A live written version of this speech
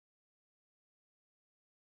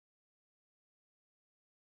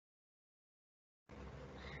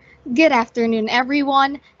Good afternoon,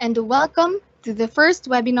 everyone, and welcome to the first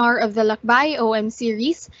webinar of the Lakbay OM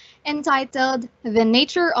series entitled The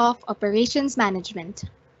Nature of Operations Management.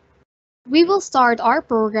 We will start our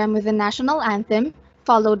program with the national anthem,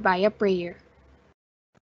 followed by a prayer.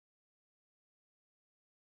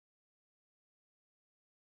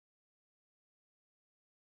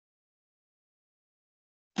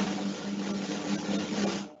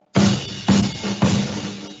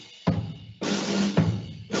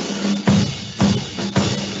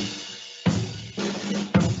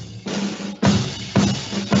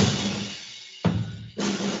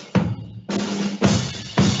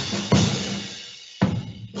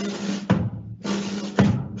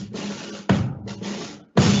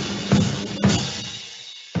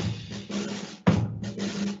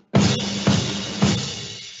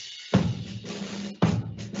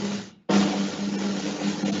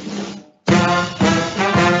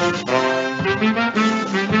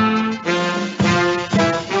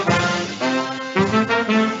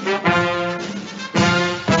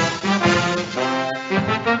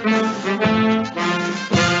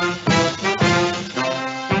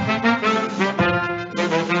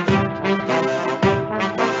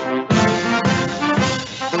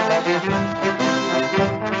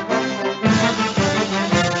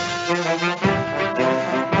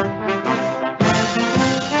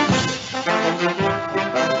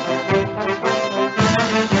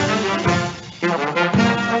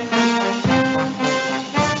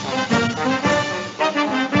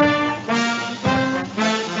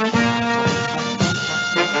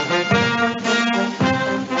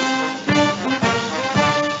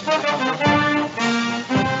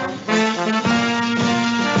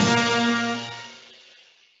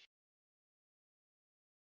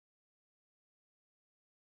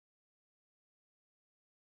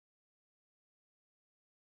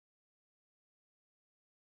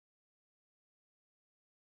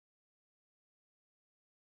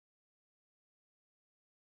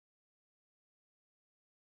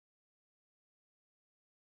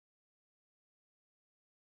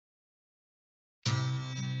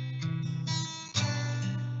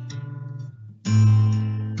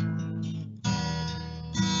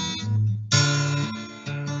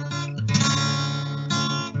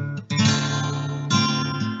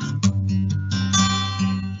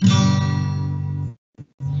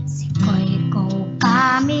 Sikoy ko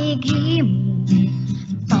kamighimo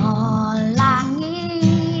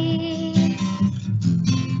langit.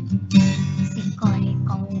 Sikoy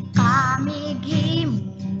ko kamighimo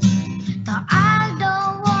aldo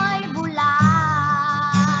ay bulan.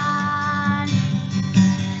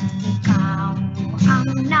 Ikaw ang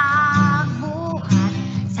nagbuhat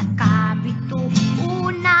sa kabituunan.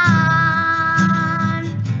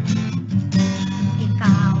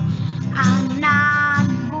 Ikaw ang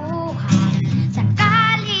nagbuhat sa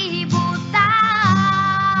kalibutan.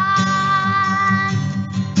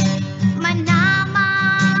 Manama,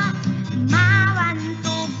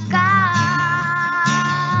 mawantog ka.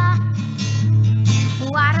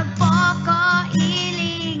 Warag po ko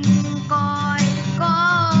ilingkoy ko.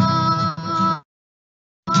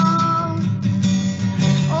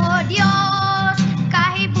 O Diyos,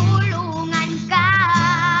 kahibulungan ka.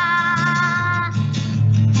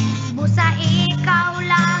 Busa ikaw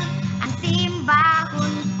lang ang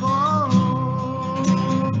simbahon ko.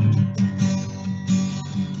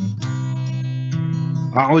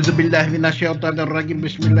 أعوذ بالله من الشيطان الرجيم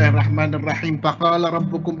بسم الله الرحمن الرحيم فقال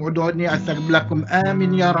ربكم ادعوني أستجب لكم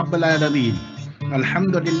آمين يا رب العالمين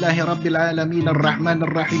الحمد لله رب العالمين الرحمن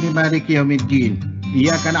الرحيم مالك يوم الدين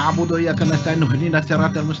إياك نعبد وإياك نستعين اهدنا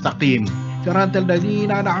الصراط المستقيم صراط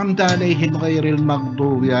الذين أنعمت عليهم غير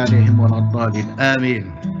المغضوب عليهم ولا الضالين آمين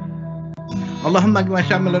اللهم اجمع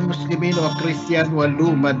شامل المسلمين والكريستيان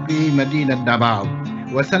والأمة في مدينة دماغ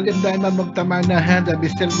وسلم دائما مجتمعنا هذا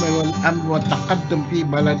بالسلم والأمن والتقدم في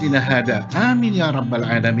بلدنا هذا آمين يا رب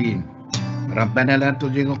العالمين ربنا لا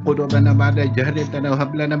تزغ قلوبنا بعد إذ هديتنا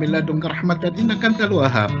وهب لنا من لدنك رحمة إنك أنت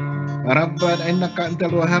الوهاب ربنا إنك أنت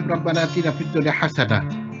الوهاب ربنا آتنا في الدنيا حسنة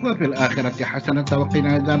وفي الآخرة حسنة وقنا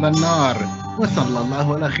عذاب النار وصلى الله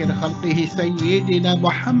على خير خلقه سيدنا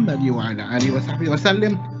محمد وعلى آله وصحبه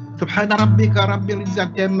وسلم سبحان ربك رب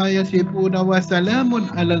العزة عما يصفون وسلام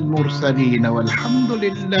على المرسلين والحمد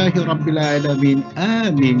لله رب العالمين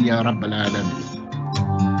آمين يا رب العالمين.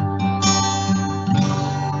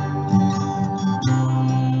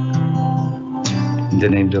 In the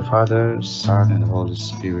name of the Father, Son, and Holy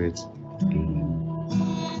Spirit. Amen.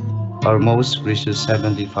 Our most gracious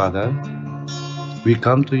Heavenly Father, we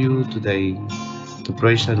come to you today to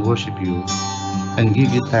praise and worship you and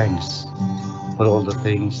give you thanks for all the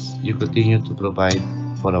things you continue to provide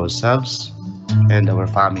for ourselves and our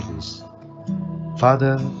families.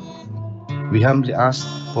 Father, we humbly ask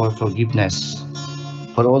for forgiveness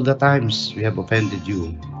for all the times we have offended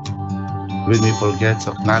you, when we forget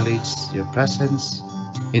to acknowledge your presence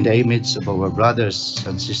in the image of our brothers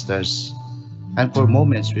and sisters, and for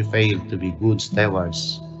moments we fail to be good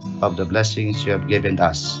stewards of the blessings you have given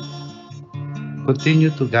us. Continue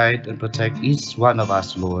to guide and protect each one of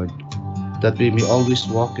us, Lord, that we may always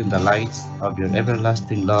walk in the light of your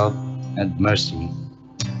everlasting love and mercy.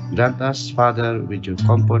 Grant us, Father, with your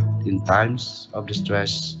comfort in times of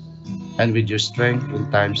distress and with your strength in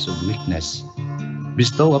times of weakness.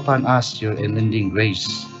 Bestow upon us your unending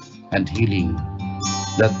grace and healing,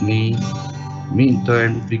 that we in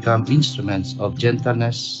turn become instruments of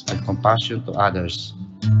gentleness and compassion to others.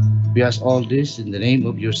 We ask all this in the name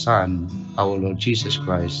of your Son, our Lord Jesus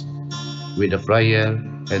Christ, with the prayer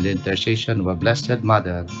and the intercession of our Blessed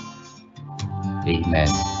Mother. Amen.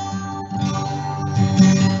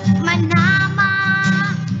 Manama,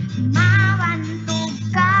 mawantog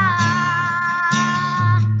ka.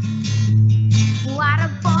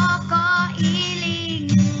 Warag po ko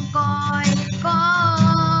ilingkoy ko.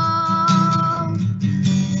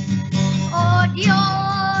 O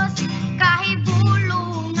Diyos,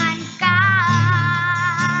 kahibulungan ka.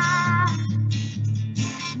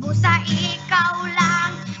 Busa ikaw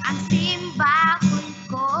lang ang simbahon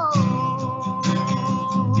ko.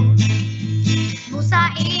 Busa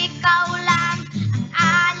ikaw lang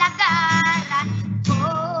ang alagaran ko.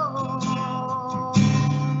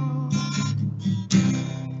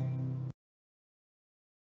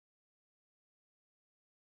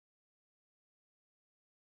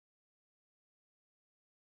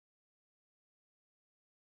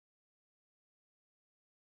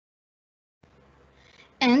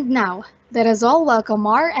 And now, let us all welcome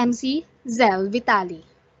our MC, Zel Vitali.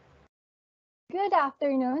 Good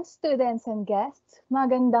afternoon, students and guests.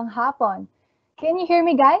 Magandang hapon. Can you hear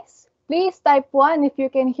me, guys? Please type 1 if you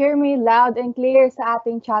can hear me loud and clear sa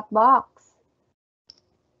ating chat box.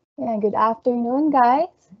 Yeah, good afternoon,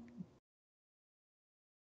 guys.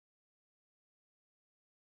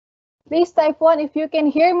 Please type 1 if you can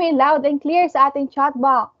hear me loud and clear sa ating chat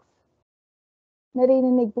box.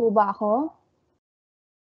 Narinig po ba ako?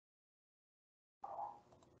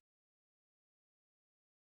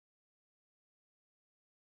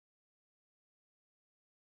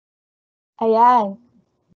 Ayan.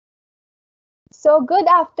 So good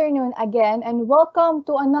afternoon again and welcome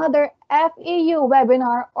to another FEU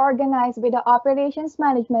webinar organized by the Operations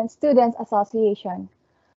Management Students Association.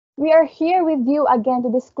 We are here with you again to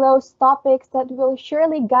disclose topics that will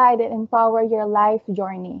surely guide and empower your life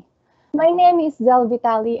journey. My name is Zel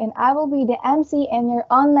Vitali and I will be the MC and your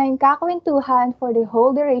online kakwentuhan for the whole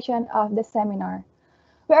duration of the seminar.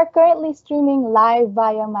 We are currently streaming live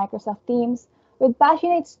via Microsoft Teams with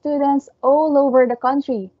passionate students all over the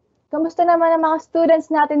country. Kamusta naman ang mga students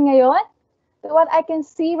natin ngayon? To what I can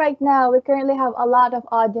see right now, we currently have a lot of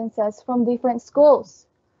audiences from different schools.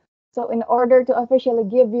 So in order to officially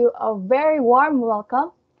give you a very warm welcome,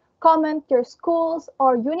 comment your schools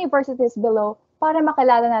or universities below para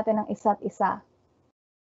makilala natin ang isa't isa.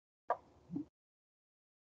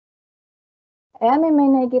 Ayan, may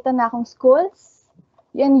nakikita na akong schools.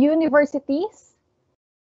 Yan, universities.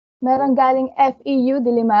 Meron galing FEU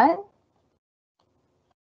Diliman,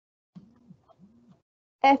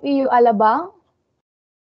 FEU Alabang,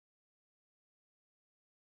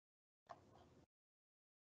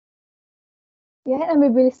 yan, ang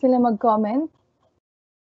bibilis nila mag-comment.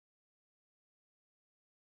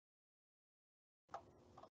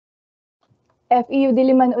 FEU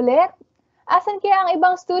Diliman ulit. Asan kaya ang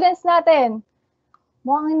ibang students natin?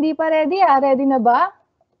 Mukhang hindi pa ready ah. Ready na ba?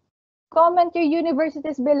 Comment your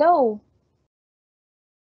universities below.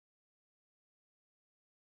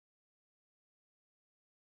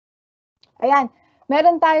 Ayan,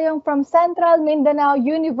 meron tayong from Central Mindanao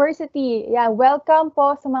University. Yeah, welcome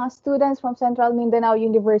po sa mga students from Central Mindanao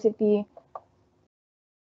University.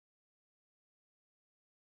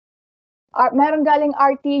 Meron galing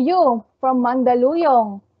RTU from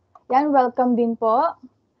Mandaluyong. Yan, welcome din po.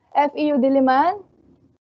 FEU Diliman.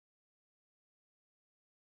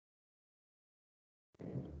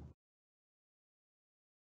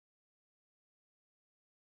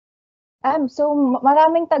 So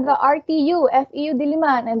maraming taga RTU, FEU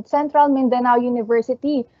Diliman, and Central Mindanao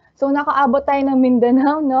University. So nakaabot tayo ng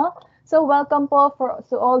Mindanao, no? So welcome po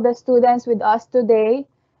to all the students with us today.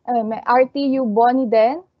 May RTU Boni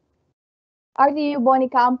din. RTU Boni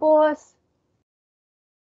Campus.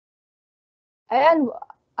 Ayan,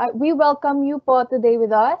 we welcome you po today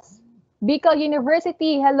with us. Bicol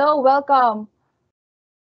University, hello, welcome.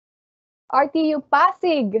 RTU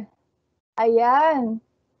Pasig. Ayan.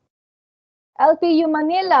 LPU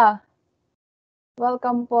Manila.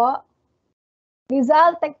 Welcome po.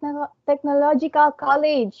 Rizal Technological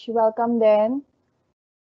College. Welcome din.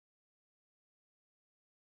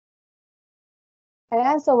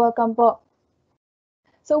 Ayan, so welcome po.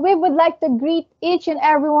 So we would like to greet each and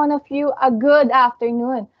every one of you a good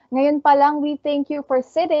afternoon. Ngayon pa lang, we thank you for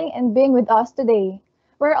sitting and being with us today.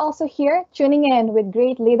 We're also here tuning in with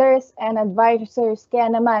great leaders and advisors.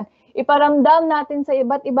 Kaya naman, iparamdam natin sa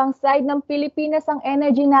iba't ibang side ng Pilipinas ang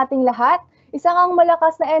energy nating lahat. Isang ang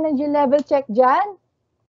malakas na energy level check dyan.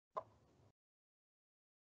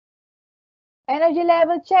 Energy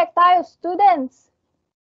level check tayo, students.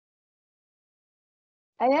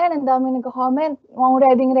 Ayan, ang dami nagko-comment.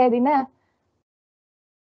 Mukhang ready na.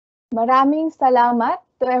 Maraming salamat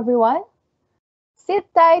to everyone. Sit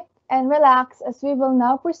tight and relax as we will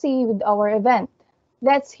now proceed with our event.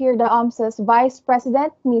 Let's hear the OMSA's Vice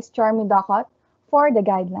President, Ms. Charmy Dakot, for the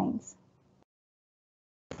guidelines.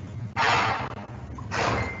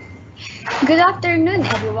 Good afternoon,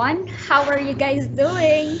 everyone. How are you guys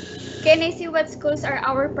doing? Can I see what schools are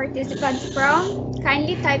our participants from?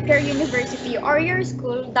 Kindly type your university or your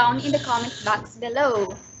school down in the comment box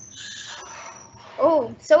below. Oh,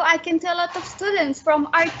 so I can tell a lot of students from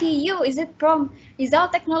RTU. Is it from Rizal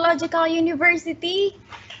Technological University?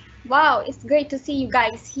 Wow, it's great to see you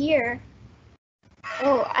guys here.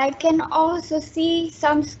 Oh, I can also see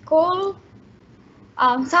some students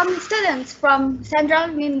from Central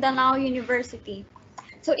Mindanao University.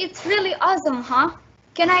 So it's really awesome, huh?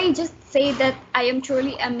 Can I just say that I am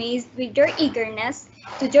truly amazed with your eagerness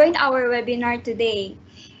to join our webinar today.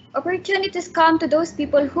 Opportunities come to those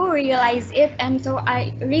people who realize it, and so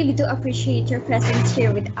I really do appreciate your presence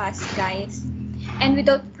here with us, guys. And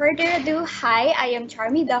without further ado, hi, I am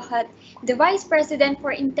Charmy Dakot, the Vice President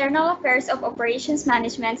for Internal Affairs of Operations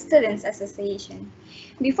Management Students Association.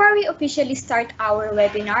 Before we officially start our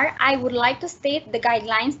webinar, I would like to state the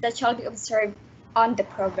guidelines that shall be observed on the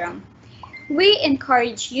program. We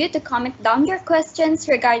encourage you to comment down your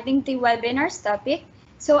questions regarding the webinar's topic,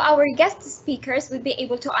 so our guest speakers will be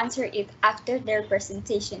able to answer it after their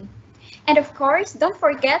presentation. And of course, don't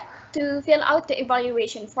forget to fill out the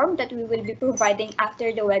evaluation form that we will be providing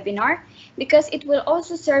after the webinar, because it will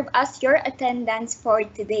also serve as your attendance for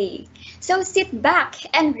today. So sit back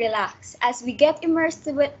and relax as we get immersed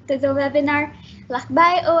to the webinar,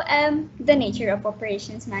 Lakbay OM, the Nature of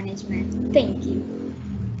Operations Management. Thank you.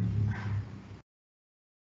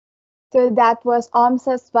 So that was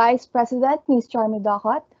OMSA's Vice President, Ms. Charmy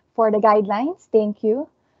Dakot, for the guidelines. Thank you.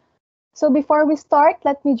 So before we start,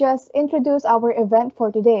 let me just introduce our event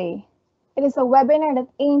for today. It is a webinar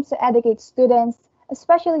that aims to educate students,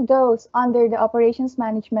 especially those under the Operations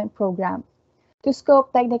Management program, to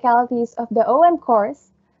scope technicalities of the OM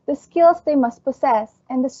course, the skills they must possess,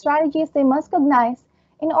 and the strategies they must cognize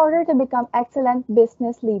in order to become excellent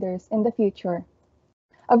business leaders in the future.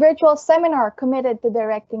 A virtual seminar committed to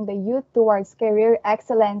directing the youth towards career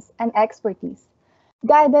excellence and expertise,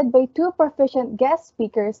 guided by two proficient guest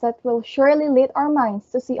speakers that will surely lit our minds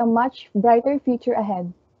to see a much brighter future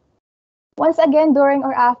ahead. Once again, during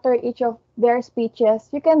or after each of their speeches,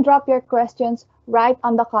 you can drop your questions right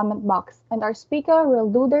on the comment box, and our speaker will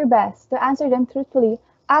do their best to answer them truthfully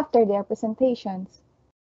after their presentations.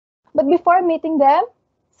 But before meeting them,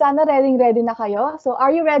 sana ready na kayo. So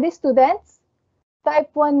are you ready, students?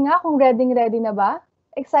 Type 1 nga kung ready na ba?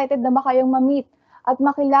 Excited na ba kayong ma-meet at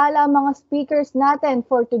makilala ang mga speakers natin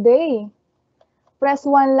for today? Press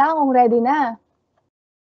 1 lang kung ready na.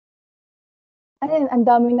 Ayun, ang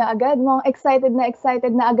dami na agad. Mga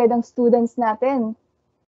excited na agad ang students natin.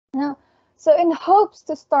 So in hopes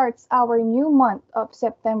to start our new month of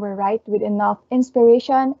September right with enough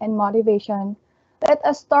inspiration and motivation, let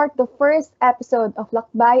us start the first episode of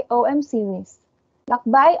Lakbay OM Series.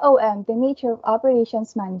 Lakbay OM, the Nature of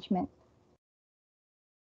Operations Management.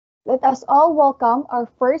 Let us all welcome our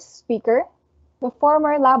first speaker, the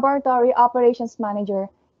former Laboratory Operations Manager,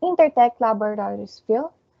 Intertech Laboratories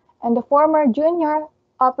Field, and the former Junior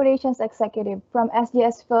Operations Executive from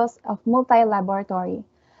SGS Fields of Multi-Laboratory.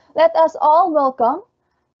 Let us all welcome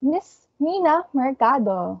Ms. Nina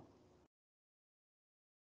Mercado.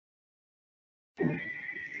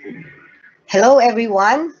 Hello,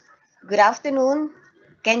 everyone. Good afternoon.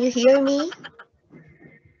 Can you hear me?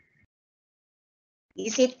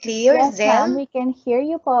 Is it clear, Yes, Zell? ma'am, we can hear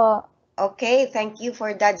you po. Okay, thank you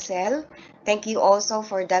for that, Zell. Thank you also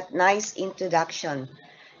for that nice introduction.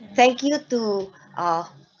 Thank you to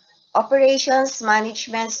Operations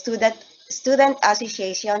Management Student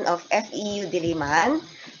Association of FEU Diliman,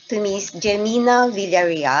 to Ms. Jemina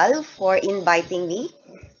Villarreal for inviting me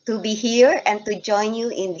to be here and to join you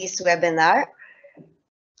in this webinar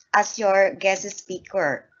as your guest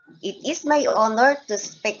speaker. It is my honor to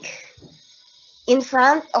speak in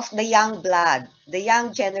front of the young blood, the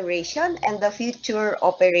young generation, and the future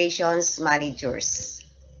operations managers.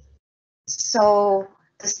 So,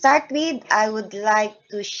 to start with, I would like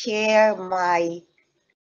to share my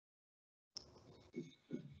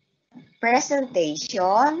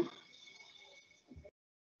presentation.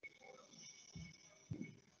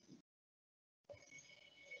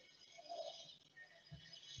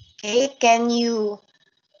 Okay, can you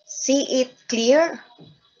see it clear?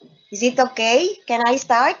 Is it okay? Can I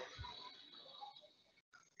start?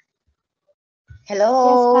 Yes,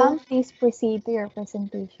 Hello? ma'am. Please proceed to your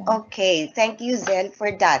presentation. Okay, thank you, Zel,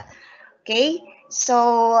 for that. Okay,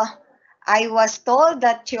 so I was told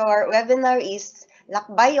that your webinar is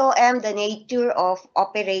Lakbay OM, the nature of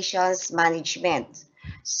operations management.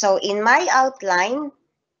 So in my outline,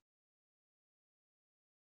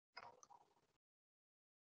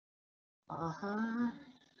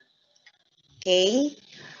 okay,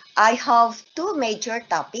 I have two major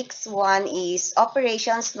topics. One is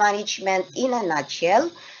operations management in a nutshell,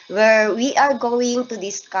 where we are going to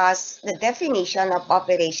discuss the definition of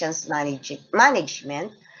operations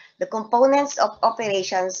management, the components of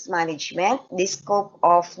operations management, the scope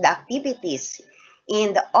of the activities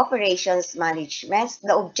in the operations management,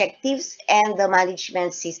 the objectives, and the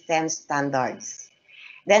management system standards.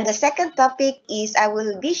 Then the second topic is I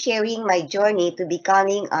will be sharing my journey to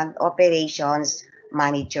becoming an operations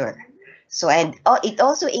manager. So, and it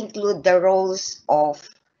also includes the roles of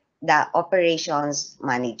the operations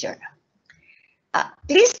manager.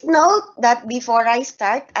 Please note that before I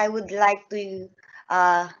start, I would like to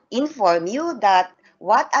inform you that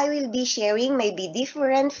what I will be sharing may be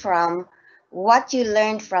different from what you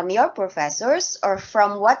learned from your professors or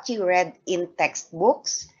from what you read in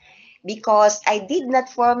textbooks, because I did not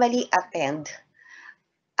formally attend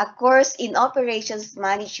a course in operations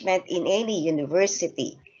management in any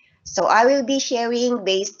university. So I will be sharing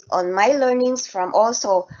based on my learnings from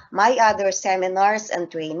also my other seminars and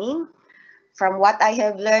training, from what I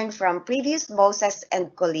have learned from previous bosses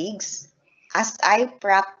and colleagues as I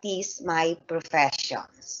practice my profession.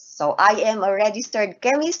 So I am a registered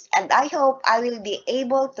chemist, and I hope I will be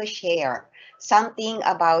able to share something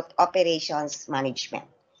about operations management.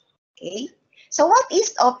 Okay, so what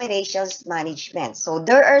is operations management? So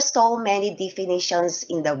there are so many definitions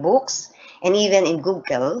in the books and even in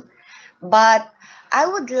Google, but I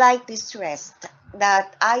would like to stress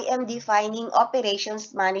that I am defining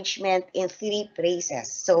operations management in three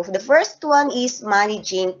phrases. So the first one is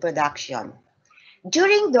managing production.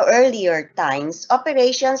 During the earlier times,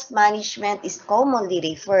 operations management is commonly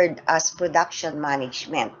referred as production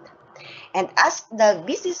management. And as the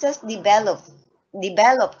businesses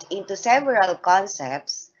developed into several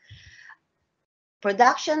concepts,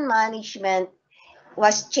 production management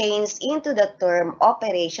was changed into the term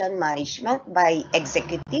operation management by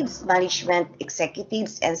executives, management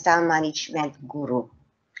executives, and some management guru.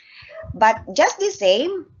 But just the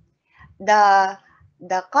same, the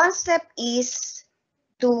concept is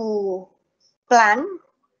to plan,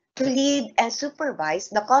 to lead and supervise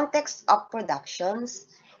the context of productions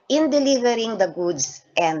in delivering the goods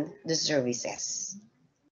and the services.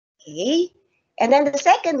 Okay? And then the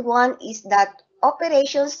second one is that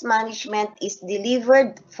operations management is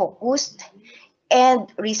delivered, focused, and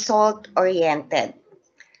result-oriented.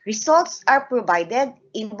 Results are provided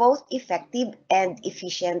in both effective and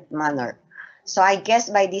efficient manner. So I guess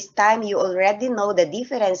by this time you already know the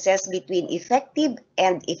differences between effective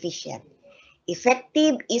and efficient.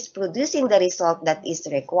 Effective is producing the result that is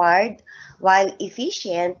required, while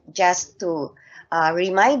efficient, just to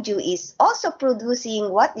remind you, is also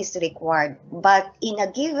producing what is required, but in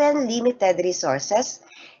a given limited resources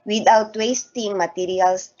without wasting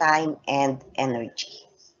materials, time, and energy.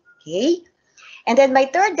 Okay? And then my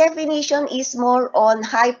third definition is more on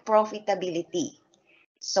high profitability.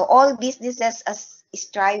 So all businesses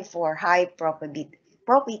strive for high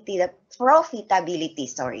profitability.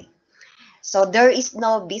 Sorry. So there is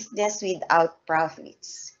no business without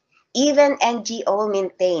profits. Even NGO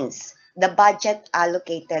maintains the budget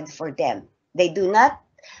allocated for them. They do not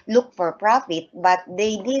look for profit, but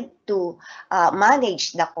they need to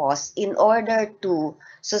manage the cost in order to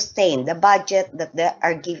sustain the budget that they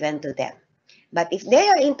are given to them. But if they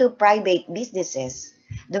are into private businesses,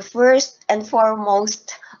 the first and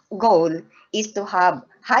foremost goal is to have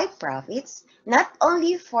high profits, not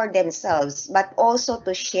only for themselves, but also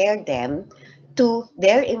to share them to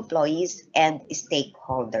their employees and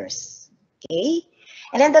stakeholders. Okay?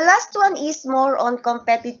 And then the last one is more on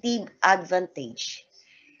competitive advantage.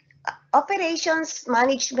 Operations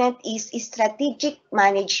management is strategic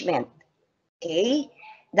management, okay?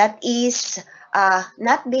 That is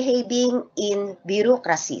not behaving in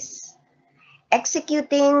bureaucracies.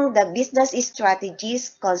 Executing the business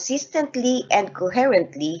strategies consistently and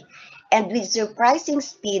coherently and with surprising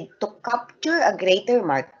speed to capture a greater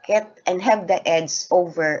market and have the edge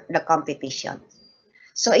over the competition.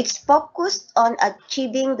 So it's focused on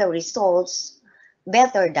achieving the results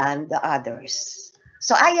better than the others.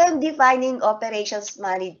 So I am defining operations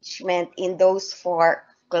management in those four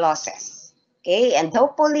clauses. Okay, and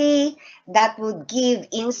hopefully that would give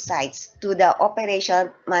insights to the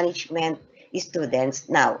operation management students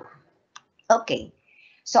now. Okay,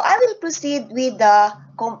 so I will proceed with the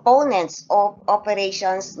components of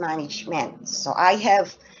operations management. So I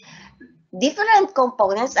have different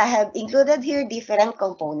components. I have included here different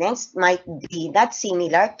components, might be not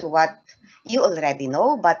similar to what you already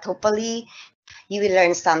know, but hopefully you will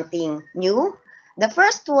learn something new. The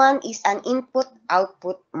first one is an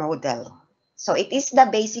input-output model. So it is the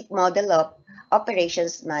basic model of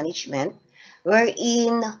operations management,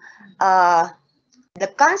 wherein the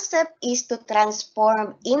concept is to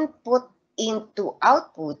transform input into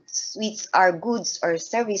outputs, which are goods or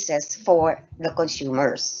services for the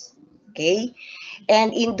consumers. Okay,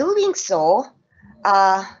 and in doing so,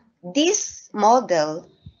 this model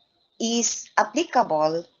is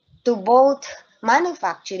applicable to both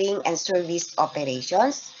manufacturing and service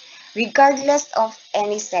operations, regardless of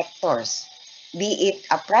any sectors, be it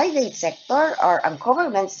a private sector or a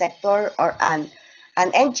government sector or an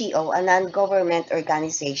NGO, a non-government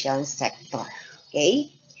organization sector.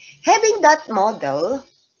 Okay? Having that model,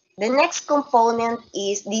 the next component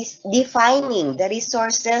is this defining the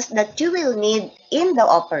resources that you will need in the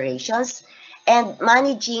operations and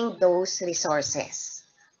managing those resources.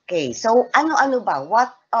 Okay, so ano-ano ba?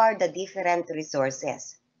 What are the different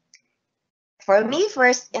resources? For me,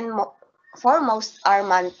 first and foremost are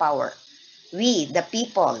manpower. We, the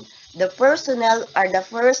people, the personnel are the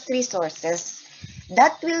first resources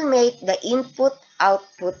that will make the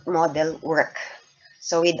input-output model work.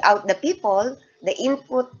 So without the people, the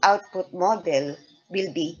input-output model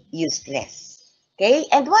will be useless. Okay,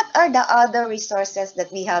 and what are the other resources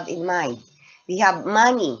that we have in mind? We have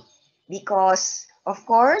money, because of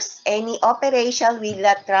course, any operation will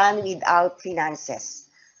not run without finances.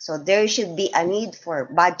 So there should be a need for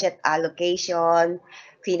budget allocation,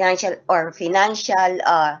 financial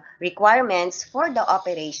requirements for the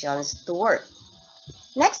operations to work.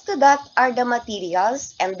 Next to that are the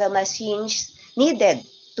materials and the machines needed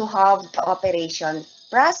to have the operation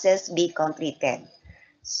process be completed.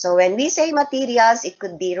 So when we say materials, it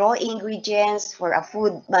could be raw ingredients for a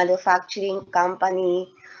food manufacturing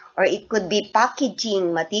company, or it could be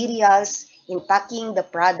packaging materials in packing the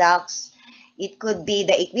products. It could be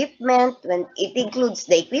the equipment, when it includes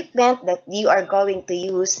the equipment that you are going to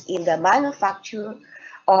use in the manufacture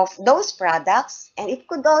of those products, and it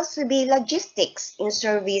could also be logistics in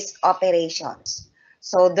service operations.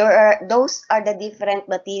 So those are the different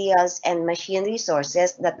materials and machine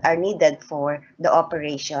resources that are needed for the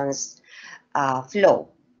operations flow.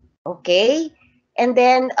 Okay, and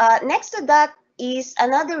then next to that is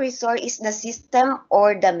another resource is the system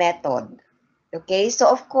or the method. Okay, so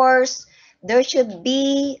of course there should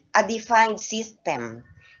be a defined system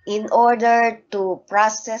in order to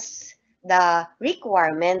process the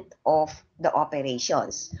requirement of the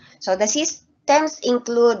operations. So the systems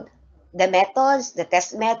include the methods, the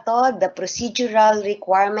test method, the procedural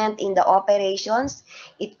requirement in the operations.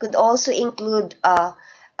 It could also include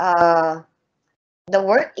the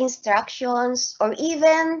work instructions, or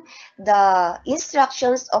even the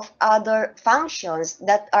instructions of other functions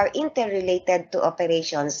that are interrelated to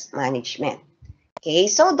operations management. Okay,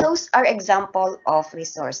 so those are example of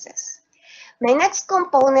resources. My next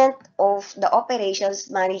component of the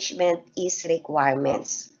operations management is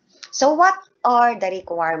requirements. So what are the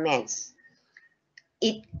requirements?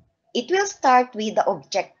 It will start with the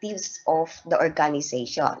objectives of the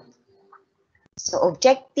organization. So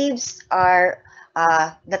objectives are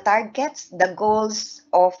the targets, the goals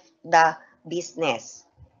of the business.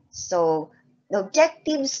 So the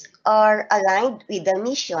objectives are aligned with the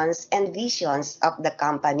missions and visions of the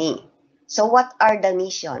company. So what are the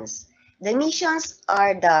missions? The missions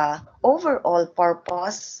are the overall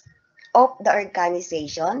purpose of the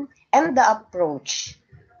organization and the approach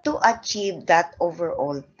to achieve that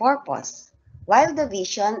overall purpose, while the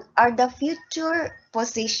vision are the future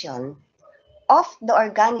position of the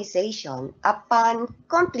organization upon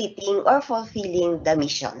completing or fulfilling the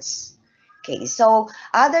missions. Okay, so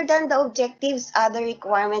other than the objectives, other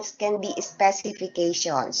requirements can be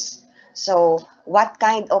specifications. So what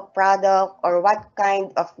kind of product or what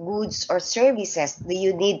kind of goods or services do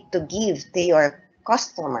you need to give to your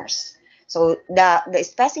customers? So the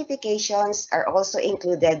specifications are also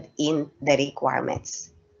included in the requirements.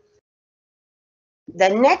 The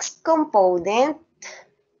next component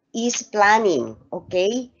is planning,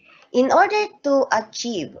 okay? In order to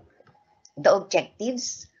achieve the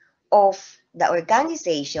objectives of the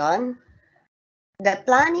organization, the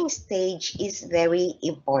planning stage is very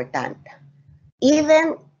important.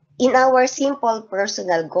 Even in our simple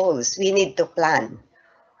personal goals, we need to plan.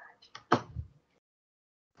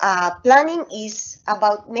 Planning is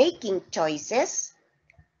about making choices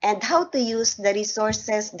and how to use the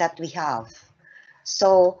resources that we have.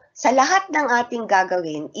 So, sa lahat ng ating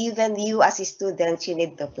gagawin, even you as a student, you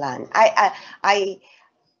need to plan. I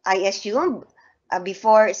assume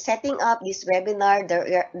before setting up this webinar,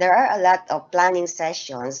 there are a lot of planning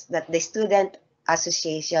sessions that the student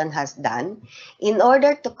association has done in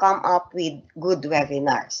order to come up with good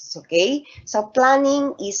webinars. Okay, so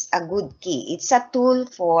planning is a good key. It's a tool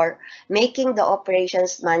for making the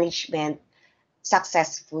operations management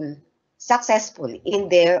successful in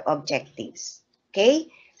their objectives.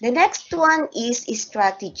 Okay, the next one is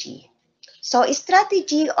strategy. So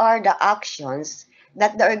strategy are the actions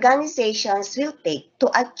that the organizations will take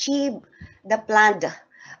to achieve the planned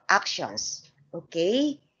actions.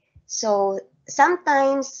 Okay, so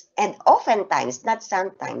sometimes and oftentimes, not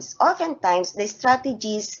sometimes, oftentimes the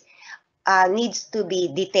strategies needs to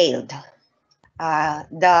be detailed. Uh,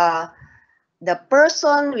 the the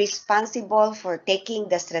person responsible for taking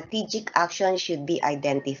the strategic action should be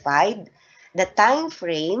identified. The time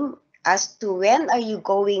frame as to when are you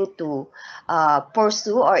going to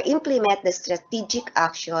pursue or implement the strategic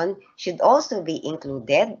action should also be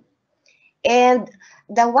included. And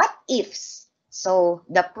the what ifs, so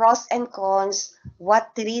the pros and cons,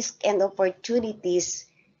 what risks and opportunities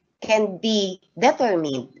can be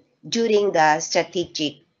determined during the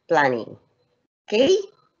strategic planning. Okay?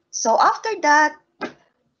 So after that,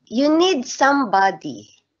 you need somebody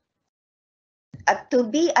to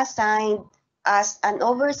be assigned as an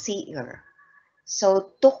overseer.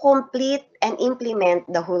 So to complete and implement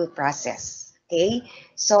the whole process. Okay,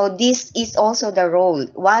 so this is also the role,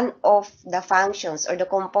 one of the functions or the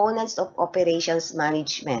components of operations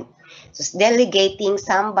management. So it's delegating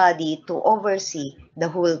somebody to oversee the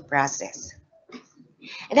whole process.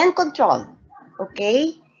 And then control.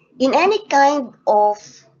 Okay, in any kind of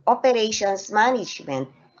operations management,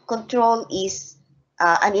 control is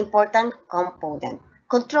an important component.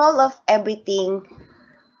 Control of everything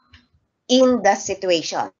in the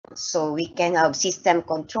situation. So we can have system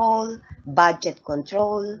control, budget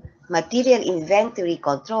control, material inventory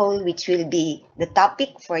control, which will be the topic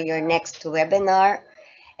for your next webinar,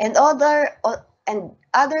 and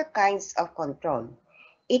other kinds of control.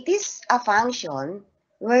 It is a function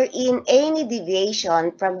wherein any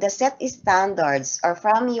deviation from the set standards or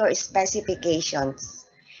from your specifications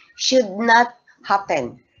should not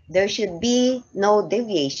happen. There should be no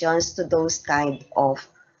deviations to those kind of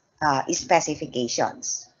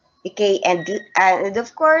specifications. Okay, and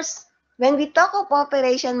of course, when we talk of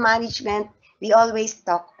operation management, we always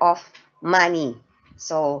talk of money.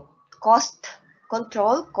 So cost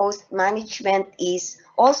control, cost management is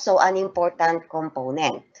also an important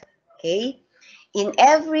component. Okay, in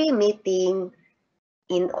every meeting,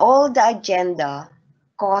 in all the agenda,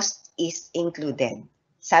 cost is included.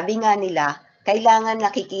 Sabi nga nila, kailangan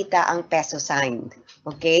nakikita ang peso sign.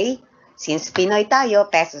 Okay? Since Pinoy tayo,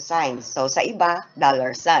 peso sign. So sa iba,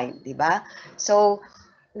 dollar sign, di ba? So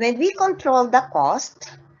when we control the cost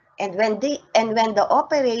and when the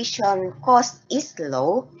operation cost is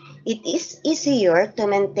low, it is easier to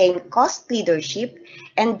maintain cost leadership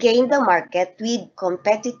and gain the market with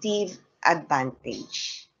competitive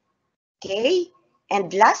advantage. Okay?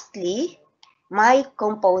 And lastly, my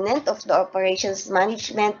component of the operations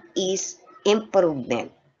management is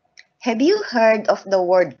improvement. Have you heard of the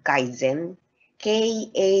word Kaizen?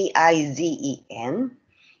 Kaizen.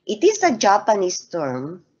 It is a Japanese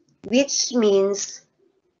term which means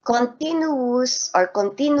continuous or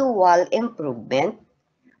continual improvement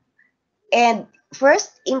and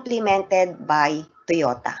first implemented by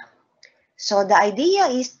Toyota. So the idea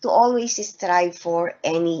is to always strive for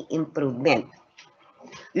any improvement.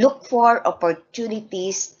 Look for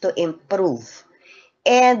opportunities to improve.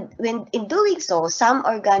 And when in doing so, some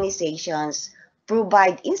organizations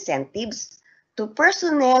provide incentives to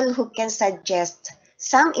personnel who can suggest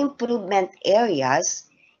some improvement areas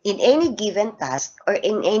in any given task or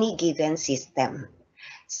in any given system.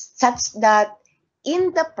 such that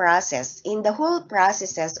in the whole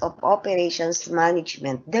processes of operations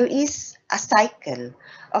management, there is a cycle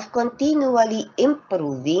of continually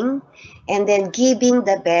improving and then giving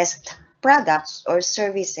the best products or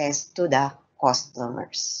services to the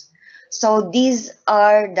customers. So these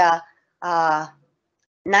are the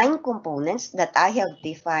 9 components that I have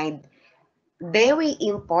defined very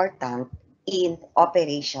important in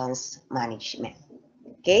operations management.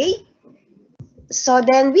 Okay? So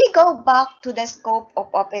then we go back to the scope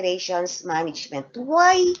of operations management.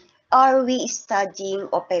 Why are we studying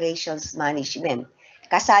operations management?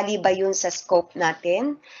 Kasali ba yun sa scope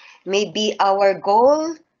natin? Maybe our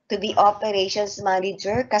goal to be operations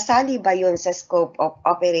manager, kasali ba yun sa scope of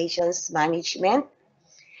operations management?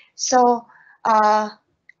 So,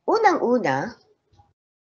 unang-una,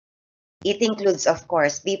 it includes, of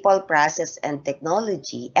course, people, process, and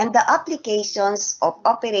technology, and the applications of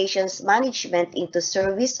operations management into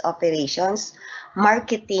service operations,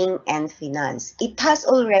 marketing, and finance. It has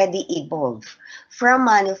already evolved from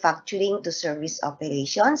manufacturing to service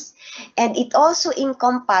operations, and it also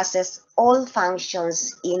encompasses all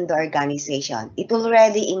functions in the organization. It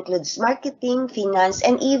already includes marketing, finance,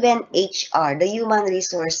 and even HR, the human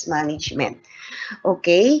resource management.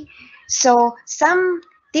 Okay, so some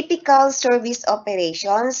typical service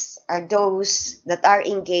operations are those that are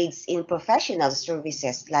engaged in professional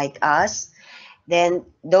services like us, then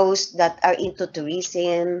those that are into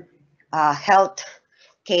tourism, health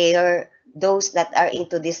care, those that are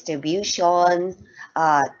into distribution,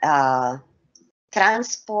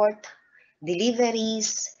 transport,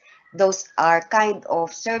 deliveries. Those are kind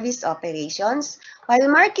of service operations. While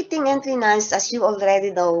marketing and finance, as you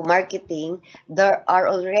already know, marketing, there are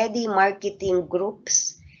already marketing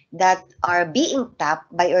groups that are being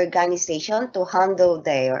tapped by organization to handle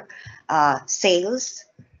their sales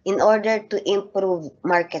in order to improve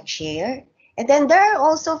market share. And then there are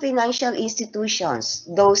also financial institutions,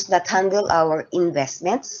 those that handle our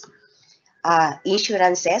investments,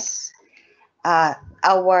 insurances,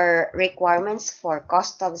 our requirements for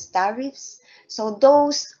customs tariffs. So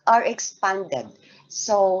those are expanded.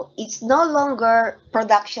 So it's no longer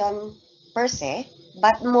production per se,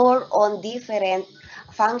 but more on different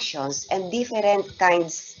functions and different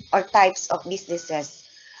kinds or types of businesses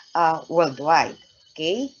worldwide.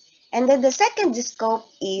 Okay? And then the second scope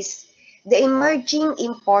is the emerging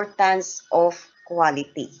importance of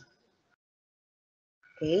quality.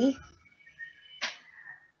 Okay?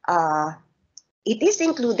 It is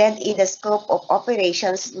included in the scope of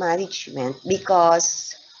operations management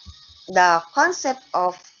because the concept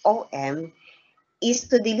of OM is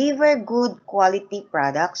to deliver good quality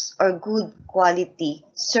products or good quality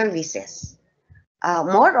services.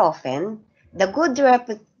 More often, the good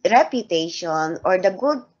reputation or the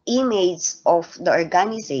good image of the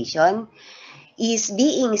organization is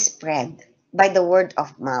being spread by the word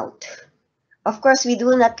of mouth. Of course, we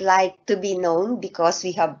do not like to be known because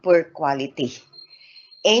we have poor quality.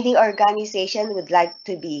 Any organization would like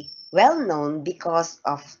to be well known because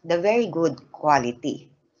of the very good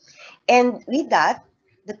quality. And with that,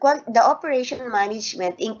 the operation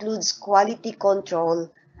management includes quality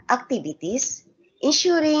control activities,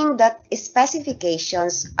 ensuring that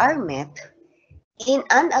specifications are met in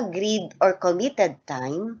an agreed or committed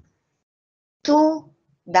time to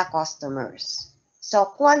the customers. So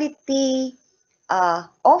quality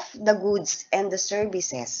of the goods and the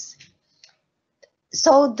services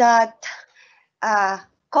so that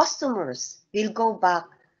customers will go back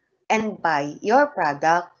and buy your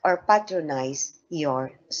product or patronize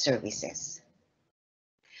your services.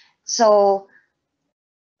 So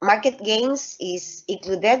market gains is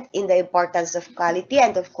included in the importance of quality,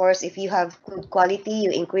 and of course, if you have good quality,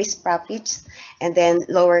 you increase profits and then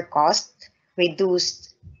lower cost,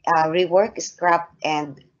 reduced rework, scrap,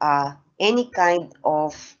 and any kind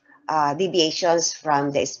of deviations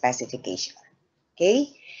from the specification.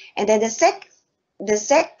 Okay, and then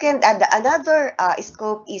another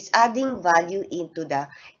scope is adding value into the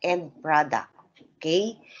end product.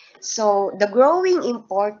 Okay, so the growing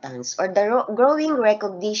importance or the growing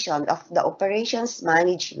recognition of the operations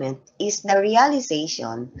management is the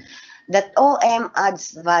realization that OM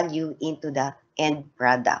adds value into the end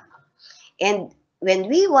product. And when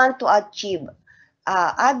we want to achieve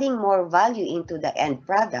adding more value into the end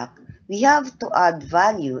product, we have to add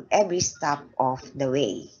value every step of the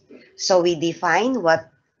way. So we define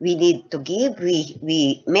what we need to give,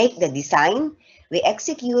 we make the design, we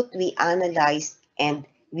execute, we analyze, and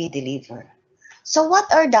we deliver. So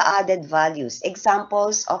what are the added values?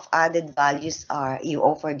 Examples of added values are you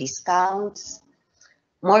offer discounts,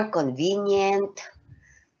 more convenient,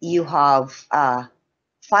 you have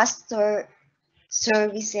faster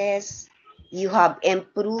services, you have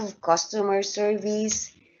improved customer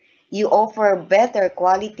service, you offer better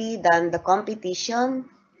quality than the competition,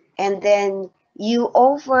 and then you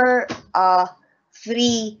offer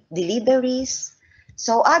free deliveries.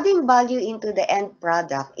 So adding value into the end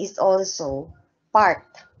product is also part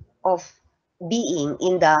of being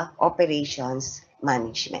in the operations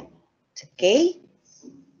management. Okay?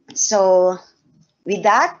 So with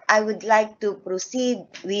that, I would like to proceed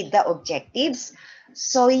with the objectives.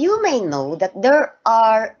 So you may know that there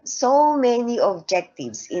are so many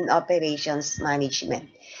objectives in operations management.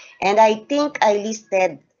 And I think I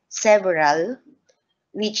listed several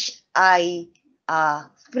which I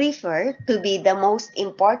prefer to be the most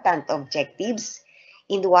important objectives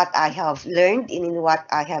in what I have learned and in what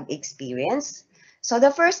I have experienced. So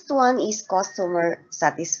the first one is customer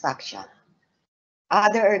satisfaction.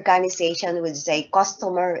 Other organization would say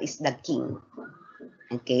customer is the king.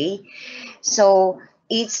 Okay, so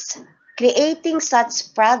it's creating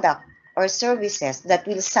such product or services that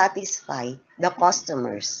will satisfy the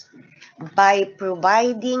customers by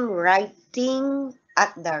providing right thing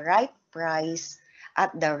at the right price,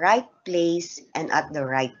 at the right place, and at the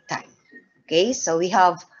right time. Okay, so we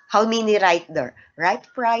have how many right there? Right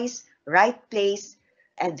price, right place,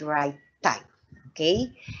 and right time.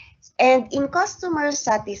 Okay, and in customer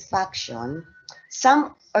satisfaction,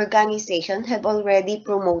 some organizations have already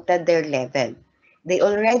promoted their level. They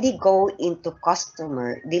already go into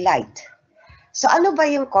customer delight. So ano ba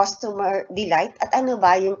yung customer delight at ano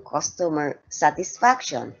ba yung customer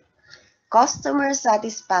satisfaction? Customer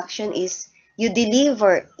satisfaction is you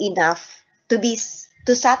deliver enough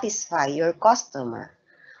to satisfy your customer.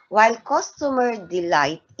 While customer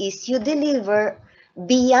delight is you deliver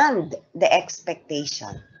beyond the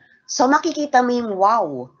expectation. So makikita mo yung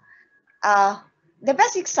wow. The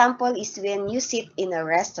best example is when you sit in a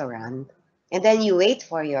restaurant and then you wait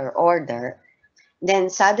for your order. Then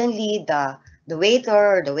suddenly the waiter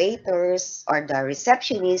or the waiters or the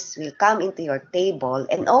receptionist will come into your table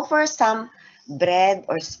and offer some bread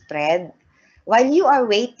or spread while you are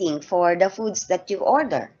waiting for the foods that you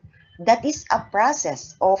order. That is a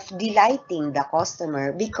process of delighting the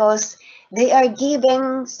customer because they are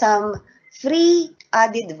giving some free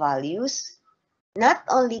added values, not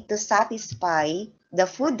only to satisfy the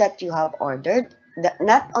food that you have ordered,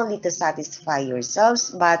 not only to satisfy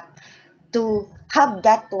yourselves, but to have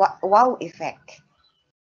that wow effect.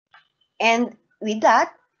 And with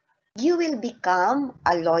that, you will become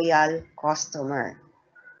a loyal customer.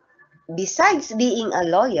 Besides being a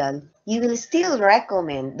loyal, you will still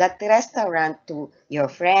recommend that restaurant to your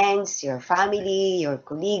friends, your family, your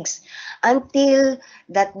colleagues, until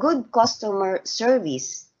that good customer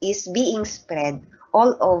service is being spread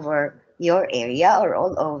all over your area or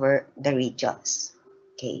all over the regions.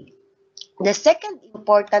 Okay. The second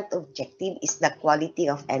important objective is the quality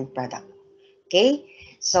of end product. Okay,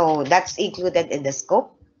 so that's included in the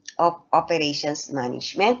scope of operations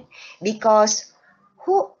management because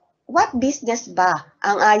what business ba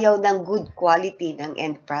ang ayaw ng good quality ng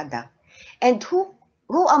end product? And who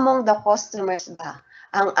among the customers ba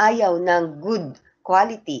ang ayaw ng good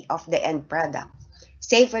quality of the end product?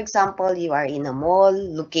 Say for example, you are in a mall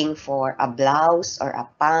looking for a blouse or a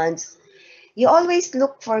pants. You always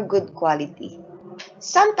look for good quality.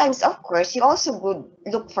 Sometimes, of course, you also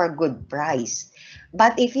look for good price.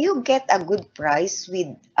 But if you get a good price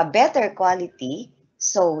with a better quality,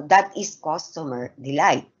 so that is customer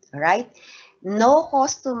delight, right? No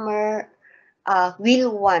customer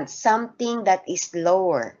will want something that is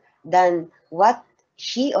lower than what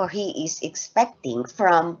she or he is expecting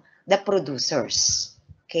from the producers.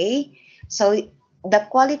 Okay? So the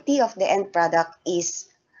quality of the end product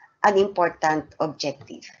is an important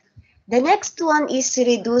objective. The next one is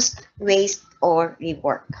reduced waste or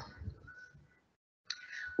rework.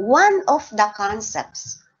 One of the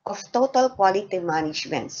concepts of total quality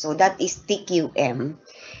management, so that is TQM,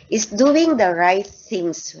 is doing the right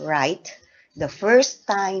things right the first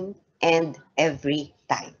time and every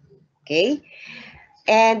time. Okay?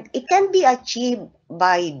 And it can be achieved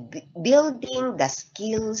by building the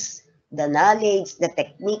skills, the knowledge, the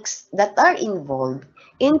techniques that are involved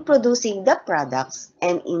in producing the products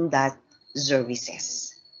and in that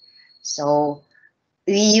services. So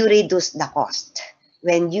you reduce the cost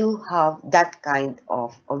when you have that kind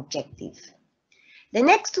of objective. The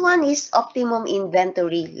next one is optimum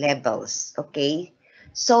inventory levels. Okay,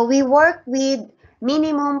 so we work with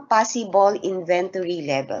minimum possible inventory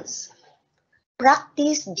levels.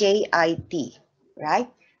 Practice JIT, right?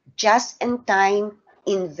 Just in time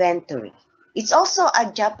inventory. It's also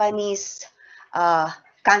a Japanese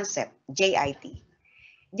concept, JIT.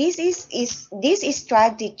 This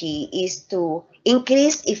strategy is to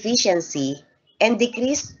increase efficiency and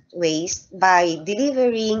decrease waste by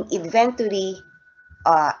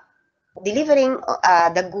uh, delivering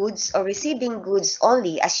the goods or receiving goods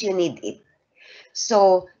only as you need it.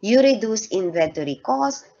 So you reduce inventory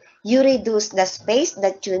cost, you reduce the space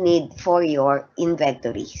that you need for your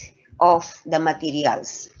inventory of the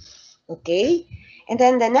materials. Okay? And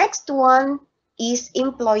then the next one is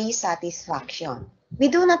employee satisfaction. We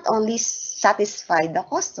do not only satisfy the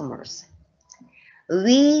customers,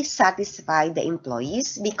 we satisfy the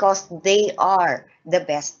employees because they are the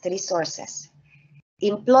best resources.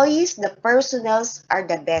 Employees, the personnels are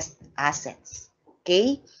the best assets.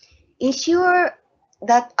 Okay? Ensure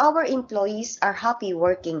that our employees are happy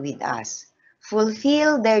working with us.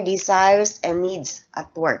 Fulfill their desires and needs at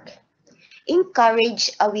work. Encourage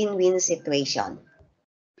a win-win situation.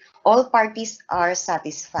 All parties are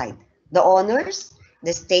satisfied. The owners,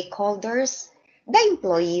 the stakeholders, the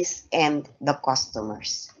employees, and the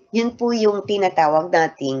customers. Yun po yung tinatawag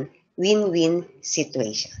nating win-win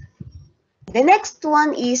situation. The next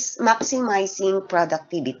one is maximizing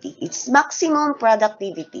productivity. It's maximum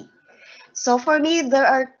productivity. So for me, there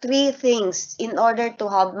are three things in order to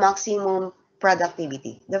have maximum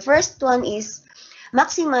productivity. The first one is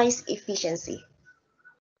maximize efficiency.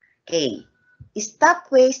 Okay,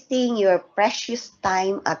 stop wasting your precious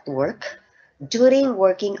time at work during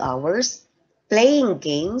working hours, playing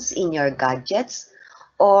games in your gadgets,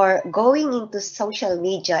 or going into social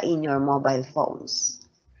media in your mobile phones.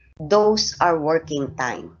 Those are working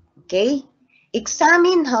time. Okay?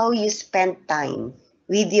 Examine how you spend time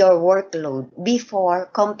with your workload before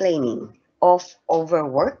complaining of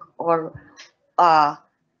overwork or a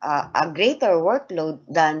greater workload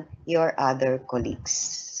than your other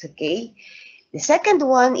colleagues. Okay? The second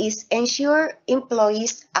one is ensure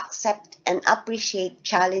employees accept and appreciate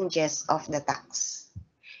challenges of the task.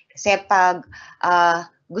 Kasi pag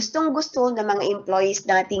gustong-gusto ng mga employees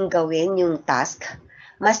nating gawin yung task,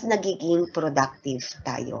 mas nagiging productive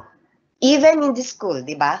tayo. Even in the school,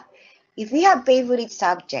 di ba? If we have favorite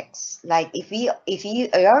subjects, like if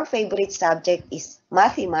your favorite subject is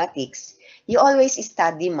mathematics, you always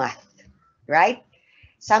study math, right?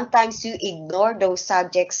 Sometimes you ignore those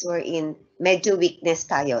subjects wherein medyo weakness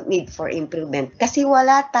tayo, need for improvement, kasi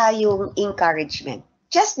wala tayong encouragement.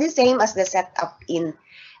 Just the same as the setup in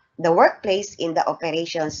the workplace in the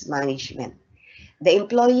operations management. The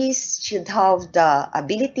employees should have the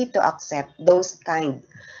ability to accept those kind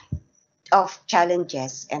of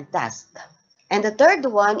challenges and tasks. And the third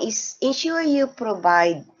one is ensure you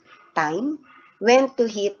provide time when to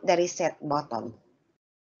hit the reset button.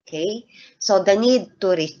 Okay? So the need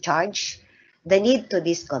to recharge, the need to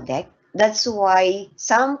disconnect. That's why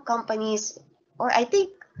some companies, or I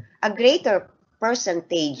think a greater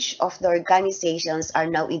percentage of the organizations are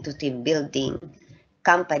now into team building,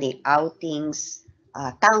 company outings,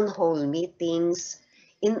 town hall meetings,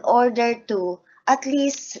 in order to at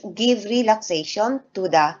least give relaxation to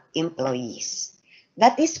the employees.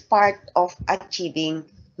 That is part of achieving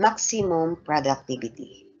maximum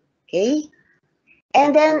productivity. Okay?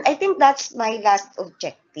 And then I think that's my last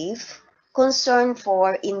objective, concern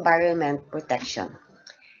for environment protection.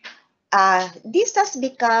 This has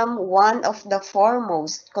become one of the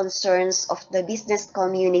foremost concerns of the business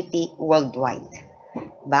community worldwide.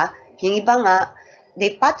 Ba? Yung iba nga,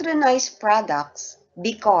 they patronize products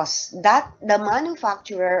because the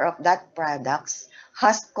manufacturer of that products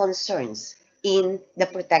has concerns in the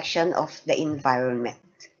protection of the environment.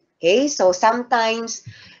 Okay, so sometimes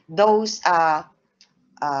those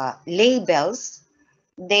labels,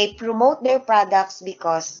 they promote their products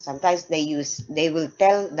because sometimes they will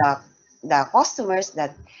tell the customers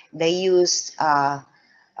that they use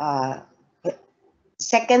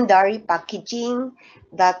secondary packaging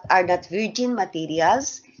that are not virgin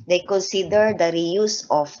materials. They consider the reuse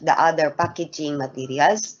of the other packaging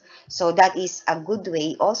materials. So that is a good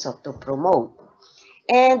way also to promote.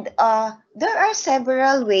 And there are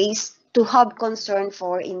several ways to have concern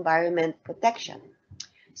for environment protection.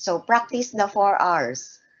 So practice the 4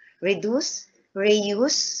 Rs: reduce,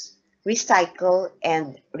 reuse, recycle,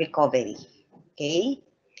 and recovery. Okay?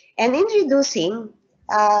 And in reducing,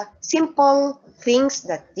 simple things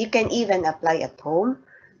that you can even apply at home: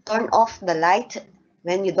 turn off the light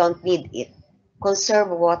when you don't need it, conserve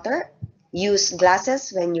water, use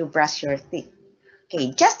glasses when you brush your teeth. Okay,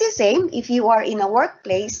 just the same, if you are in a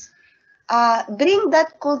workplace, bring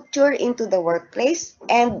that culture into the workplace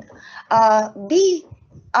and be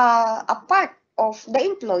a part of the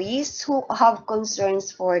employees who have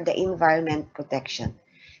concerns for the environment protection.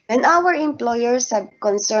 When our employers have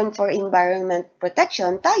concern for environment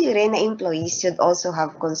protection, tayo rin na employees should also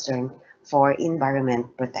have concern for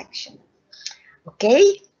environment protection.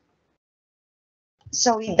 Okay?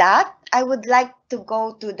 So with that, I would like to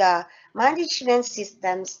go to the management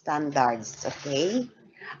system standards. Okay?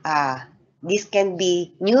 This can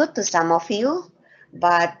be new to some of you,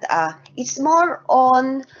 but it's more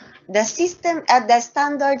on the system, the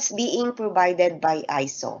standards being provided by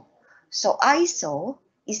ISO. So ISO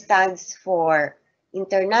stands for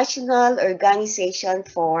International Organization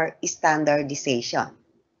for Standardization.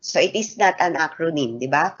 So it is not an acronym, di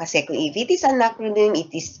ba? Kasi kung if it is an acronym, it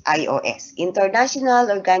is IOS, International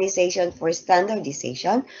Organization for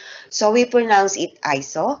Standardization. So we pronounce it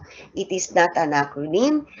ISO. It is not an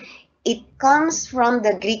acronym. It comes from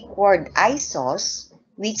the Greek word isos,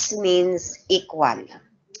 which means equal.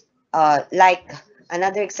 Like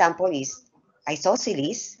another example is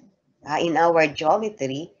isosceles. In our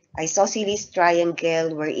geometry, isosceles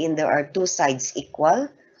triangle wherein there are two sides equal.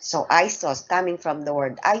 So isos coming from the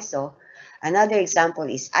word iso. Another example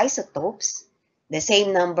is isotopes, the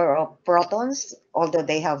same number of protons, although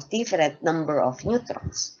they have different number of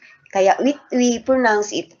neutrons. Kaya we pronounce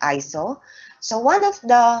it iso. So one of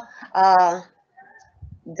the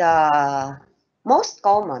most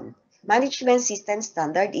common management system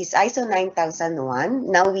standard is ISO 9001.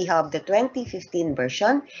 Now we have the 2015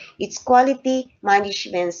 version. It's quality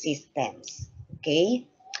management systems. Okay.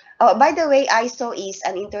 Oh, by the way, ISO is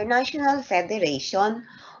an international federation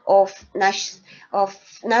of, of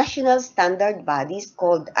national standard bodies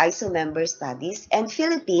called ISO member studies, and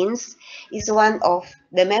Philippines is one of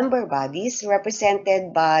the member bodies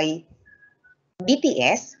represented by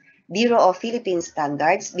BPS, Bureau of Philippine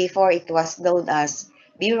Standards, before it was known as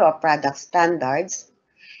Bureau of Product Standards,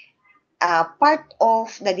 part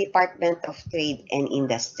of the Department of Trade and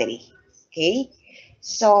Industry. Okay,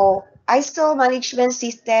 so ISO management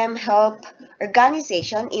system help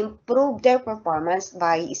organization improve their performance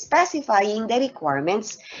by specifying the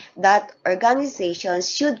requirements that organizations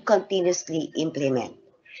should continuously implement.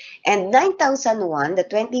 And 9001, the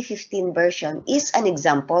 2015 version, is an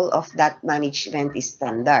example of that management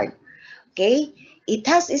standard. Okay? It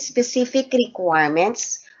has specific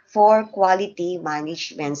requirements for quality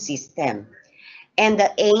management system. And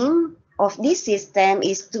the aim of this system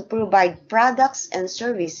is to provide products and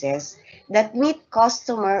services that meet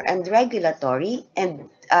customer and regulatory and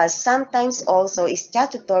sometimes also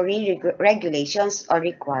statutory regulations or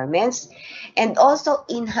requirements, and also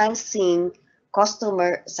enhancing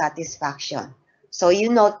customer satisfaction. So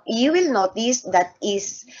you will notice that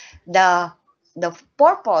is the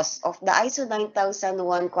purpose of the ISO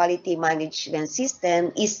 9001 quality management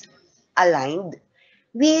system is aligned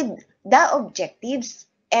with the objectives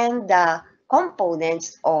and the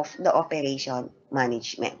components of the operation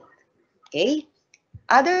management. Okay?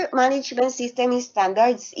 Other management system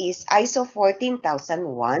standards is ISO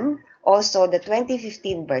 14001, also the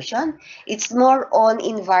 2015 version. It's more on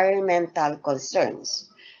environmental concerns.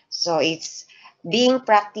 So it's being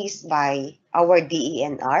practiced by our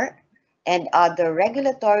DENR and other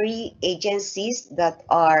regulatory agencies that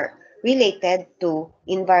are related to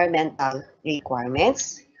environmental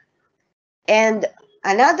requirements. And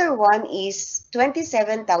another one is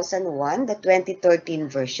 27001, the 2013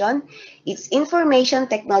 version. It's Information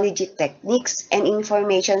Technology Techniques and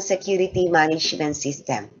Information Security Management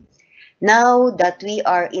System. Now that we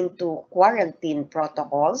are into quarantine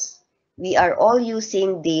protocols, we are all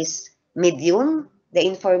using this medium, the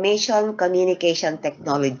information communication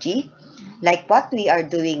technology. Like what we are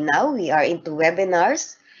doing now, we are into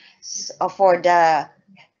webinars for the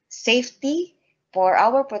safety, for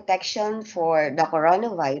our protection for the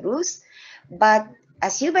coronavirus. But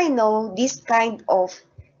as you may know, this kind of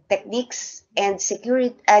techniques and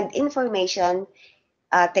security and information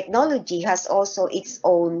technology has also its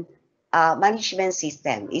own management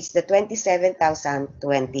system. It's the 27000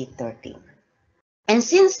 2013. And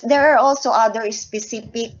since there are also other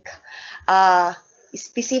specific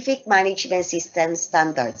management system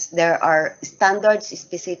standards, there are standards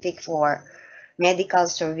specific for medical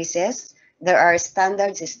services. There are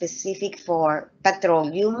standards specific for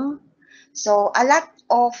petroleum. So a lot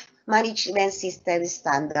of management system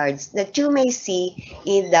standards that you may see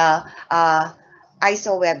in the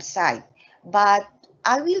ISO website. But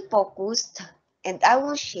I will focus and I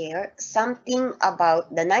will share something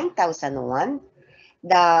about the 9001,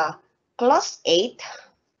 the clause 8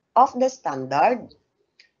 of the standard,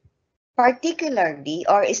 particularly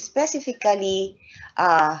or specifically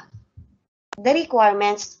the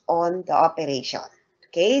requirements on the operation.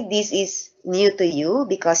 Okay, this is new to you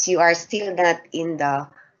because you are still not in the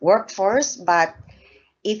workforce, but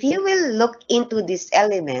if you will look into these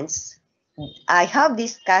elements, I have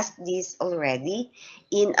discussed this already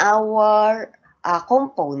in our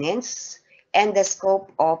components and the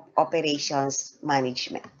scope of operations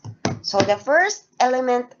management. So the first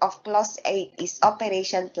element of clause 8 is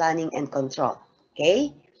operation planning and control.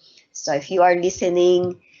 Okay? So if you are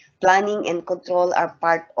listening, planning and control are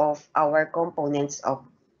part of our components of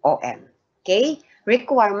OM. Okay?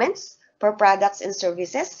 Requirements for products and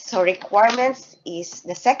services. So requirements is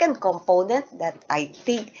the second component that I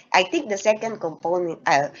think the second component,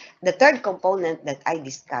 the third component that I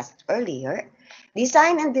discussed earlier.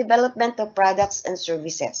 Design and development of products and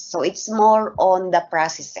services. So it's more on the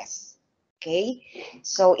processes. Okay?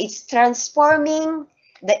 So it's transforming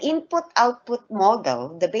the input-output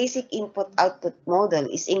model, the basic input-output model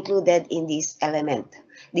is included in this element,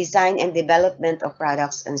 design and development of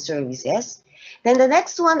products and services. Then the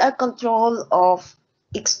next one are control of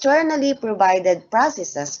externally provided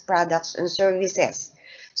processes, products, and services.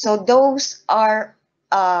 So those are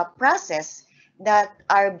processes that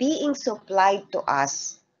are being supplied to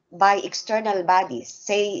us by external bodies,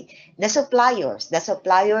 say the suppliers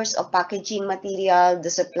of packaging material, the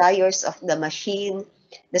suppliers of the machine,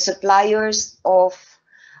 the suppliers of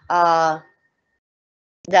uh,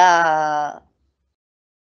 the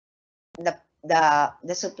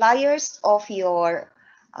the suppliers of your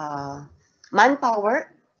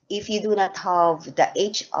manpower. If you do not have the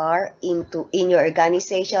HR in your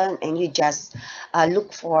organization and you just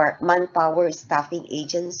look for manpower staffing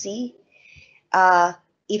agency,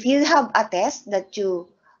 if you have a test that you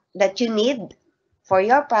need for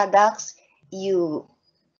your products, you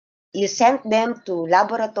send them to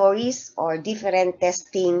laboratories or different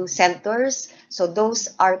testing centers. So those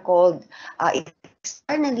are called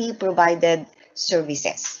externally provided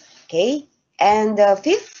services. Okay. And the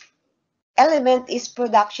fifth element is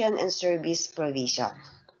production and service provision.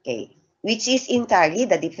 Okay. Which is entirely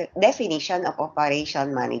the definition of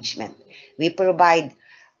operation management. We provide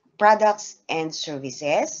products and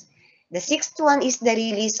services. The sixth one is the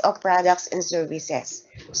release of products and services.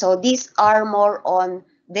 So these are more on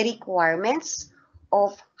the requirements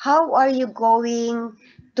of how are you going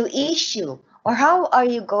to issue or how are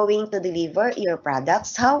you going to deliver your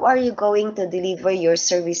products, how are you going to deliver your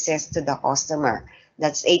services to the customer.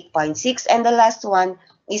 That's 8.6. And the last one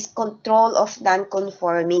is control of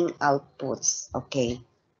non-conforming outputs. Okay.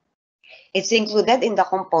 It's included in the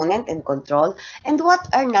component and control. And what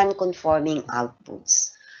are non-conforming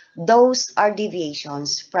outputs? Those are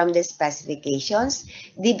deviations from the specifications,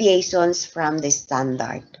 deviations from the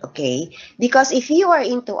standard, okay? Because if you are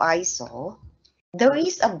into ISO, there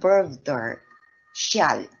is a verb there,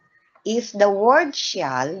 shall. If the word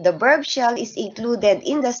shall, the verb shall is included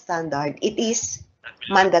in the standard, it is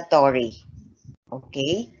mandatory,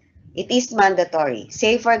 okay? It is mandatory.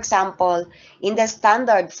 Say, for example, in the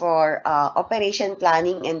standard for operation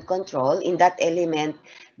planning and control, in that element,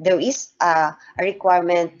 there is a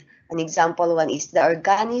requirement. An example one is the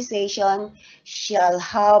organization shall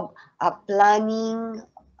have a planning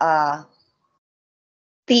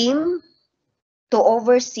team to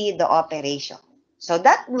oversee the operation. So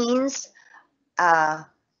that means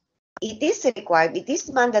it is required, it is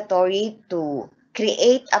mandatory to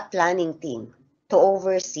create a planning team to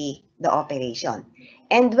oversee the operation.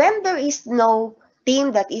 And when there is no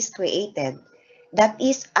team that is created, that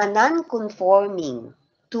is a non-conforming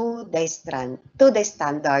to the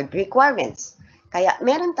standard requirements. Kaya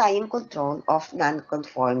meron tayong control of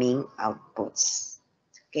non-conforming outputs.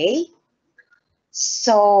 Okay?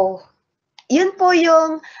 So, yun po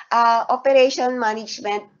yung operation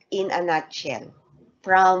management in a nutshell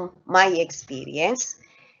from my experience.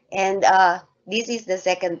 And this is the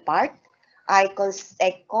second part. I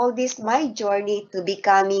call this my journey to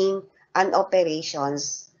becoming an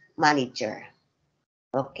operations manager.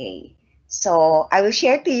 Okay, so I will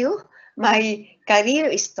share to you my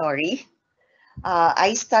career story.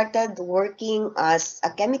 I started working as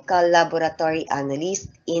a chemical laboratory analyst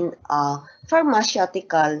in a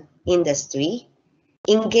pharmaceutical industry,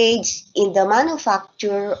 engaged in the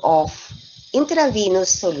manufacture of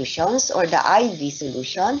intravenous solutions or the IV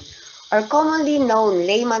solution, or commonly known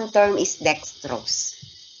layman term is dextrose.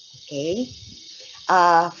 Okay,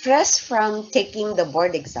 fresh from taking the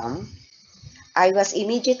board exam, I was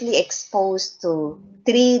immediately exposed to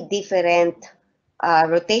three different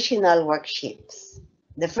rotational work shifts.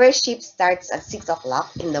 The first shift starts at 6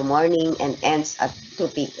 o'clock in the morning and ends at 2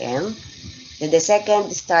 p.m. The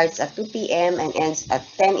second starts at 2 p.m. and ends at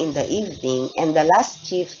 10 in the evening. And the last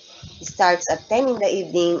shift starts at 10 in the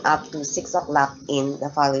evening up to 6 o'clock in the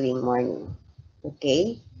following morning.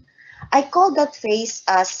 Okay? I call that phase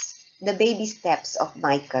as the baby steps of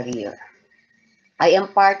my career. I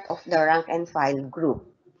am part of the rank and file group.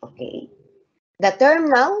 Okay. The term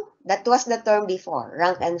now, that was the term before,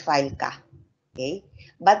 rank and file ka. Okay.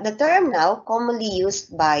 But the term now commonly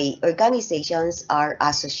used by organizations are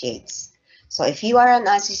associates. So if you are an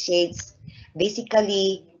associate,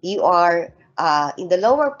 basically you are in the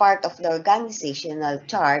lower part of the organizational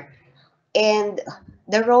chart, and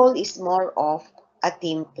the role is more of a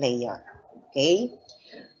team player. Okay.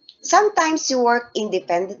 Sometimes you work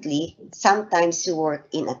independently, sometimes you work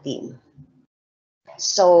in a team.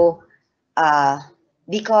 So,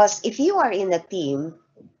 because if you are in a team,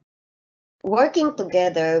 working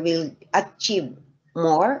together will achieve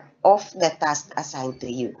more of the task assigned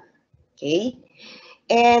to you. Okay,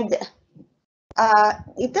 and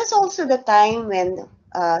it is also the time when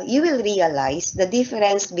you will realize the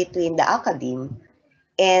difference between the academe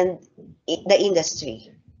and the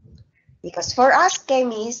industry. Because for us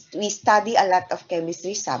chemists, we study a lot of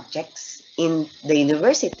chemistry subjects in the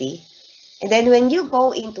university. And then when you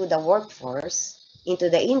go into the workforce,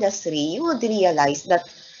 into the industry, you would realize that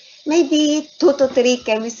maybe 2 to 3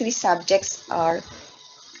 chemistry subjects are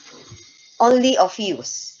only of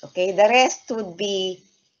use. Okay, the rest would be,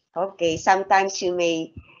 okay, sometimes you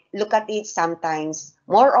may look at it, sometimes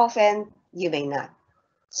more often you may not.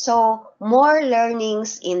 So more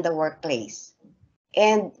learnings in the workplace.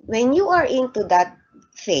 And when you are into that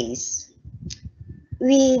phase,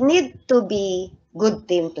 we need to be good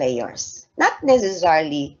team players. Not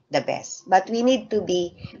necessarily the best, but we need to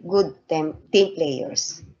be good team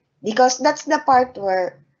players. Because that's the part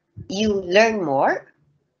where you learn more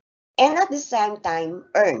and at the same time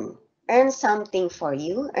earn. Earn something for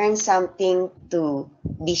you, earn something to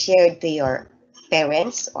be shared to your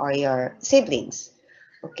parents or your siblings.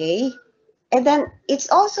 Okay? And then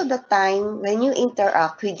it's also the time when you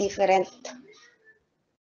interact with different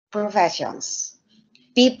professions,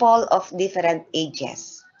 people of different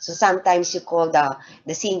ages. So sometimes you call the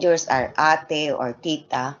seniors are ate or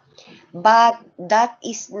tita, but that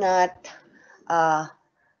is not uh,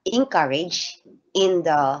 encouraged in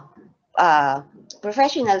the uh,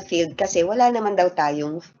 professional field kasi wala naman daw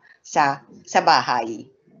tayong sa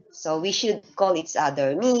bahay. So we should call each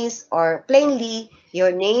other miss or plainly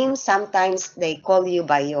your name. Sometimes they call you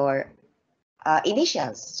by your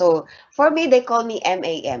initials. So for me, they call me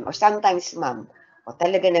MAM or sometimes ma'am. O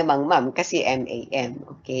talaga namang ma'am kasi MAM.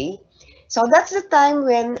 Okay? So that's the time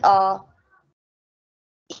when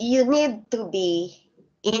you need to be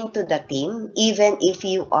into the team even if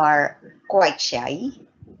you are quite shy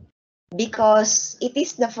because it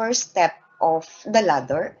is the first step of the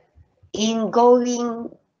ladder in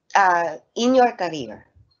going in your career.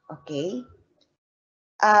 Okay?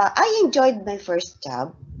 I enjoyed my first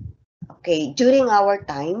job. Okay, during our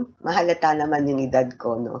time, mahalata naman yung edad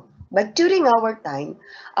ko, no? But during our time,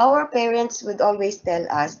 our parents would always tell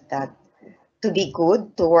us that to be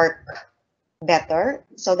good, to work better,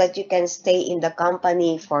 so that you can stay in the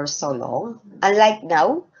company for so long. Unlike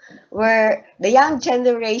now, where the young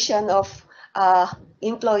generation of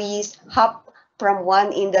employees hop from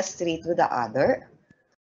one industry to the other.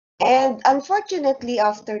 And unfortunately,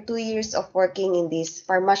 after 2 years of working in this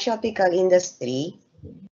pharmaceutical industry,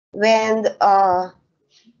 when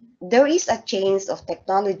there is a change of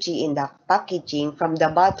technology in the packaging from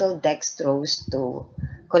the bottle dextrose to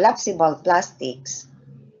collapsible plastics,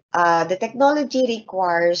 the technology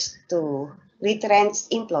requires to retrench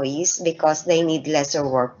employees because they need lesser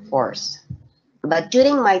workforce. But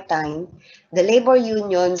during my time, the labor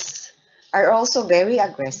unions are also very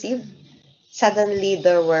aggressive. Suddenly,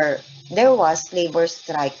 there was labor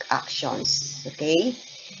strike actions, okay,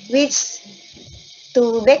 which,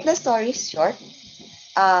 to make the story short,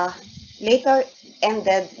 later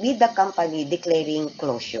ended with the company declaring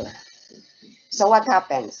closure. So what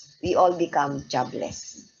happens? We all become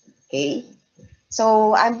jobless. Okay?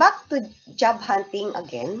 So I'm back to job hunting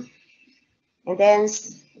again. And then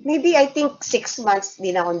maybe I think 6 months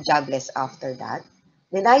din akong jobless after that.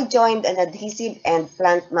 Then I joined an adhesive and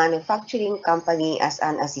plant manufacturing company as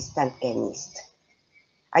an assistant chemist.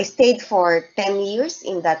 I stayed for 10 years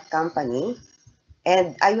in that company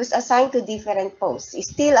and I was assigned to different posts.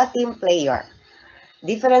 Still a team player.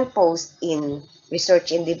 Different posts in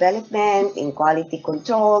research and development, in quality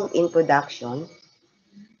control, in production.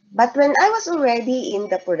 But when I was already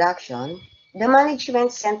in the production, the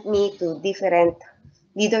management sent me to different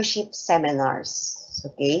leadership seminars,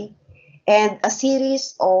 okay? And a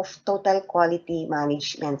series of total quality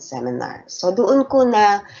management seminars. So doon ko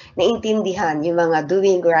na naintindihan yung mga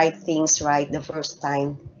doing right things right the first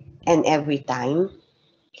time and every time,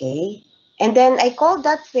 okay? And then I call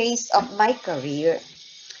that phase of my career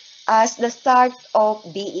as the start of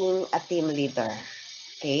being a team leader.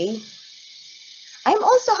 Okay. I'm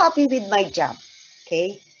also happy with my job.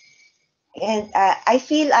 Okay. And I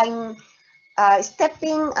feel I'm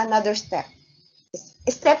stepping another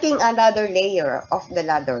layer of the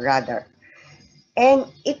ladder rather. And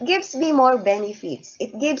it gives me more benefits.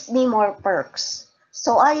 It gives me more perks.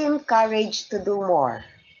 So I am encouraged to do more.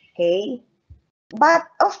 Okay. But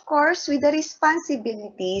of course, with the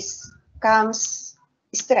responsibilities comes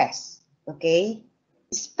stress. Okay.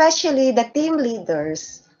 Especially the team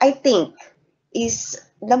leaders, I think, is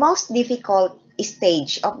the most difficult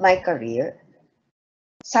stage of my career.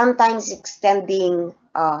 Sometimes extending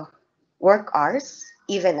work hours,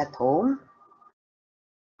 even at home.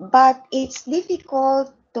 But it's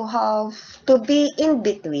difficult to have to be in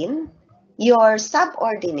between your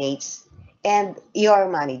subordinates and your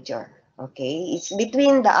manager. Okay, it's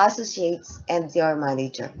between the associates and your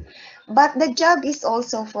manager. But the job is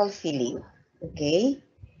also fulfilling. Okay,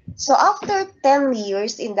 so after 10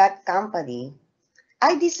 years in that company,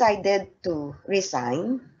 I decided to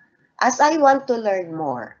resign as I want to learn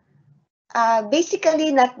more.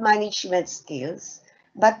 Basically, not management skills,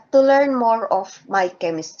 but to learn more of my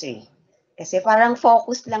chemistry. Kasi parang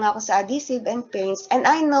focus lang ako sa adhesive and paints, and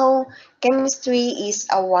I know chemistry is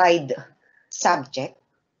a wide subject.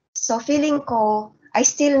 So feeling ko, I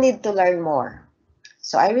still need to learn more.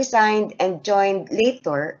 So I resigned and joined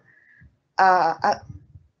later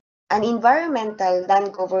an environmental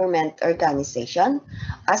non-government organization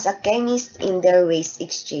as a chemist in their waste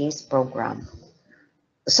exchange program.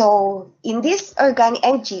 So in this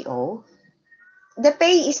NGO, the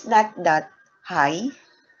pay is not that high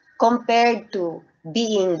compared to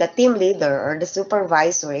being the team leader or the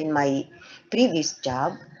supervisor in my previous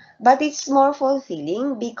job, but it's more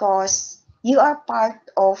fulfilling because you are part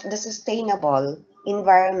of the sustainable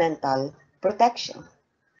environmental protection.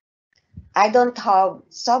 I don't have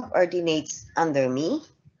subordinates under me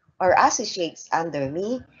or associates under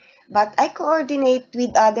me, but I coordinate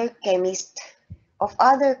with other chemists of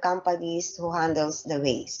other companies who handles the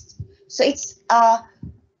waste. So it's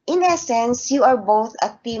in essence, you are both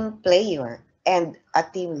a team player and a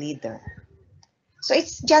team leader. So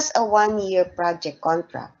it's just a 1-year project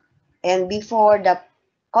contract. And before the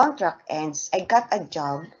contract ends, I got a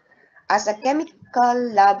job as a chemical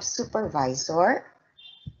lab supervisor,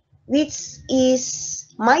 which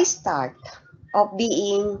is my start of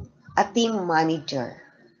being a team manager.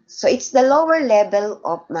 So it's the lower level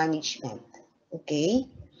of management. Okay.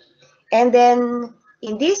 And then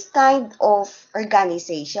in this kind of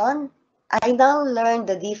organization, I now learned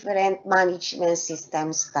the different management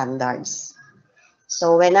system standards.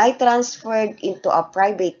 So when I transferred into a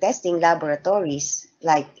private testing laboratories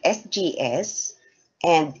like SGS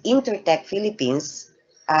and Intertech Philippines,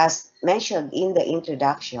 as mentioned in the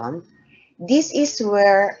introduction, this is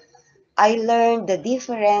where I learned the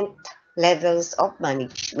different levels of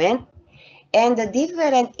management and the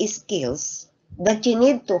different skills that you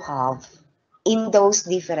need to have in those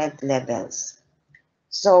different levels.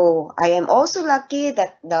 So I am also lucky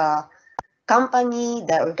that the company,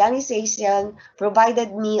 the organization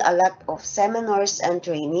provided me a lot of seminars and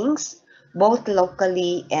trainings, both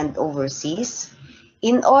locally and overseas,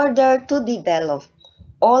 in order to develop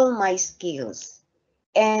all my skills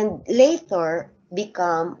and later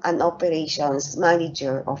become an operations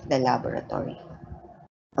manager of the laboratory.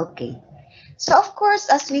 Okay. So of course,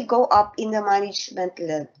 as we go up in the management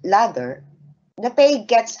ladder, the pay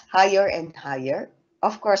gets higher and higher.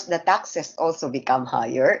 Of course, the taxes also become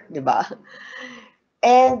higher, di ba?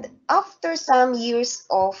 And after some years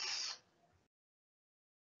of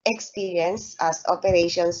experience as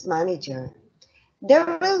operations manager,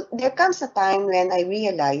 there comes a time when I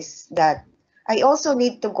realize that I also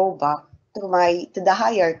need to go back to the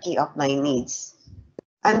hierarchy of my needs.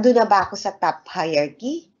 Ando na ba ako sa top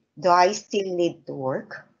hierarchy? Do I still need to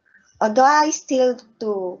work? Or do I still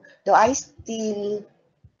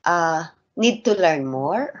need to learn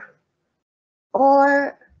more?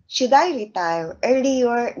 Or should I retire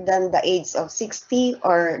earlier than the age of 60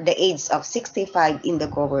 or the age of 65 in the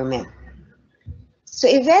government? So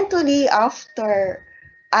eventually, after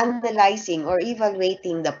analyzing or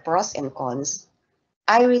evaluating the pros and cons,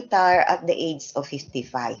 I retire at the age of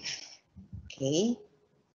 55. Okay?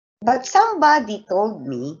 But somebody told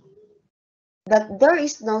me that there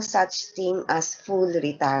is no such thing as full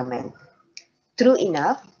retirement. True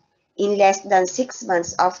enough, in less than 6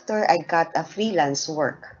 months after I got a freelance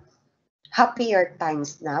work. Happier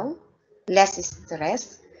times now, less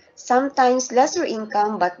stress, sometimes lesser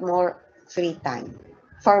income but more free time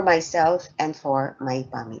for myself and for my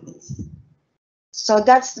families. So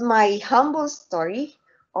that's my humble story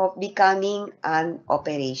of becoming an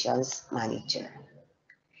operations manager.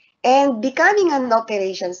 And becoming an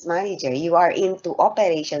operations manager, you are into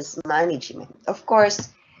operations management. Of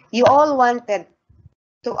course, you all wanted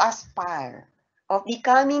to aspire of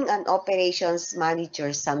becoming an operations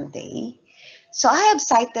manager someday. So I have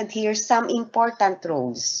cited here some important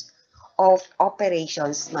roles of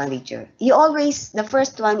operations manager. The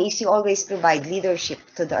first one is you always provide leadership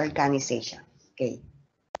to the organization. Okay.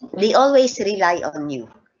 They always rely on you.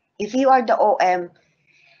 If you are the OM,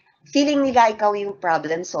 feeling nila ikaw yung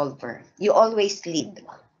problem solver, you always lead.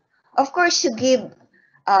 Of course, you give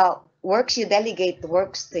works, you delegate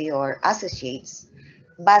works to your associates,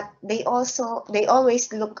 but they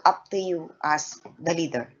always look up to you as the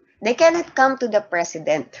leader. They cannot come to the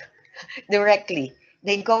president directly.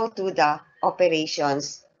 They go to the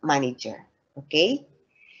operations manager. Okay?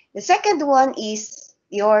 The second one is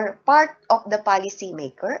you're part of the policy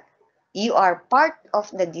maker, you are part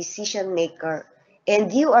of the decision maker,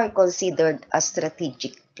 and you are considered a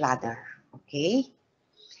strategic planner. Okay?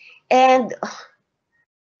 And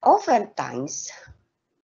oftentimes,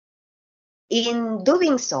 in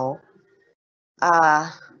doing so,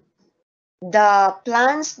 the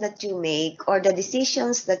plans that you make or the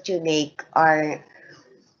decisions that you make are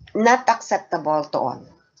not acceptable to all.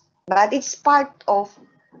 But it's part of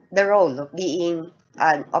the role of being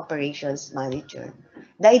an operations manager.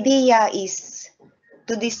 The idea is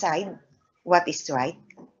to decide what is right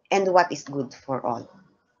and what is good for all.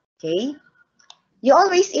 Okay? You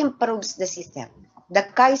always improves the system. The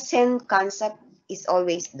Kaizen concept is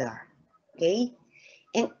always there. Okay?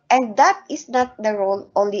 And that is not the role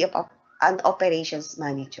only of an operations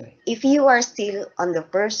manager. If you are still on the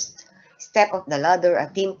first step of the ladder,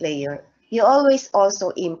 a team player, you always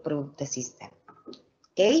also improve the system.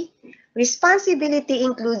 Okay? Responsibility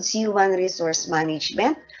includes human resource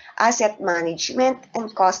management, asset management,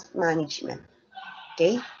 and cost management.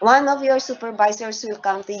 Okay? One of your supervisors will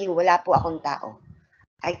come to you, wala po akong tao.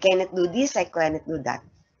 I cannot do this, I cannot do that.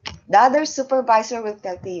 The other supervisor will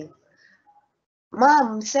tell to you,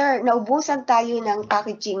 Ma'am, sir, naubusan tayo ng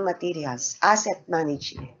packaging materials, asset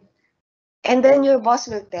management. And then your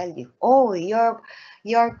boss will tell you, oh,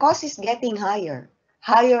 your cost is getting higher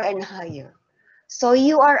and higher. So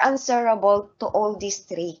you are answerable to all these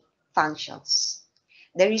three functions.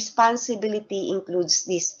 The responsibility includes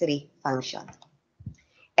these three functions.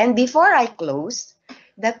 And before I close,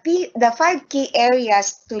 the 5 key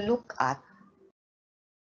areas to look at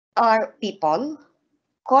are people,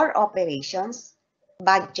 core operations,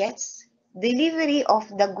 budgets, delivery of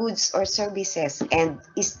the goods or services, and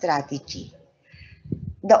strategy.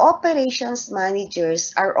 The operations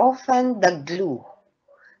managers are often the glue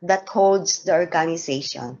that holds the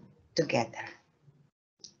organization together.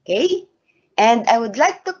 Okay? And I would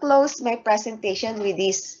like to close my presentation with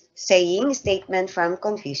this statement from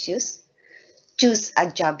Confucius. Choose a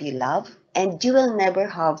job you love, and you will never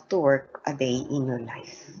have to work a day in your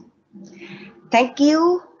life. Thank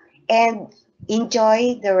you, and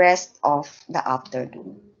enjoy the rest of the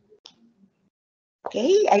afternoon.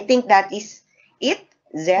 Okay, I think that is it,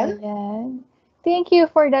 Zel. Ayan. Thank you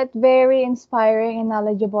for that very inspiring and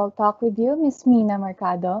knowledgeable talk with you, Miss Mina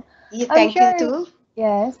Mercado. Thank you too.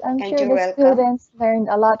 Yes, I'm And sure you're the welcome. students learned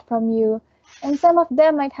a lot from you, and some of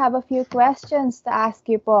them might have a few questions to ask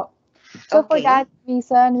you po. So for Okay. that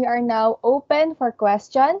reason, we are now open for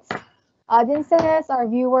questions. Audiences, our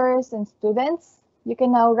viewers, and students, you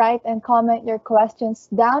can now write and comment your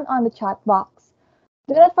questions down on the chat box.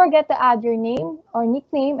 Do not forget to add your name or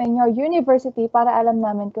nickname and your university para alam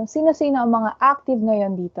namin kung sino-sino ang mga active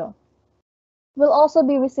ngayon dito. We'll also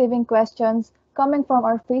be receiving questions coming from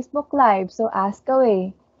our Facebook Live, so ask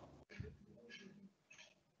away.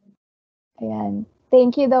 Ayan.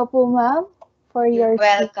 Thank you daw po, ma'am, for You're your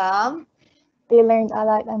welcome. They learned a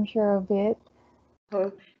lot, I'm sure of it.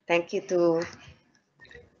 Oh, thank you too.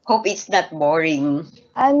 Hope it's not boring.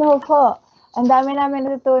 Ano po, ang dami namin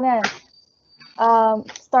natutunan.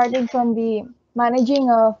 Starting from the managing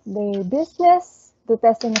of the business, the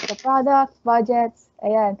testing of the product, budgets,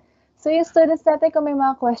 ayan. So yung students natin, kung may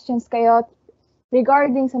mga questions kayo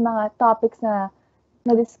regarding sa mga topics na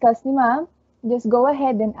na-discuss ni ma'am, just go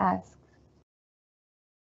ahead and ask.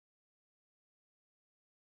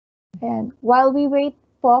 Ayan. While we wait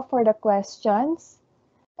po for the questions,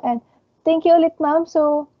 and thank you ulit ma'am.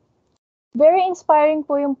 So, very inspiring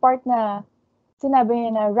po yung part na sinabi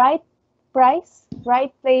niya na right price,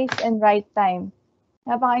 right place, and right time.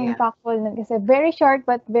 Napaka-impactful nun kasi very short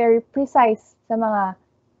but very precise sa mga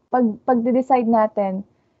pag-decide natin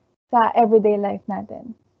sa everyday life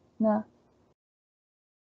natin. Na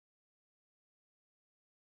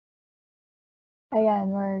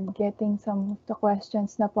Ayan, we're getting some of the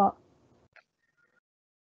questions na po.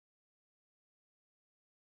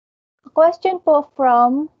 A question po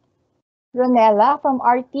from Ronella from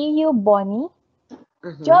RTU Bonnie.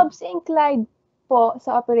 Jobs inclined po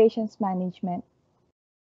sa operations management.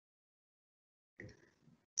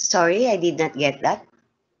 Sorry, I did not get that.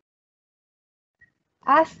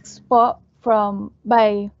 Asks po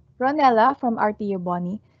by Ronella from RTU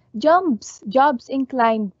Bonnie. Jobs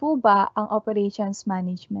inclined po ba ang operations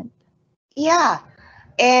management? Yeah,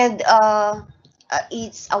 and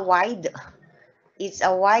it's a wide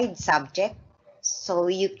subject,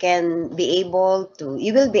 so you will be able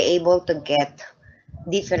to get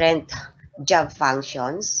different job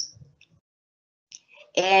functions,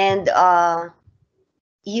 and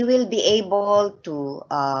you will be able to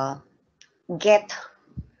get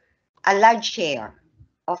a large share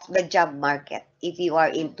of the job market if you are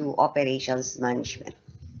into operations management.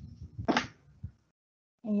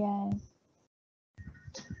 Ayan.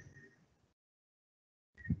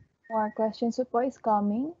 More questions po is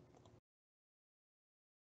coming.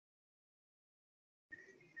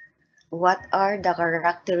 What are the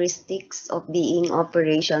characteristics of being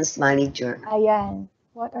operations manager? Ayan.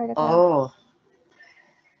 What are the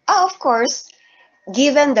Of course,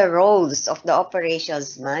 given the roles of the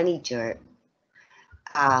operations manager,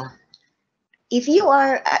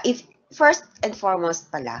 if first and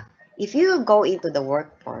foremost pala, if you go into the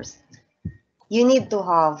workforce, you need to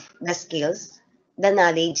have the skills, the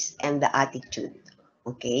knowledge, and the attitude.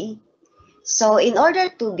 Okay? So in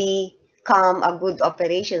order to become a good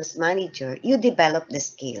operations manager, you develop the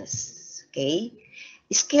skills. Okay?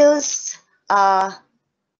 Skills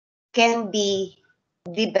can be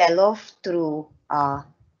developed through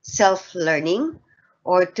self-learning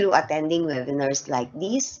or through attending webinars like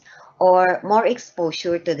this or more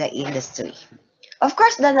exposure to the industry. Of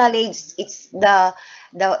course, the knowledge,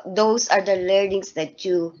 those are the learnings that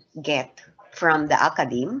you get from the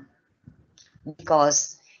academe,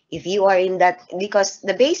 because if you are in that, because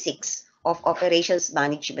the basics of operations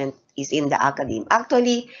management is in the academe.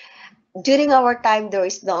 Actually, during our time, there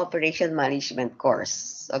is no operation management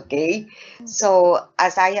course. Okay, so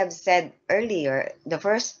as I have said earlier, the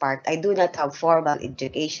first part, I do not have formal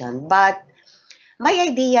education, but my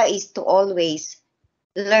idea is to always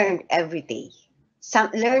learn every day.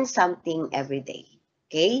 Learn something every day.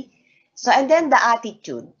 Okay? So, and then the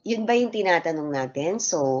attitude. Yun ba yung tinatanong natin?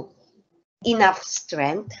 So, enough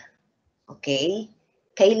strength. Okay?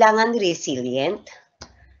 Kailangan resilient.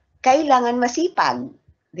 Kailangan masipag.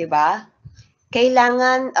 Diba?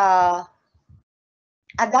 Kailangan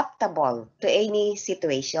adaptable to any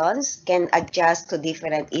situations, can adjust to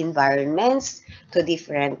different environments, to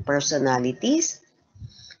different personalities.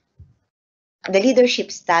 The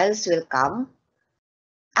leadership styles will come.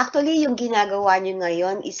 Actually, yung ginagawa nyo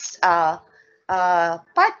ngayon is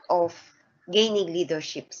part of gaining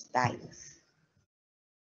leadership styles.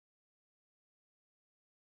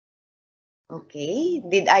 Okay,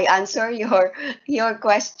 did I answer your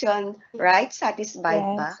question right?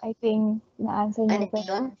 Satisfied ba? Yes, I think na-answer niyo Ano po.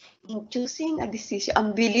 yun? In choosing a decision,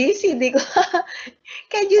 ang bilis, hindi ko.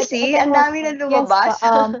 Can you see? Ito Ang po, dami na yes lumabas.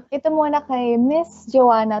 po. Ito muna kay Miss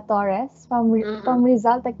Joanna Torres from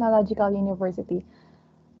Rizal Technological University.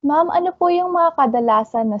 Ma'am, ano po yung mga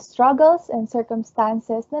kadalasan na struggles and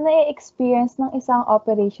circumstances na nai-experience ng isang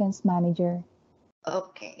operations manager?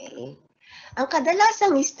 Okay. Ang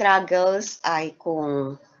kadalasang struggles ay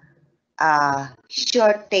kung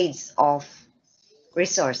shortage of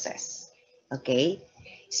resources. Okay?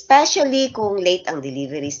 Especially kung late ang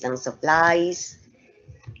deliveries ng supplies.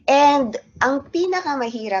 And ang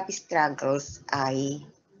pinakamahirap struggles ay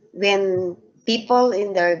when people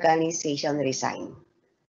in the organization resign.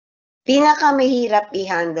 Pinakamahirap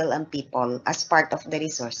i-handle ang people as part of the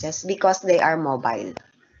resources because they are mobile.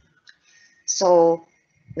 So,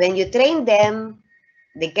 when you train them,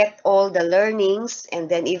 they get all the learnings, and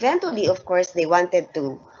then eventually, of course, they wanted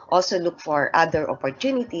to also look for other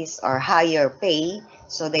opportunities or higher pay,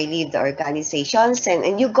 so they leave the organizations,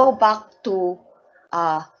 and you go back to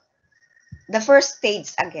the first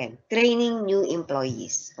stage again, training new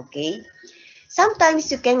employees, okay? Sometimes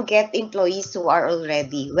you can get employees who are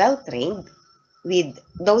already well-trained with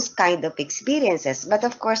those kind of experiences, but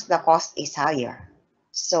of course, the cost is higher.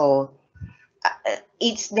 So,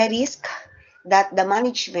 it's the risk that the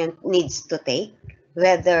management needs to take,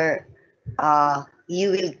 whether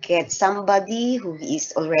you will get somebody who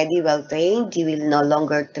is already well trained, you will no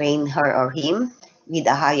longer train her or him with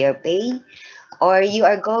a higher pay, or you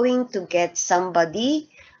are going to get somebody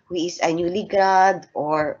who is a newly grad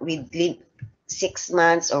or with 6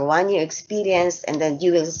 months or 1 year experience, and then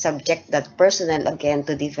you will subject that personnel again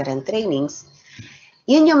to different trainings.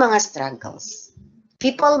 Yun yung mga struggles.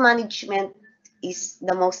 People management is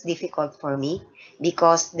the most difficult for me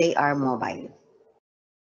because they are mobile.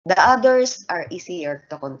 The others are easier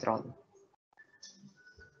to control.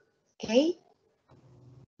 Okay?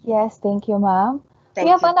 Yes, thank you, ma'am. Thank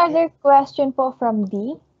We have you. another question po from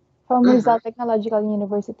D, from Mhm. Rizal Technological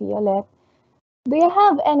University ulit. Do you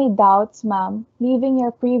have any doubts, ma'am, leaving your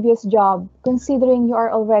previous job, considering you are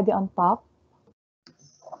already on top?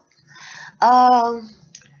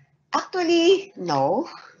 Actually, no,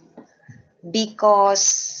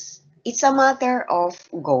 because it's a matter of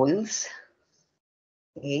goals.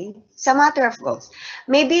 Okay, it's a matter of goals.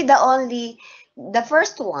 Maybe the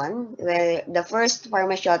first one, where the first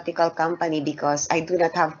pharmaceutical company, because I do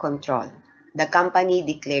not have control, the company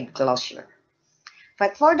declared closure.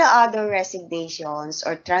 But for the other resignations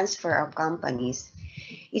or transfer of companies,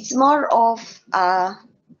 it's more of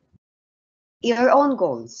your own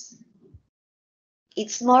goals.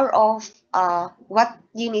 It's more of what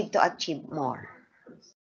you need to achieve more.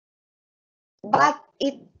 But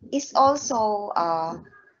it is also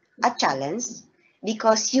a challenge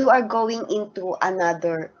because you are going into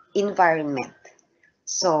another environment.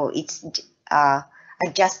 So it's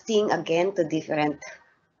adjusting again to different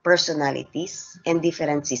personalities and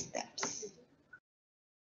different systems.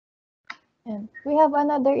 And we have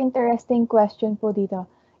another interesting question po dito.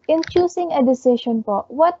 In choosing a decision po,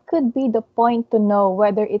 what could be the point to know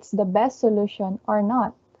whether it's the best solution or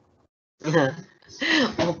not?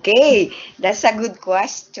 Okay, that's a good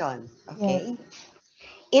question. Yes.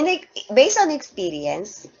 Okay. Based on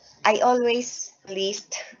experience, I always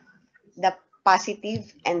list the positive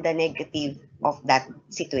and the negative of that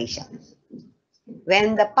situation.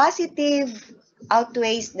 When the positive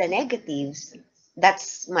outweighs the negatives,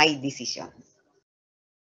 that's my decision.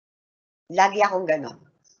 Lagi akong ganon.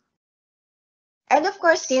 And of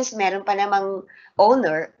course, since meron pa namang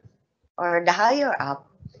owner or the higher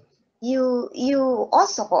up, you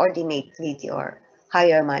also coordinate with your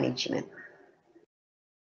higher management.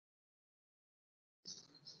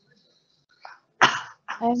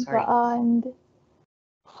 Sorry. And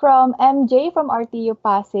from MJ from RTU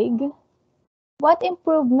Pasig, what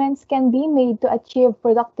improvements can be made to achieve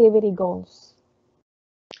productivity goals?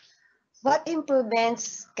 What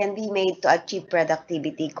improvements can be made to achieve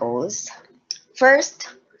productivity goals? First,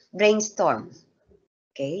 brainstorm.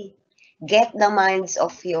 Okay? Get the minds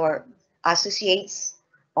of your associates,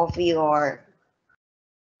 of your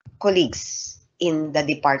colleagues in the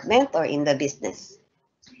department or in the business.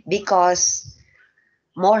 Because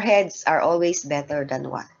more heads are always better than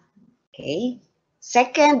one. Okay?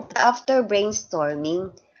 Second, after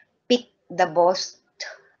brainstorming, pick the most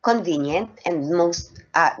convenient and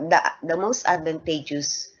the most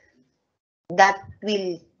advantageous that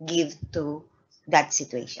will give to that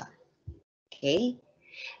situation. Okay?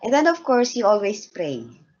 And then of course you always pray.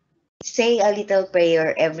 Say a little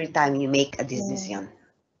prayer every time you make a decision.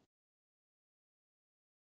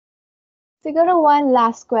 Siguro one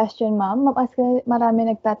last question, ma'am. Kasi marami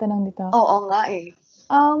nagtatanong dito. Oo nga eh.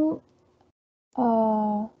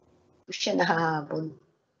 Siya nahahabol.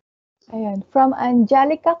 Ayun. From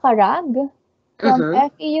Angelica Carag, from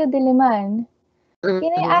FEU Diliman.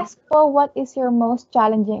 Can I ask po, what is your most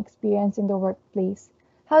challenging experience in the workplace?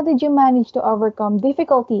 How did you manage to overcome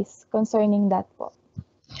difficulties concerning that po?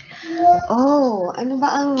 Oh, ano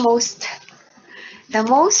ba ang the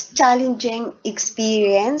most challenging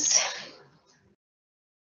experience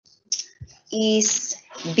is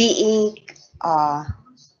being a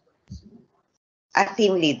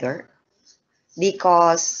team leader,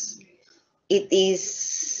 because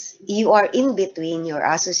you are in between your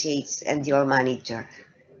associates and your manager.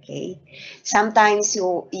 Okay, sometimes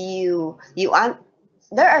there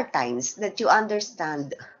are times that you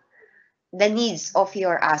understand the needs of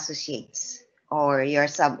your associates or your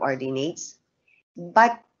subordinates,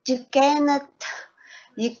 but you cannot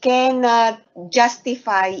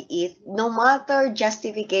justify it. No matter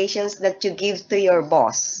justifications that you give to your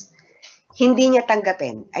boss, hindi niya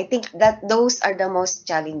tanggapin. I think that those are the most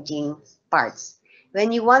challenging parts.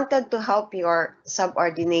 When you wanted to help your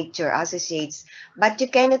subordinate, your associates, but you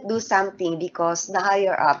cannot do something because the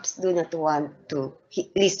higher ups do not want to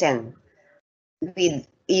listen with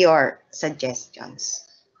your suggestions.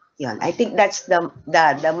 Yun. I think that's the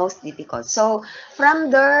most difficult. So from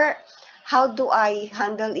there, how do I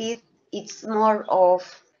handle it? It's more of,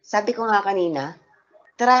 sabi ko nga kanina,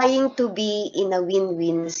 trying to be in a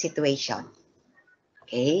win-win situation.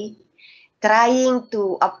 Okay? Trying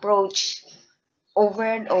to approach over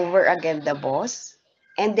and over again the boss,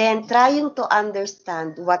 and then trying to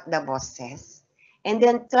understand what the boss says, and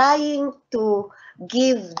then trying to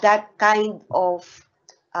give that kind of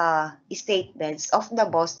statements of the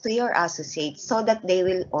boss to your associates so that they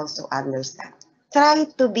will also understand. Try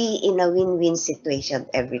to be in a win-win situation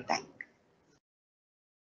every time.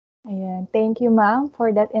 Ayan. Thank you, ma'am,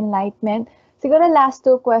 for that enlightenment. Siguro last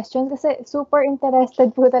two questions kasi super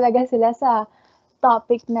interested po talaga sila sa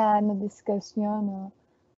topic na na-discuss nyo, no?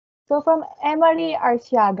 So from Emery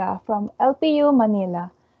Arciaga from LPU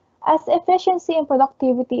Manila, as efficiency and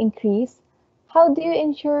productivity increase, how do you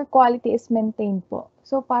ensure quality is maintained po?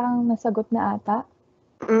 So parang nasagot na ata.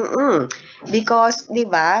 Because, di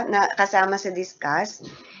ba, na kasama sa discuss,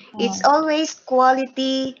 it's always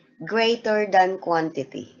quality greater than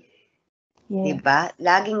quantity. Di Yes. ba?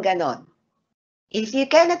 Laging ganon. If you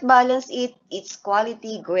cannot balance it, it's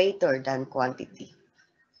quality greater than quantity.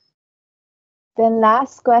 Then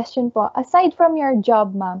last question po, aside from your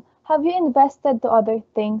job, ma'am, have you invested to other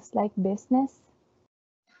things like business?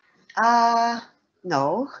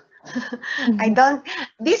 No. I don't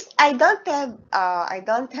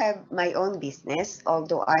have my own business,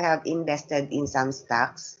 although I have invested in some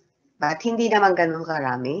stocks, but hindi naman ganun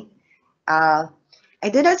karami. I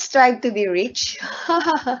do not strive to be rich.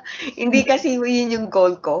 Hindi kasi yun yung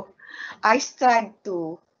goal ko. I strive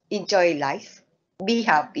to enjoy life, be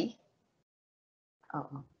happy.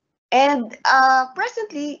 And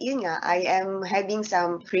presently, yun nga, I am having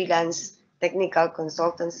some freelance technical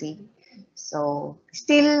consultancy. So,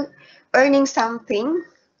 still earning something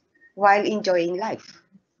while enjoying life.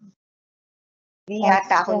 Di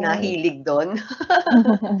yata ako nahilig doon.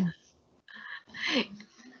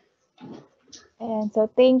 And so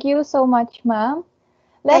thank you so much, ma'am.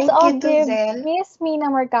 Let's Thank all you, give Tuzel. Miss Mina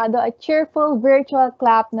Mercado a cheerful virtual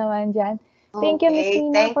clap naman dyan. Thank you, Miss Okay,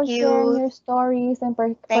 Mina, thank for sharing you. your stories and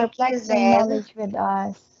Thank you, perplexing Zel. knowledge with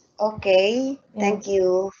us. Okay, thank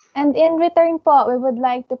you. And in return po, we would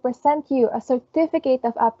like to present you a certificate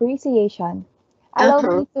of appreciation. Allow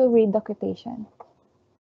me to read the quotation.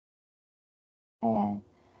 Ayan.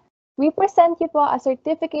 We present you po a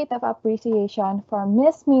certificate of appreciation for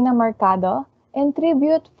Miss Mina Mercado in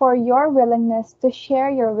tribute for your willingness to share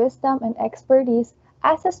your wisdom and expertise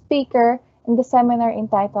as a speaker in the seminar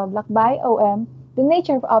entitled Lakbay OM, The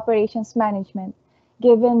Nature of Operations Management,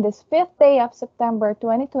 given this 5th day of September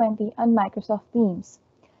 2020 on Microsoft Teams.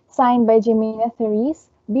 Signed by Jimena Therese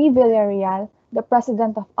B. Villarreal, the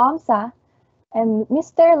President of OMSA, and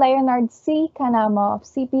Mr. Leonard C. Canamo of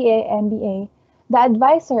CPA MBA, the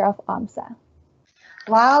advisor of OMSA.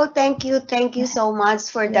 Wow, thank you so much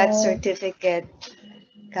for that certificate.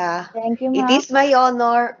 Thank you, It ma'am. is my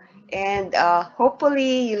honor, and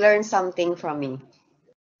hopefully you learn something from me.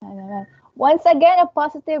 Once again, a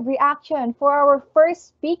positive reaction for our first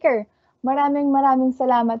speaker. Maraming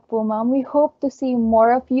salamat po, ma'am. We hope to see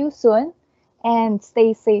more of you soon, and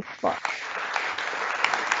stay safe po.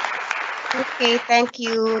 Okay, thank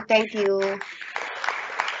you.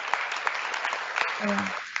 Ayan.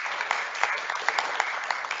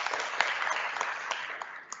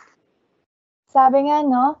 Sabi nga,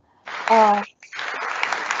 no,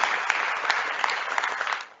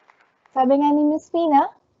 sabi nga ni Ms. Mina,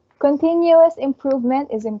 continuous improvement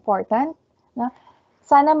is important. No?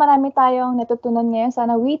 Sana marami tayong natutunan ngayon.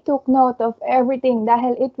 Sana we took note of everything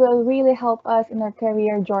dahil it will really help us in our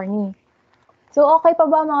career journey. So, okay pa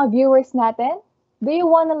ba mga viewers natin? Do you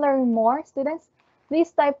want to learn more, students?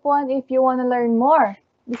 Please type 1 if you want to learn more.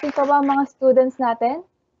 Gising pa ba mga students natin?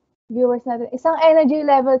 Viewers natin. Isang energy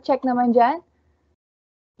level check naman dyan.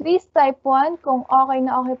 Please type 1 kung okay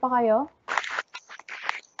na okay pa kayo.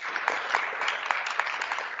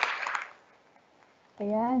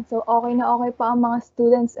 Ayan. So, okay na okay pa ang mga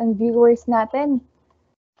students and viewers natin.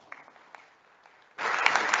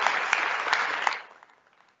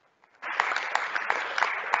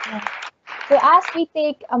 So, as we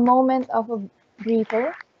take a moment of a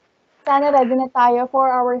breather, sana ready na tayo for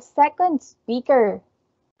our second speaker.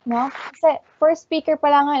 No? Kasi first speaker pa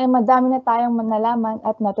lang nga, madami na tayong manalaman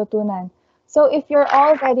at natutunan. So if you're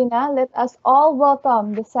all ready na, let us all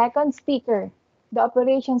welcome the second speaker, the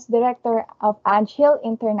Operations Director of Agile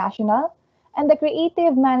International and the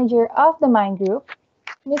Creative Manager of the Mind Group,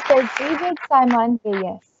 Mr. David Simon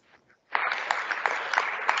Reyes.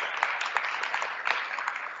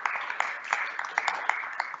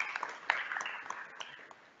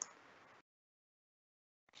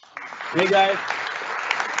 Hey guys.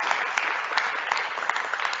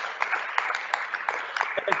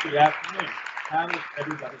 Good afternoon. How is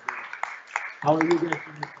everybody doing? How are you guys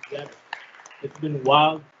doing together? It's been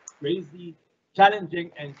wild, crazy, challenging,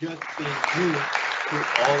 and just being new to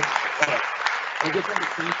all of us. I just want to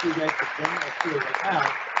thank you guys for joining us here right now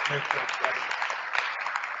in our first webinar.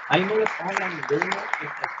 I know that online learning is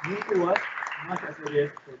as new to us as much as it is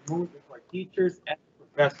for most of our teachers and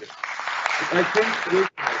professors. If I turn away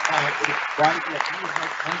from my time, it is vital that we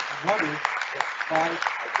help one another despite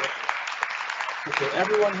our differences. So for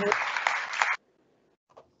everyone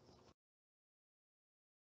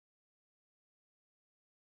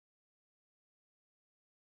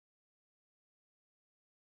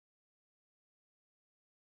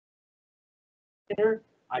here,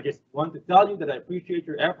 I just want to tell you that I appreciate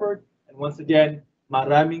your effort. And once again,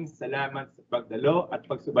 maraming salamat sa pagdalo at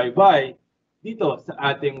pagsubaybay dito sa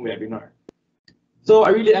ating webinar. So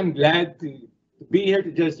I really am glad to be here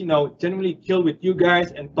to just, genuinely chill with you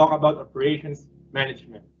guys and talk about operations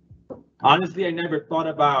management. Honestly, I never thought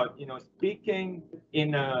about, speaking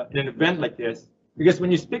in an event like this, because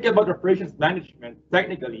when you speak about operations management,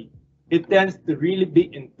 technically, it tends to really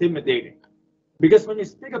be intimidating. Because when you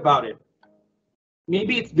speak about it,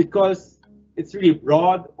 maybe it's because it's really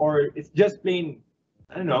broad or it's just plain,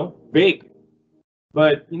 I don't know, vague.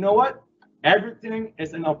 But you know what? Everything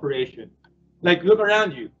is an operation. Like, look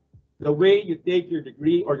around you. The way you take your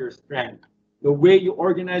degree or your strand, the way you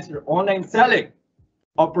organize your online selling.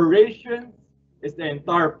 Operations is the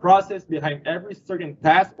entire process behind every certain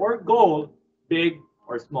task or goal, big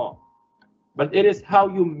or small. But it is how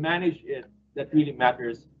you manage it that really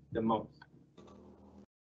matters the most.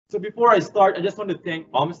 So before I start, I just want to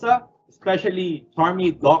thank OMSA, especially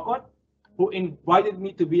Charmy Dokot, who invited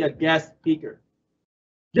me to be a guest speaker.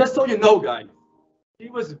 Just so you know, guys, she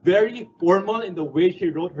was very formal in the way she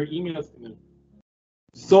wrote her emails to me.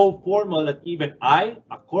 So formal that even I,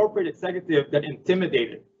 a corporate executive, got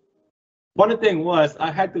intimidated. Funny thing was,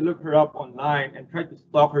 I had to look her up online and try to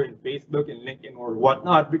stalk her in Facebook and LinkedIn or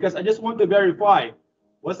whatnot because I just want to verify,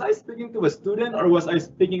 was I speaking to a student or was I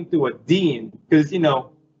speaking to a dean? Because,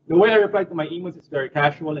 the way I reply to my emails is very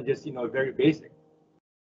casual and just, very basic.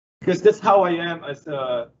 Because that's how I am as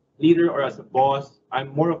a leader or as a boss. I'm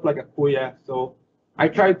more of like a kuya. So I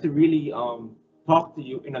try to really talk to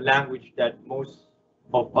you in a language that most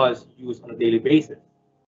of us use on a daily basis.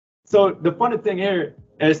 So the funny thing here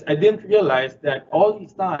is I didn't realize that all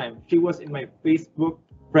this time she was in my Facebook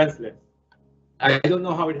friends list. I don't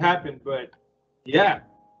know how it happened, but yeah.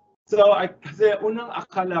 So kasi unang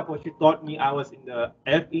akala ko she thought me I was in the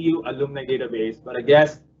FEU alumni database, but I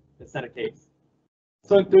guess that's not the case.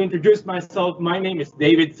 So to introduce myself, my name is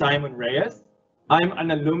David Simon Reyes. I'm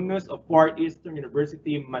an alumnus of Far Eastern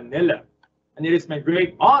University, Manila. And it is my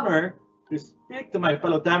great honor to speak to my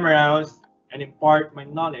fellow Tamaraos and impart my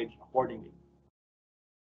knowledge accordingly.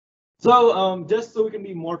 So just so we can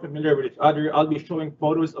be more familiar with each other, I'll be showing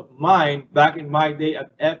photos of mine back in my day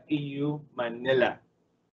at FEU Manila.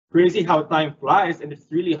 Crazy how time flies, and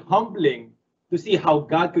it's really humbling to see how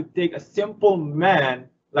God could take a simple man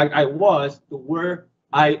like I was to where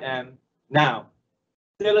I am now.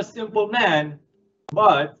 Still a simple man,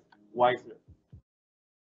 but wiser.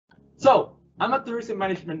 So I'm a tourism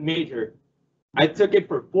management major. I took it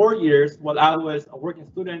for 4 years while I was a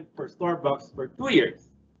working student for Starbucks for 2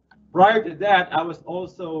 years. Prior to that, I was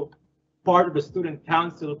also part of the student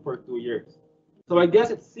council for 2 years. So I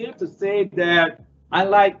guess it's safe to say that I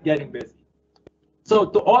like getting busy. So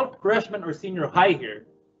to all freshmen or senior high here,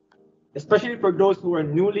 especially for those who are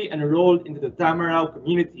newly enrolled into the Tamarao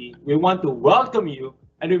community, we want to welcome you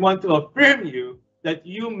and we want to affirm you that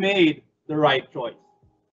you made the right choice.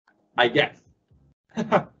 I guess.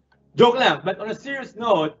 Joke lang, but on a serious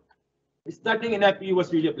note, starting in FEU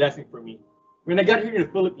was really a blessing for me. When I got here in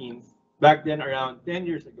the Philippines, back then around 10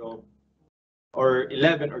 years ago, or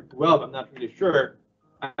 11 or 12, I'm not really sure,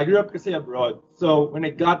 I grew up kasi abroad. So when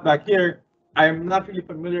I got back here, I'm not really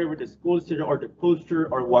familiar with the schools here or the culture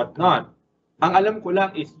or whatnot. Ang alam ko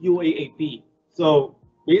lang is UAAP. So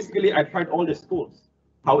basically, I tried all the schools.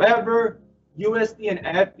 However, UST and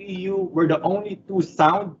FEU were the only two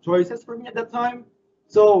sound choices for me at that time.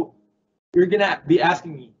 So you're gonna be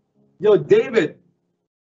asking me, yo, David,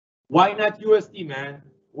 why not UST, man?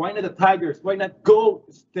 Why not the Tigers? Why not go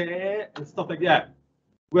stay and stuff like that?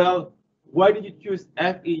 Well, why did you choose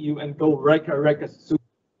FEU and go Reka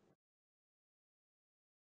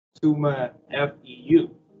Suma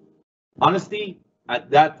FEU? Honestly, at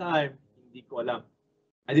that time, hindi ko alam.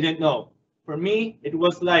 I didn't know. For me, it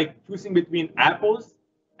was like choosing between apples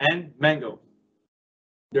and mango.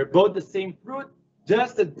 They're both the same fruit,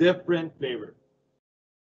 just a different flavor.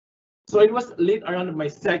 So it was late around my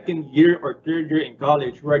second year or third year in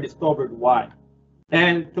college where I discovered why.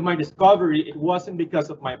 And to my discovery, it wasn't because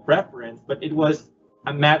of my preference, but it was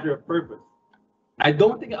a matter of purpose. I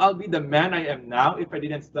don't think I'll be the man I am now if I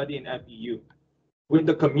didn't study in FEU. with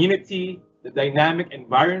the community, the dynamic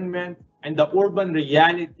environment, and the urban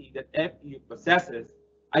reality that FEU possesses,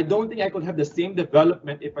 I don't think I could have the same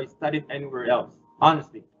development if I studied anywhere else,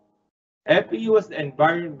 honestly. FEU was the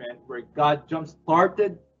environment where God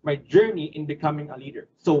jump-started my journey in becoming a leader.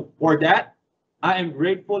 So for that, I am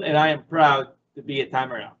grateful and I am proud to be a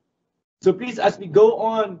Tamara. So please, as we go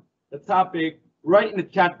on the topic, write in the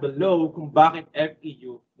chat below kung bakit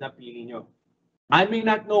FEU napili nyo. I may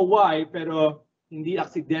not know why, pero hindi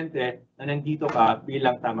aksidente na nandito ka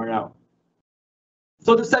bilang Tamaraw.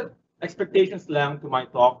 So to set expectations lang to my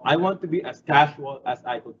talk, I want to be as casual as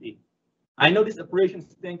I could be. I know this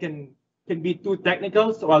operations thing can be too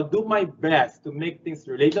technical, so I'll do my best to make things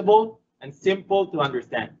relatable and simple to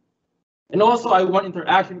understand. And also, I want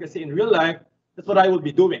interaction kasi in real life, that's what I will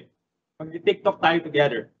be doing. Mag-TikTok tayo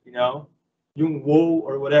together, you know, yung whoa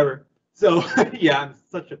or whatever. So yeah, I'm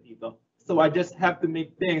such a tito. So I just have to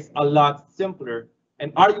make things a lot simpler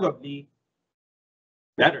and arguably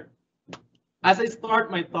better. As I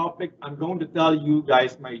start my topic, I'm going to tell you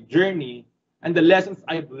guys my journey and the lessons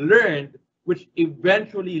I've learned, which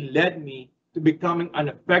eventually led me to becoming an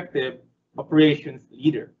effective operations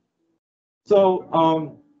leader. So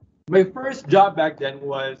my first job back then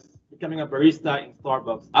was becoming a barista in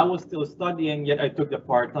Starbucks. I was still studying, yet I took the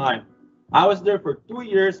part-time. I was there for 2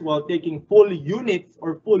 years while taking full units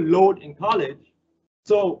or full load in college.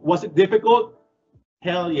 So was it difficult?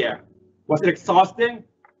 Hell yeah. Was it exhausting?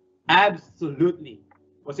 Absolutely.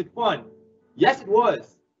 Was it fun? Yes, it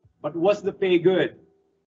was. But was the pay good?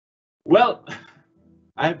 Well,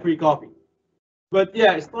 I had free coffee. But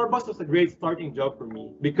yeah, Starbucks was a great starting job for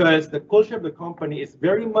me because the culture of the company is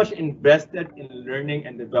very much invested in learning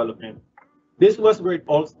and development. This was where it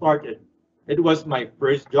all started. It was my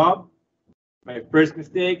first job, my first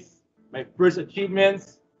mistakes, my first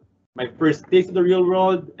achievements, my first taste of the real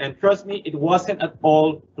world, and trust me, it wasn't at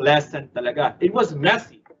all pleasant talaga. It was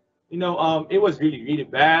messy. You know, it was really, really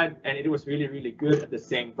bad, and it was really, really good at the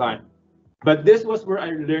same time. But this was where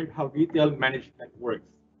I learned how retail management works.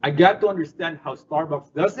 I got to understand how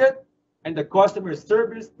Starbucks does it, and the customer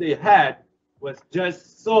service they had was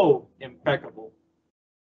just so impeccable.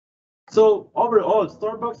 So overall,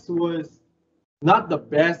 Starbucks was not the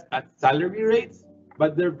best at salary rates,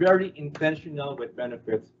 but they're very intentional with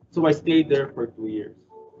benefits. So I stayed there for 2 years.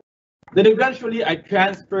 Then eventually I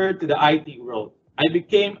transferred to the IT world. I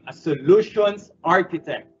became a solutions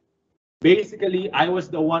architect. Basically, I was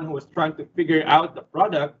the one who was trying to figure out the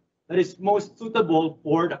product that is most suitable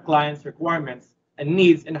for the client's requirements and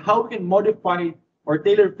needs and how we can modify or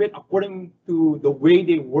tailor fit according to the way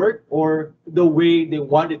they work or the way they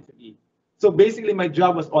want it to be. So basically, my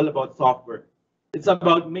job was all about software. It's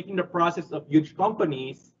about making the process of huge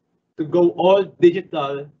companies to go all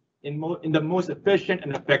digital in the most efficient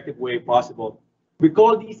and effective way possible. We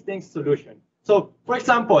call these things solution. So, for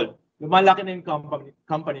example, lumalaki na yung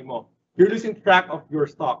company mo. You're losing track of your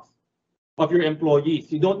stocks, of your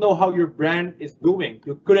employees. You don't know how your brand is doing.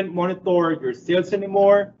 You couldn't monitor your sales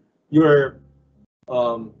anymore. Your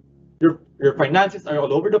finances are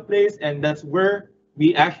all over the place, and that's where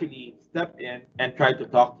we actually step in and try to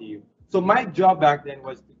talk to you. So my job back then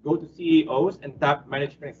was to go to CEOs and top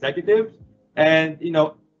management executives, and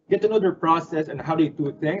get to know their process and how they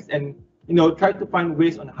do things, and try to find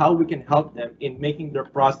ways on how we can help them in making their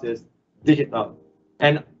process digital.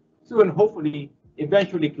 And soon, hopefully,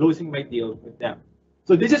 eventually closing my deal with them.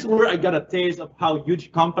 So this is where I got a taste of how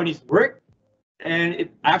huge companies work. And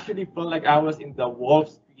it actually felt like I was in the Wall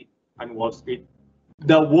Street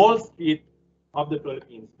of the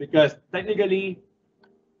Philippines. Because technically,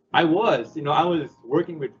 I was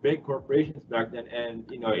working with big corporations back then. And,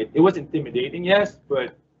 it was intimidating, yes,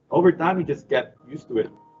 but over time, you just get used to it.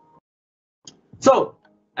 So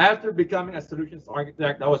after becoming a solutions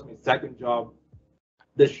architect, that was my second job.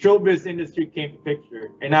 The showbiz industry came to picture,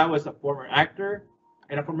 and I was a former actor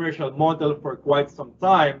and a commercial model for quite some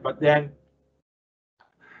time. But then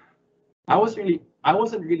I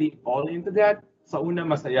wasn't really all into that. Sa una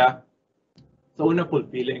masaya, sa una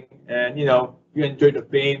fulfilling, and you enjoy the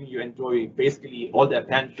fame, you enjoy basically all the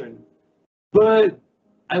attention. But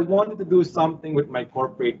I wanted to do something with my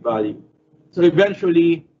corporate value. So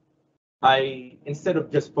eventually, instead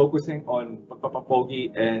of just focusing on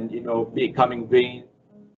pagpapapogi and becoming vain,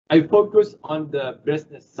 I focus on the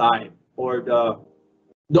business side or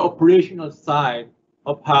the operational side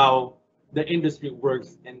of how the industry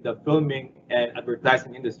works in the filming and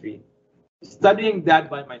advertising industry. Studying that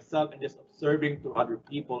by myself and just observing to other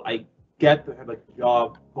people, I get to have a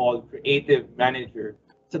job called creative manager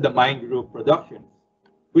to the Mind Group Productions,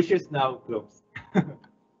 which is now closed.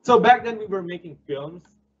 So back then we were making films,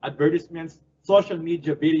 advertisements social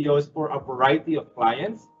media videos for a variety of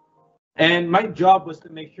clients. And my job was to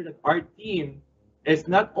make sure that our team is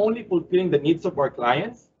not only fulfilling the needs of our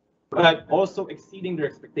clients, but also exceeding their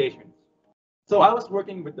expectations. So I was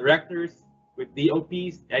working with directors, with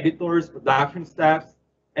DOPs, editors, production staffs,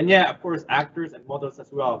 and yeah, of course, actors and models as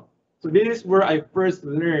well. So this is where I first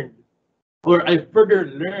learned, or I further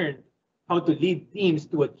learned how to lead teams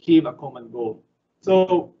to achieve a common goal.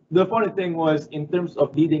 So the funny thing was, in terms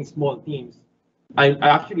of leading small teams, I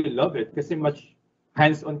actually love it kasi much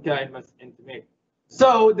hands-on ka and much intimate.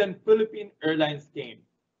 So then Philippine Airlines came.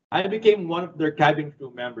 I became one of their cabin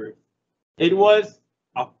crew members. It was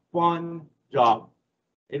a fun job.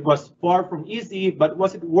 It was far from easy, but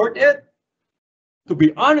was it worth it? To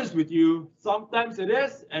be honest with you, sometimes it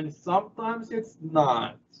is and sometimes it's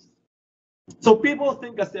not. So people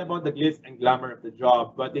think kasi about the glitz and glamour of the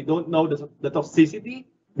job, but they don't know the toxicity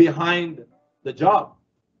behind the job.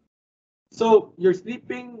 So your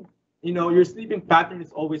sleeping pattern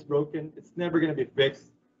is always broken. It's never gonna be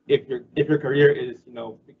fixed if your career is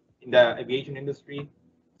in the aviation industry.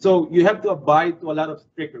 So you have to abide to a lot of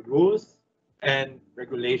strict rules and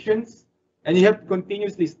regulations, and you have to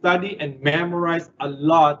continuously study and memorize a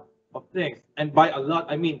lot of things. And by a lot,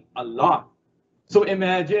 I mean a lot. So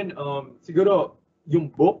imagine, siguro, yung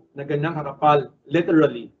book na ganyang kakapal,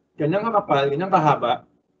 literally, ganyang kakapal, ganyang kahaba,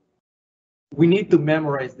 we need to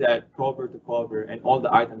memorize that cover to cover and all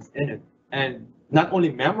the items in it. And not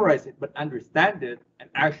only memorize it, but understand it and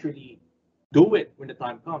actually do it when the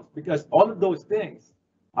time comes. Because all of those things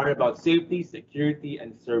are about safety, security,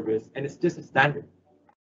 and service, and it's just a standard.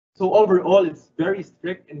 So overall, it's very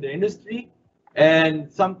strict in the industry,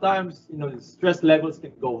 and sometimes the stress levels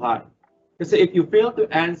can go high. Because if you fail to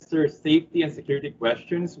answer safety and security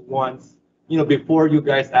questions once, before you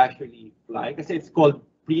guys actually fly, because it's called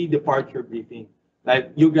pre-departure briefing.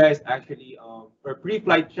 Like you guys actually, or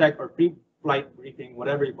pre-flight check or pre-flight briefing,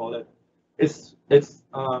 whatever you call it. It's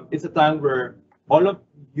a time where all of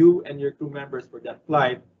you and your crew members for that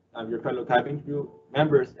flight, your fellow cabin crew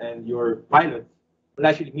members and your pilots will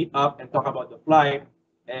actually meet up and talk about the flight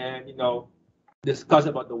and discuss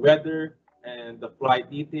about the weather and the flight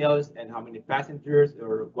details and how many passengers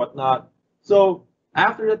or whatnot. So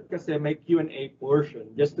after that, kasi may Q&A portion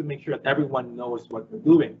just to make sure that everyone knows what we're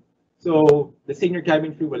doing. So the senior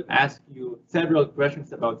cabin crew will ask you several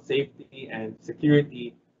questions about safety and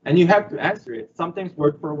security, and you have to answer it. Sometimes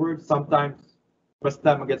word for word, sometimes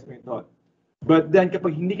basta magets mo yung thought. But then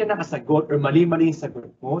kapag hindi ka nakasagot or mali-mali yung sagot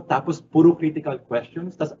mo, tapos puro critical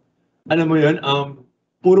questions, tapos ano mo yun,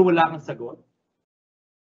 puro wala kang sagot,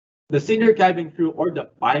 the senior cabin crew or the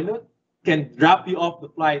pilot can drop you off the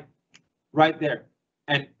flight right there.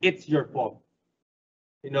 And it's your fault.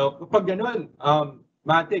 Kapag ganun,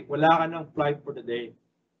 matik, wala ka ng flight for the day.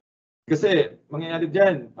 Kasi, mangyayari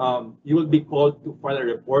dyan, you will be called to file a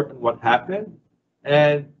report on what happened.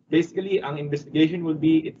 And basically, ang investigation will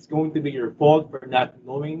be, it's going to be your fault for not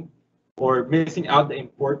knowing or missing out the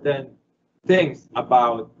important things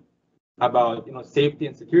about safety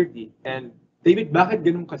and security. And David, bakit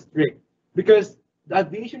ganun ka strict? Because the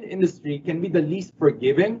aviation industry can be the least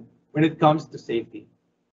forgiving when it comes to safety.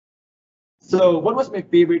 So what was my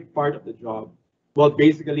favorite part of the job? Well,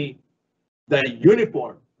 basically, the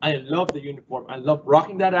uniform. I love the uniform. I love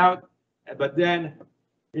rocking that out. But then,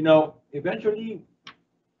 eventually,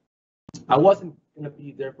 I wasn't going to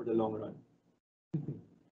be there for the long run.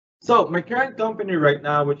 So my current company right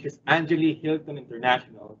now, which is Angeli Hilton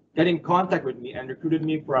International, got in contact with me and recruited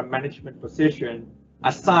me for a management position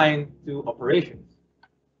assigned to operations.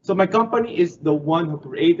 So my company is the one who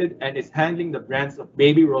created and is handling the brands of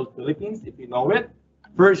Baby Roll Philippines, if you know it,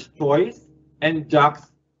 First Choice, and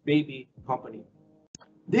Jack's Baby Company.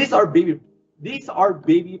 These are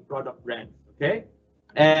baby product brands, okay?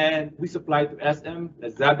 And we supply to SM,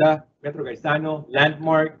 Lazada, Metro Gaisano,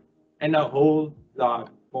 Landmark, and a whole lot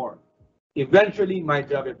more. Eventually, my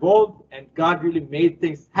job evolved, and God really made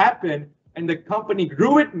things happen, and the company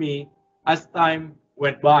grew with me as time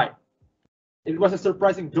went by. It was a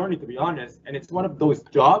surprising journey, to be honest, and it's one of those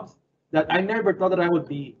jobs that I never thought that I would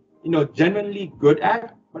be, genuinely good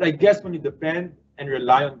at. But I guess when you depend and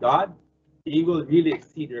rely on God, He will really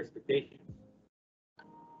exceed your expectations.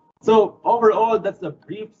 So overall, that's a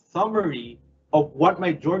brief summary of what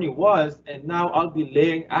my journey was, and now I'll be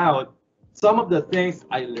laying out some of the things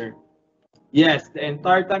I learned. Yes, the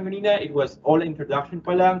entire time kanina, it was all introduction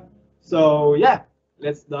pa lang. So yeah,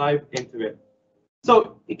 let's dive into it.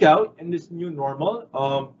 So, ikaw, in this new normal,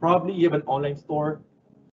 probably you have an online store.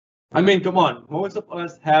 I mean, come on, most of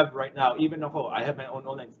us have right now, even ako, I have my own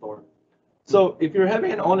online store. So, if you're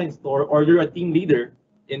having an online store or you're a team leader,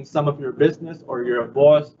 in some of your business, or you're a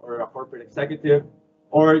boss or a corporate executive,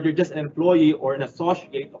 or you're just an employee or an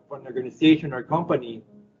associate of an organization or company,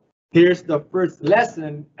 here's the first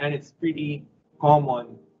lesson, and it's pretty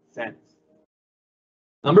common sense.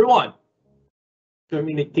 Number one,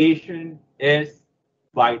 communication is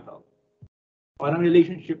vital. Parang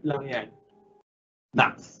relationship lang yan.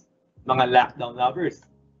 Nax. Mga lockdown lovers.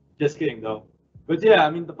 Just kidding though. But yeah, I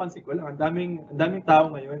mean, napansin ko lang, ang daming tao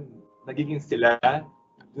ngayon, nagiging sila,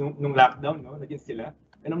 nung lockdown, no? Naging sila.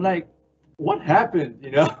 And I'm like, what happened, you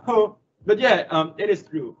know? But yeah, it is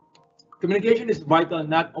true. Communication is vital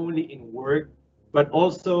not only in work, but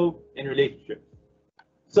also in relationships.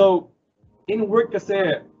 So, in work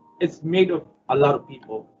kasi, it's made of a lot of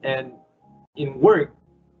people. And in work,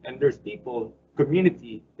 and there's people,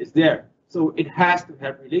 community is there. So it has to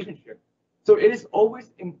have relationship. So it is always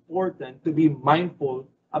important to be mindful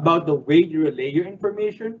about the way you relay your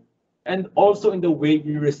information and also in the way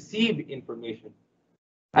you receive information.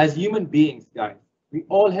 As human beings, guys, we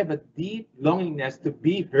all have a deep longingness to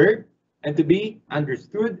be heard and to be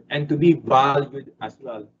understood and to be valued as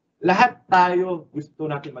well. Lahat tayo gusto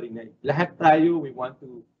natin marinig. Lahat tayo, we want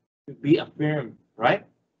to be affirmed, right?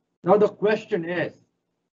 Now the question is,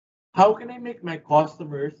 how can I make my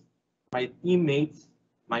customers, my teammates,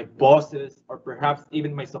 my bosses, or perhaps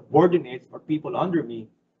even my subordinates or people under me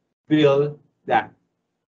feel that?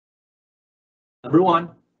 Number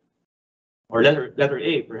one, or letter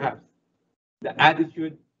A perhaps, the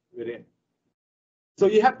attitude within. So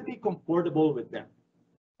you have to be comfortable with them.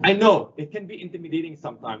 I know it can be intimidating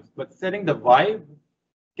sometimes, but setting the vibe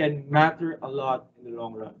can matter a lot in the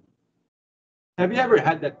long run. Have you ever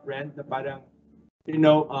had that friend na parang, you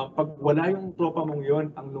know, pag wala yung tropa mong yun,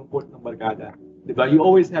 ang lungkot ng barkada. Diba? You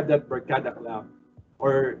always have that barkada clown.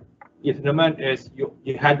 Or if naman is,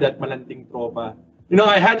 you had that malanding tropa. You know,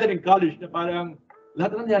 I had that in college na parang,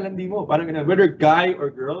 lahat ng nalandi mo. Parang, whether guy or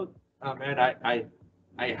girl, man, I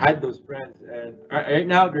had those friends. And right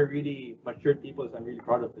now, they're really mature people, so I'm really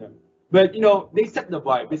proud of them. But, you know, they set the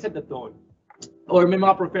vibe, they set the tone. Or may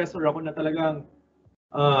mga professor ako na talagang,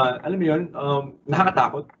 alam mo yun,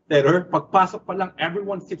 nakakatakot, terror. Pagpasok pa lang,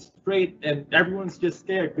 everyone sits straight and everyone's just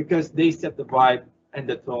scared because they set the vibe and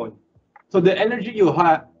the tone. So the energy you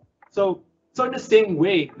have, so in the same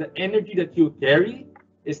way, the energy that you carry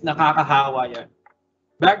is nakakahawa yan.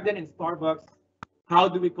 Back then in Starbucks,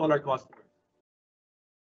 how do we call our customers?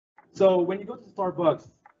 So when you go to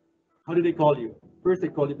Starbucks, how do they call you? First,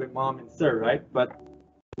 they call you by mom and sir, right? But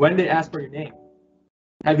when they ask for your name,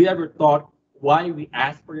 have you ever thought why we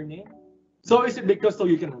ask for your name? So is it because so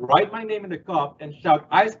you can write my name in the cup and shout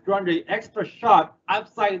ice grande extra shot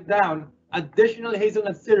upside down, additional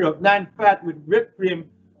hazelnut syrup, non-fat with whipped cream,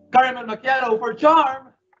 caramel macchiato for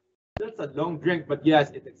charm? That's a long drink, but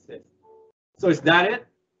yes, it exists. So is that it?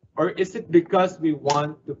 Or is it because we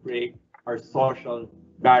want to break our social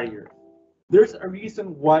barriers? There's a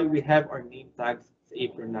reason why we have our name tags sa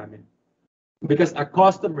apron namin. Because a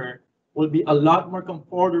customer will be a lot more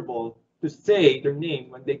comfortable to say their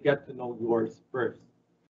name when they get to know yours first.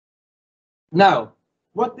 Now,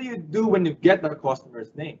 what do you do when you get the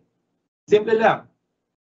customer's name? Simple lang.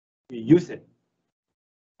 You use it.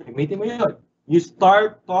 Gamitin mo yun. You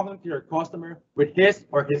start talking to your customer with his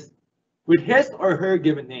or her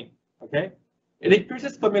given name. Okay? It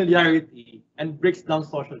increases familiarity and breaks down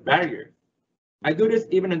social barriers. I do this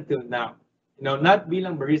even until now. You know, not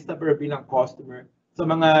bilang barista, pero bilang customer sa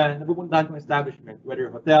mga napupuntahan kong establishment, whether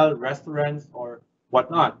hotel, restaurants, or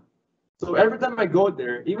whatnot. So every time I go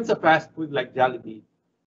there, even sa fast food like Jollibee,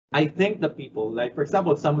 I thank the people. Like, for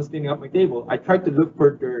example, someone's cleaning up my table, I try to look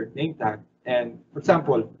for their name tag. And, for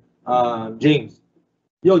example, James.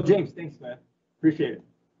 Yo, James, thanks, man. Appreciate it.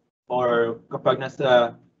 Or kapag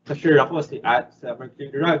nasa cashier ako sa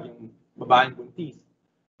Mercury Drug, yung babaeng buntis.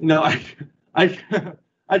 You know, I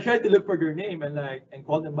try to look for their name and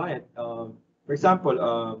call them by it. For example,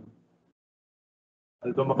 ano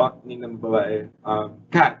ba mabakning ng babae?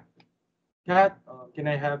 Kat. Kat, can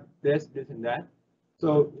I have this and that?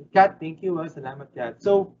 So, Kat, thank you. Salamat, Kat.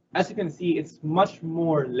 So, as you can see, it's much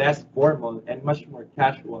more less formal and much more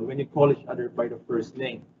casual when you call each other by the first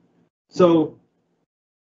name. So,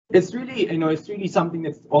 it's really, you know, it's really something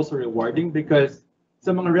that's also rewarding because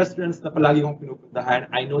sa mga restaurants na palagi kong pinupuntahan,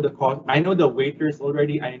 I know the waiters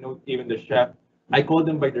already, I know even the chef. I call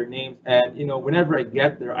them by their names, and you know, whenever I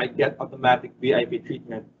get there, I get automatic VIP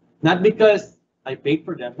treatment. Not because I paid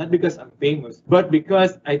for them, not because I'm famous, but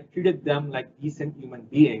because I treated them like decent human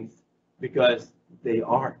beings, because they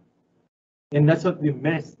are. And that's what we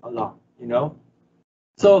miss a lot, you know?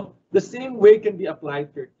 So the same way can be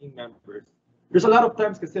applied to your team members. There's a lot of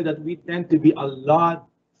times kasi that we tend to be a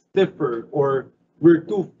lot stiffer or we're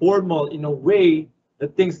too formal in a way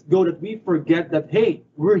that things go that we forget that, hey,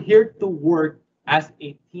 we're here to work as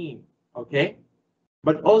a team, okay?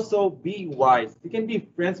 But also be wise. You can be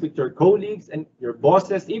friends with your colleagues and your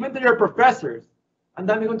bosses, even to your professors. Ang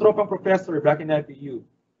dami kong tropang professor back in FEU.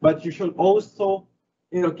 But you should also,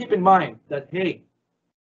 keep in mind that, hey,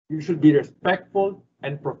 you should be respectful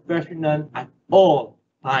and professional at all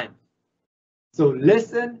times. So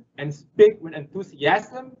listen and speak with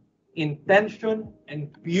enthusiasm, intention, and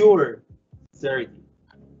pure sincerity.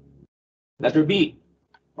 Letter B,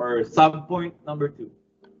 or subpoint number 2,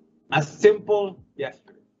 a simple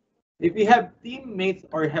gesture. If you have teammates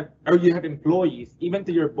or you have employees, even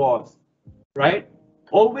to your boss, right?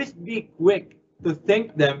 Always be quick to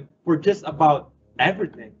thank them for just about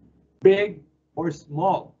everything, big or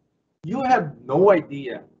small. You have no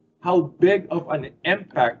idea how big of an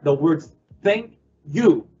impact the words thank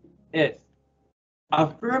you is.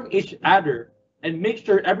 Affirm each other and make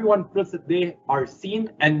sure everyone feels that they are seen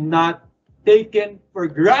and not taken for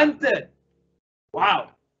granted.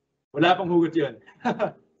 Wow! Wala pang hugot yun.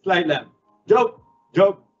 Slide lang. Joke.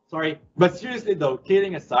 Sorry. But seriously though,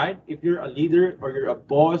 kidding aside, if you're a leader or you're a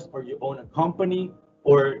boss or you own a company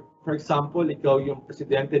or for example, ikaw yung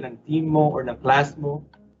presidente ng team mo or ng class mo,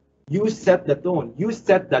 you set the tone. You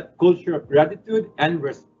set that culture of gratitude and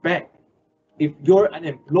respect. If you're an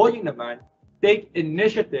employee naman, take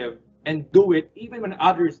initiative and do it even when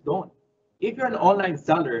others don't. If you're an online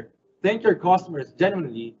seller, thank your customers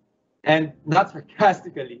genuinely and not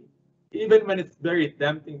sarcastically, even when it's very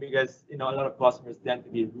tempting because a lot of customers tend to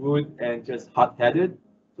be rude and just hot-headed.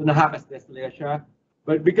 So nakaka-stress talaga siya.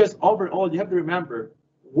 But because overall, you have to remember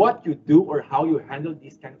what you do or how you handle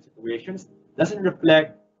these kind of situations doesn't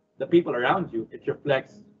reflect the people around you. It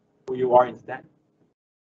reflects who you are instead.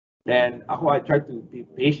 And I try to be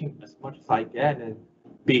patient as much as I can and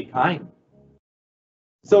be kind.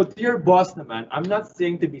 So to your boss naman, I'm not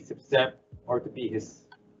saying to be Sept or to be his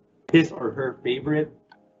or her favorite,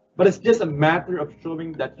 but it's just a matter of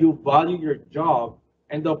showing that you value your job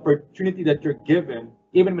and the opportunity that you're given,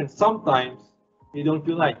 even when sometimes you don't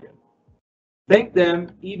feel like it. Thank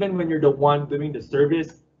them even when you're the one doing the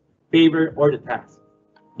service, favor, or the task.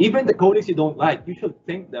 Even the colleagues you don't like, you should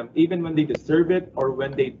thank them even when they deserve it or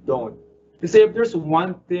when they don't. To say if there's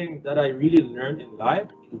one thing that I really learned in life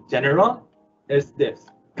in general, is this: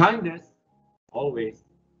 kindness always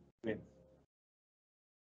wins.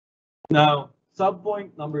 Now,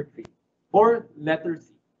 subpoint number 3, or letter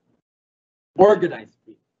C, organized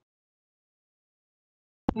speech.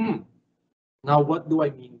 Now, what do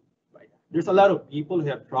I mean by that? There's a lot of people who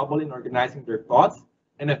have trouble in organizing their thoughts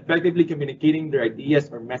and effectively communicating their ideas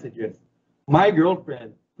or messages. My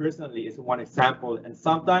girlfriend, personally, is one example, and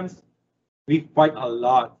sometimes we fight a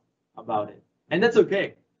lot about it. And that's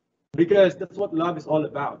okay, because that's what love is all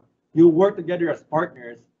about. You work together as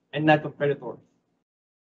partners and not competitors.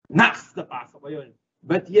 Nasa paso ko yun.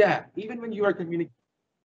 But yeah, even when you are communicating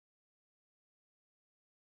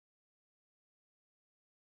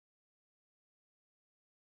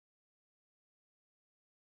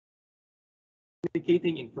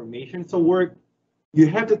information, so work, you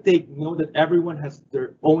have to take note that everyone has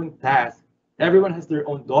their own task. Everyone has their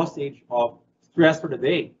own dosage of stress for the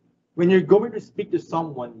day. When you're going to speak to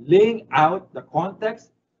someone, laying out the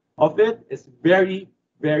context of it is very,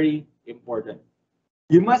 very important.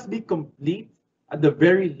 You must be complete at the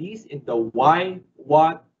very least in the why,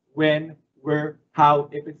 what, when, where, how,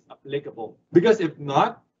 if it's applicable. Because if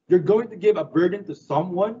not, you're going to give a burden to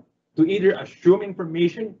someone to either assume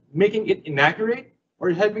information, making it inaccurate,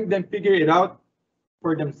 or having them figure it out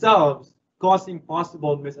for themselves, causing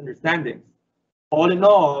possible misunderstandings. All in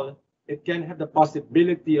all, it can have the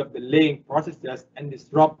possibility of delaying processes and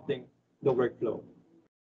disrupting the workflow.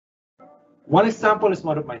 One example is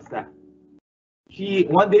one of my staff.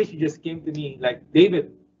 One day she just came to me like,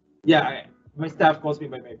 David, my staff calls me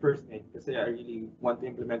by my first name because I really want to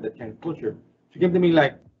implement that kind of culture. She came to me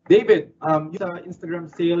like, David, yung sa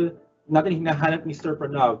Instagram sale natin hinahanap ni Sir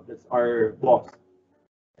Pranav, that's our boss.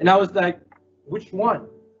 And I was like, which one?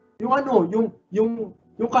 Yung ano, yung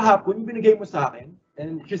kahapon, yung binigay mo sa akin.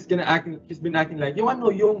 And she's been acting like, yung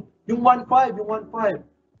 1.5, yung 1.5.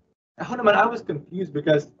 Ako naman, I was confused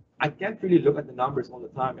because I can't really look at the numbers all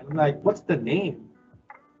the time. And I'm like, what's the name?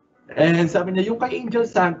 And sabi niya, yung kay Angel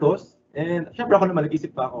Santos. And syempre ako naman,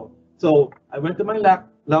 nag-isip pa ako. So I went to my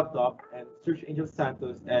laptop and searched Angel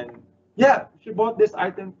Santos. And yeah, she bought this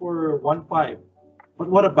item for 1.5. But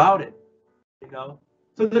what about it?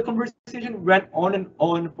 So the conversation went on and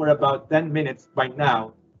on for about 10 minutes by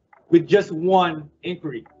now with just one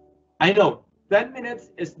inquiry. I know, 10 minutes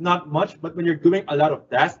is not much, but when you're doing a lot of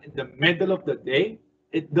tasks in the middle of the day,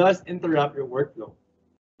 it does interrupt your workflow.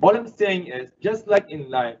 All I'm saying is, just like in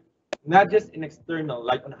life, not just in external,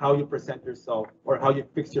 like on how you present yourself, or how you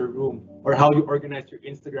fix your room, or how you organize your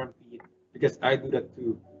Instagram feed, because I do that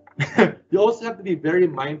too. You also have to be very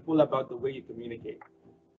mindful about the way you communicate.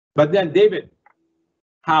 But then, David,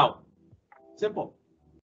 how? Simple.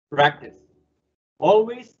 Practice.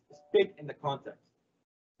 Always speak in the context.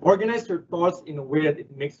 Organize your thoughts in a way that it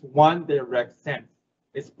makes one direct sense.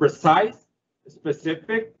 It's precise,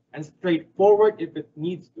 specific, and straightforward if it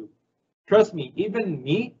needs to. Trust me, even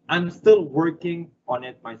me, I'm still working on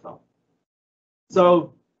it myself.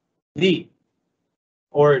 So, D,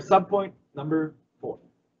 or subpoint number 4,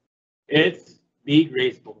 it's be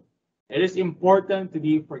graceful. It is important to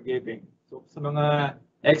be forgiving. So, sa mga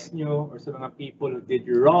ex nyo or sa mga people who did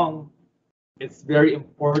you wrong, it's very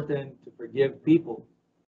important to forgive people.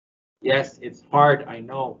 Yes, it's hard, I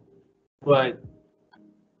know. But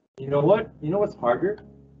you know what? You know what's harder?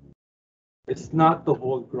 It's not to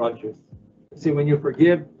hold grudges. See, when you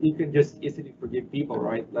forgive, you can just easily forgive people,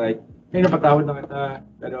 right? Like, hey, napatawad na kita,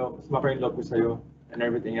 pero sumapa yung loob ko sa'yo, and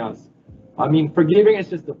everything else. I mean, forgiving is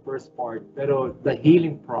just the first part, pero the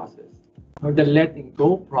healing process, or the letting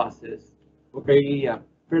go process, okay, yeah.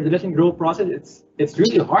 For the letting go process, it's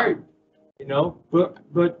really hard, you know,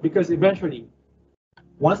 but because eventually,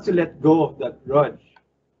 once you let go of that grudge,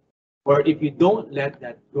 or if you don't let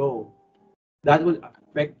that go, that will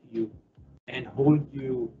affect you and hold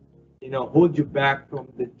you back from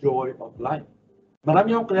the joy of life.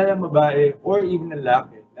 Marami akong kilalang babae or even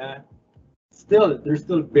lalaki na they're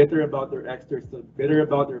still bitter about their ex, they're still bitter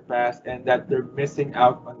about their past, and that they're missing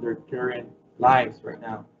out on their current lives right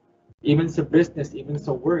now. Even sa business, even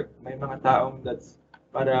sa work, may mga taong that's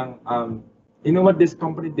parang, you know what, this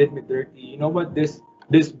company did me dirty, you know what, this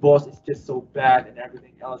boss is just so bad and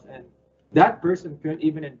everything else, and that person couldn't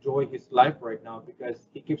even enjoy his life right now because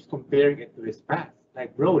he keeps comparing it to his past.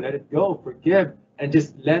 Like, bro, let it go, forgive, and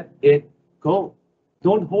just let it go.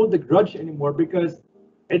 Don't hold the grudge anymore because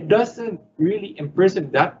it doesn't really imprison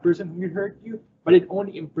that person who hurt you, but it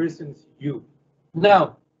only imprisons you.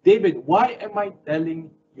 Now, David, why am I telling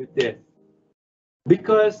you this?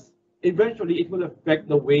 Because eventually it will affect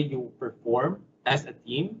the way you perform as a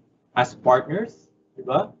team, as partners,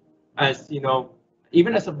 diba? As,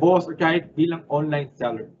 even as a boss or kahit bilang online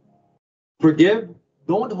seller. Forgive,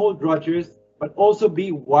 don't hold grudges, but also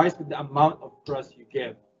be wise with the amount of trust you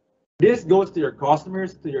give. This goes to your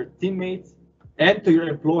customers, to your teammates, and to your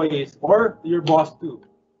employees, or to your boss too,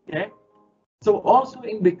 okay? So also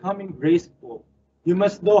in becoming graceful, you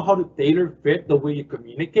must know how to tailor fit the way you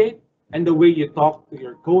communicate and the way you talk to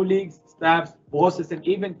your colleagues, staffs, bosses, and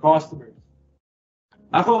even customers.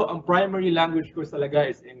 Ako, ang primary language ko talaga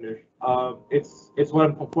is English. It's what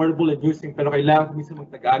I'm comfortable in using, pero kailangan ko minsan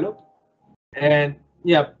mag-Tagalog. And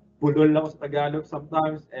yeah, bulol ako sa Tagalog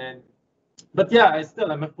sometimes. But yeah,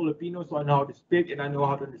 I'm a Filipino, so I know how to speak and I know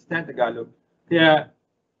how to understand Tagalog. Kaya,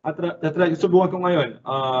 subukan ko ngayon.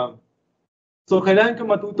 So kailangan ko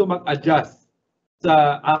matuto mag-adjust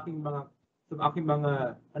sa aking mga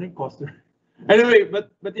customer. Anyway,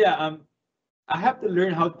 but yeah, I have to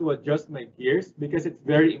learn how to adjust my gears because it's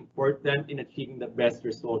very important in achieving the best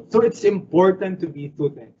results. So it's important to be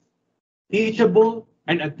two things: teachable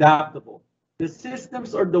and adaptable. The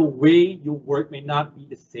systems or the way you work may not be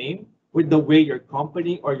the same with the way your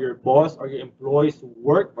company or your boss or your employees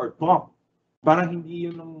work or talk. Parang hindi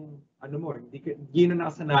yun hindi yun ang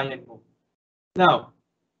nakasanayan mo. Now,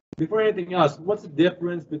 before anything else, what's the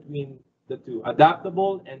difference between the two,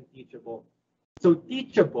 adaptable and teachable? So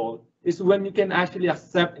teachable is when you can actually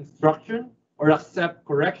accept instruction or accept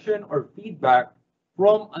correction or feedback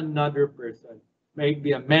from another person,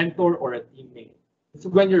 maybe a mentor or a teammate. It's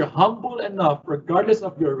when you're humble enough, regardless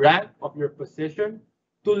of your rank, of your position,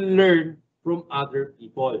 to learn from other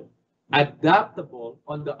people. Adaptable,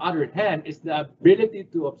 on the other hand, is the ability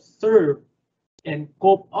to observe and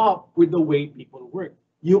cope up with the way people work.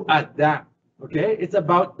 You adapt, okay? It's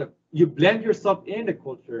about you blend yourself in the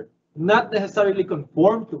culture, not necessarily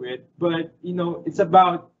conform to it, but it's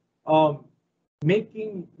about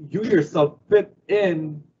making you yourself fit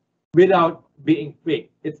in without being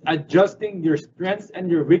fake. It's adjusting your strengths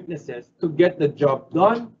and your weaknesses to get the job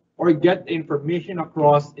done or get the information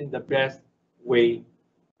across in the best way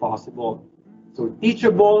possible. So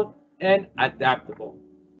teachable and adaptable.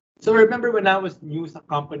 So remember when I was new sa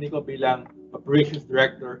company ko bilang operations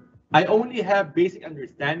director, I only have basic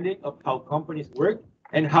understanding of how companies work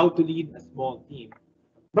and how to lead a small team.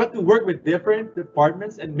 But to work with different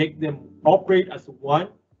departments and make them operate as one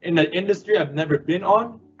in an industry I've never been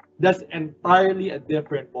on, that's entirely a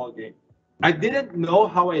different ballgame. I didn't know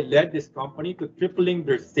how I led this company to tripling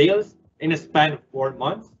their sales in a span of 4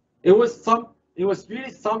 months. It was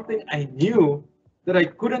really something I knew that I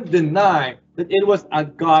couldn't deny that it was a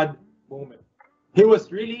God moment. He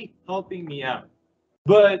was really helping me out.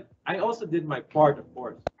 But I also did my part, of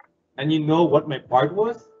course. And you know what my part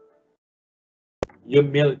was?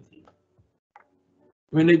 Humility.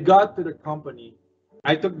 When I got to the company,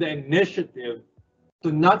 I took the initiative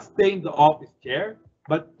to not stay in the office chair,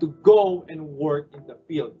 but to go and work in the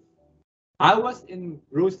fields. I was in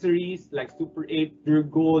groceries like Super 8, Pure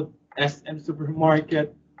Gold, SM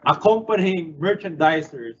Supermarket, accompanying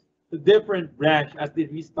merchandisers to different branch as they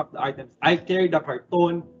restock the items. I carry the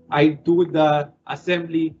carton, I do the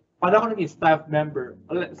assembly. Para ako naging staff member,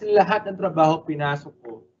 lahat ng trabaho pinasok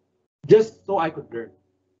ko just so I could learn.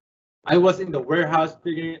 I was in the warehouse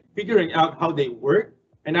figuring out how they work,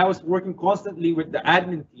 and I was working constantly with the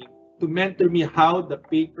admin team to mentor me how the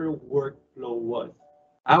paper workflow was.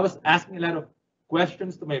 I was asking a lot of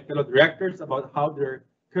questions to my fellow directors about how their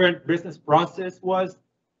current business process was.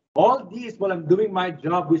 All these while I'm doing my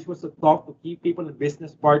job, which was to talk to key people and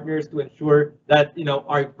business partners to ensure that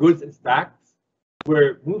our goods and stacks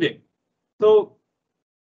were moving. So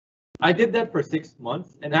I did that for 6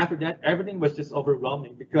 months, and after that, everything was just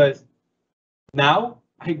overwhelming because now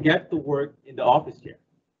I get to work in the office chair.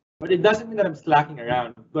 But it doesn't mean that I'm slacking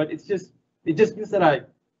around, but it just means that I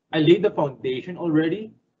laid the foundation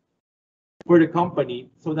already for the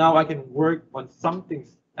company, so now I can work on something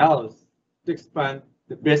else to expand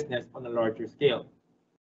the business on a larger scale.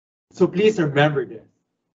 So please remember this.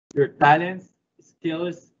 Your talents,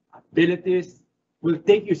 skills, abilities will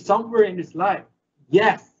take you somewhere in this life.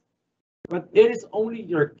 Yes, but it is only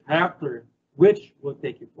your character which will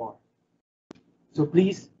take you far. So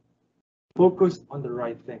please focus on the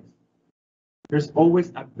right things. There's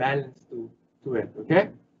always a balance to it, okay?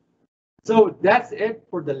 So that's it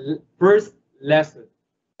for the first lesson.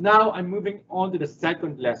 Now I'm moving on to the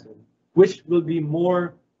second lesson, which will be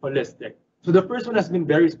more holistic. So the first one has been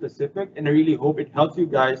very specific, and I really hope it helps you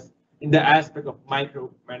guys in the aspect of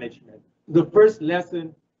micromanagement. The first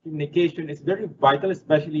lesson, communication, is very vital,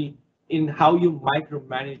 especially in how you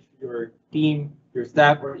micromanage your team, your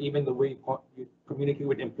staff, or even the way you communicate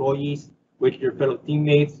with employees, with your fellow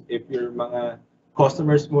teammates, if you're mga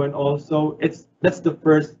customers mo, and also that's the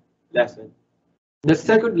first lesson. The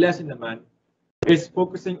second lesson naman is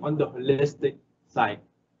focusing on the holistic side.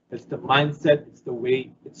 It's the mindset, it's the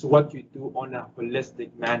way, it's what you do on a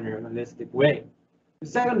holistic manner, a holistic way. The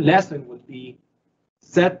second lesson would be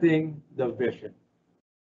setting the vision.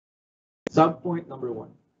 Subpoint number 1,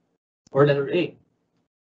 or letter A,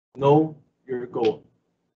 know your goal.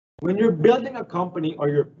 When you're building a company or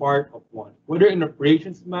you're part of one, whether in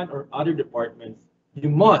operations man or other departments, you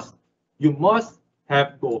must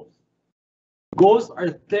have goals. Goals are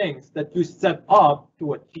things that you set up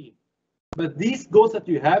to achieve. But these goals that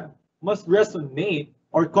you have must resonate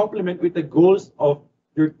or complement with the goals of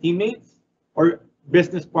your teammates or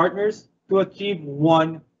business partners to achieve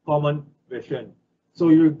one common vision. So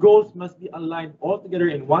your goals must be aligned all together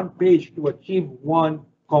in one page to achieve one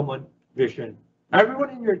common vision. Everyone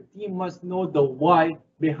in your team must know the why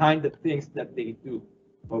behind the things that they do.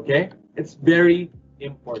 Okay? It's very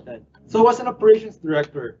important. So as an operations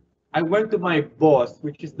director, I went to my boss,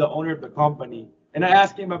 which is the owner of the company, and I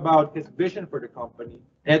asked him about his vision for the company,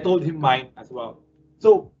 and I told him mine as well.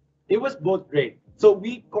 So it was both great. So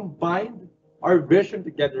we combined our vision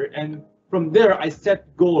together, and from there I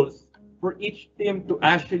set goals for each team to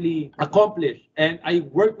actually accomplish. And I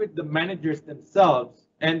worked with the managers themselves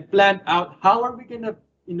and planned out how are we gonna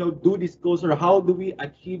do these goals, or how do we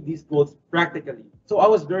achieve these goals practically. So I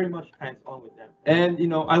was very much hands-on with them. And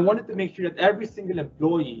I wanted to make sure that every single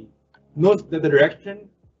employee knows the direction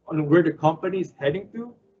on where the company is heading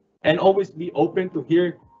to, and always be open to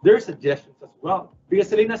hear their suggestions as well. Because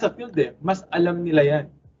sila nasa field mas alam nila yan.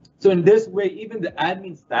 So in this way, even the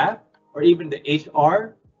admin staff or even the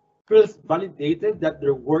HR feels validated that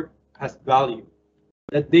their work has value,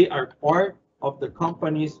 that they are part of the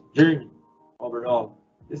company's journey overall.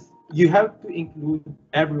 You have to include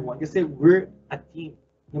everyone. You say we're a team.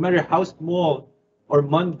 No matter how small or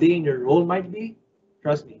mundane your role might be,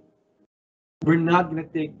 trust me, we're not going to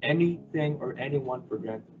take anything or anyone for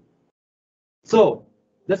granted. So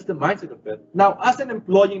that's the mindset of it. Now, as an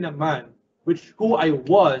employee naman, who I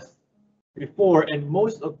was before, and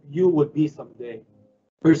most of you would be someday,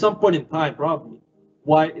 or some point in time probably,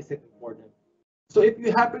 why is it important? So if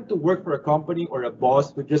you happen to work for a company or a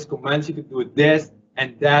boss who just commands you to do this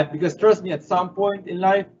and that, because trust me, at some point in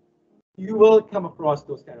life, you will come across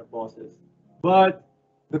those kind of bosses. But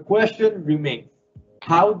The question remains,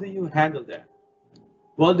 how do you handle that?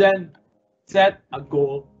 Well then, set a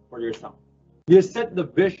goal for yourself. You set the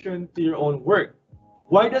vision to your own work.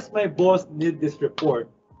 Why does my boss need this report?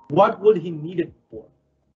 What would he need it for?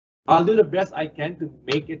 I'll do the best I can to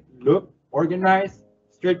make it look organized,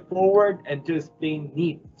 straightforward, and just plain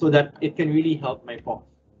neat so that it can really help my boss.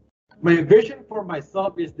 My vision for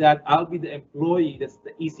myself is that I'll be the employee that's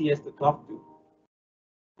the easiest to talk to.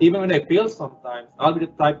 Even when I fail sometimes, I'll be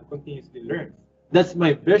the type who continuously learns. That's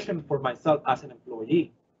my vision for myself as an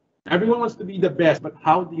employee. Everyone wants to be the best, but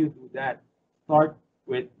how do you do that? Start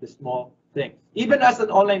with the small things. Even as an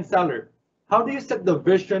online seller, how do you set the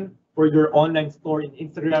vision for your online store in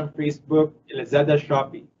Instagram, Facebook, Lazada,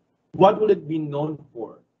 Shopee? What will it be known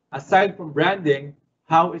for? Aside from branding,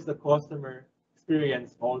 how is the customer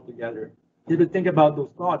experience altogether? You have to think about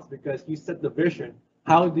those thoughts because you set the vision.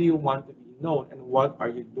 How do you want to be known and what are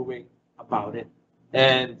you doing about it?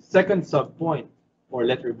 And second sub point or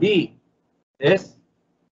letter B is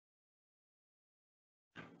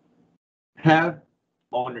have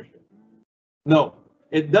ownership. No,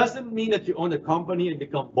 it doesn't mean that you own the company and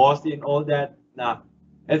become bossy and all that. Nah,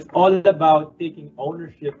 it's all about taking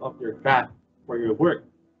ownership of your craft for your work,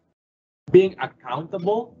 being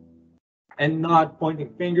accountable and not pointing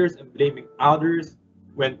fingers and blaming others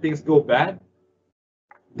when things go bad.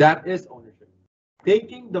 That is ownership.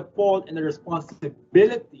 Taking the fault and the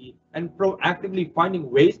responsibility and proactively finding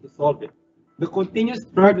ways to solve it. The continuous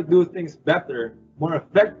try to do things better, more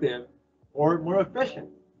effective, or more efficient.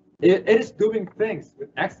 It is doing things with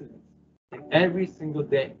excellence in every single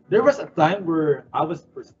day. There was a time where I was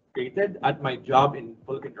frustrated at my job in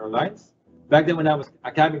Philippine Airlines. Back then when I was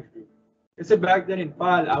a cabin crew. Kasi back then in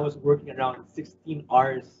PAL, I was working around 16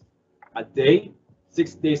 hours a day,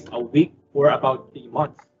 6 days a week for about 3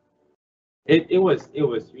 months. It was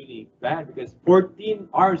really bad because 14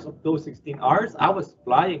 hours of those 16 hours I was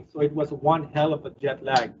flying, so it was one hell of a jet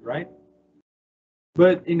lag, right?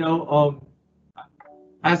 But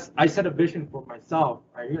as I set a vision for myself,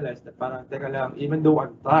 I realized that parang teka lang, even though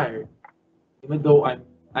I'm tired, even though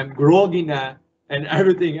I'm groggy na and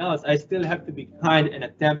everything else, I still have to be kind and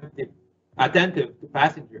attentive to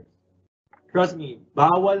passengers. Trust me,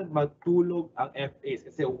 bawal matulog ang FAs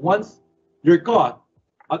kasi once you're caught,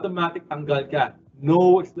 automatic tanggal ka.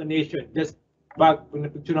 No explanation. Just pag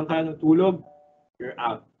napicturean ka ng tulog, you're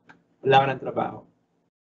out. Wala ka ng trabaho.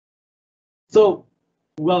 So,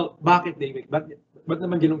 well, bakit David? Ba't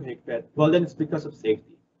naman ganun higpit? Well, then it's because of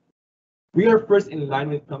safety. We are first in line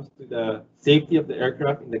when it comes to the safety of the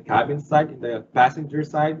aircraft in the cabin side, in the passenger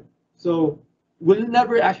side. So we'll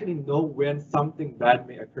never actually know when something bad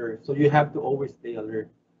may occur. So you have to always stay alert.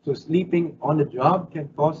 So sleeping on the job can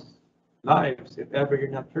cost lives if ever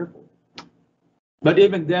you're not careful. But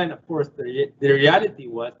even then, of course, the reality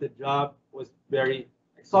was the job was very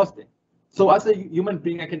exhausting. So as a human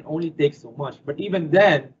being, I can only take so much. But even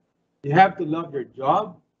then, you have to love your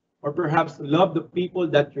job or perhaps love the people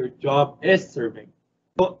that your job is serving.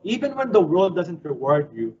 So even when the world doesn't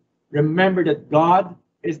reward you, remember that God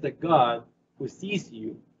is the God who sees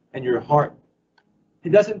you and your heart. He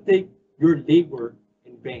doesn't take your labor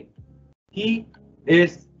in vain. He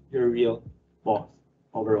is your real boss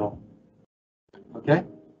overall. Okay?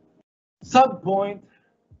 Subpoint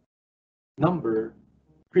number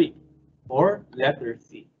 3 or letter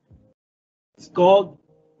C. It's called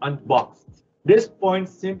unboxed. This point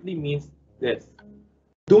simply means this.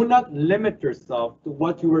 Do not limit yourself to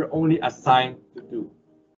what you were only assigned to do.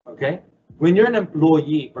 Okay? When you're an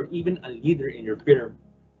employee or even a leader in your firm,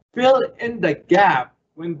 fill in the gap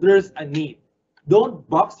when there's a need. Don't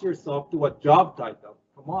box yourself to a job title.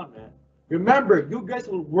 Come on, man. Remember, you guys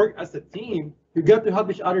will work as a team. You got to help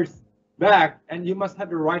each other's back, and you must have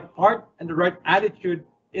the right heart and the right attitude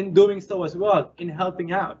in doing so as well, in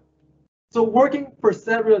helping out. So working for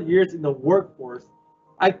several years in the workforce,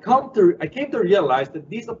 I came to realize that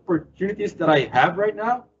these opportunities that I have right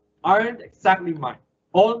now aren't exactly mine.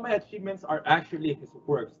 All my achievements are actually his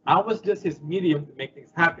works. I was just his medium to make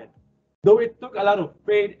things happen. Though it took a lot of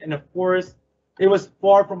faith and of course, it was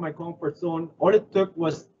far from my comfort zone. All it took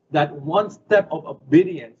was that one step of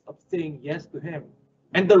obedience, of saying yes to him.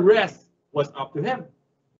 And the rest was up to him.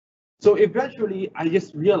 So eventually, I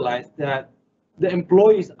just realized that the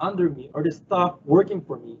employees under me or the staff working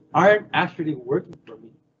for me aren't actually working for me.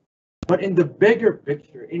 But in the bigger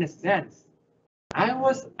picture, in a sense, I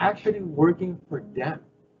was actually working for them.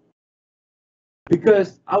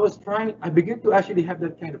 Because I began to actually have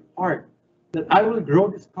that kind of heart that I will grow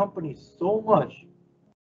this company so much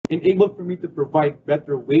and able for me to provide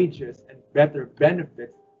better wages and better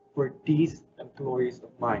benefits for these employees of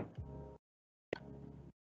mine.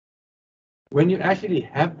 When you actually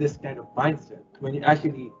have this kind of mindset, when you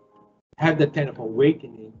actually have that kind of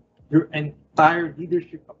awakening, your entire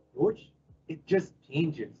leadership approach, it just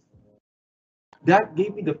changes. That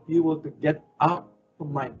gave me the fuel to get up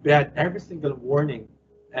from my bed every single morning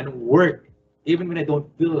and work, even when I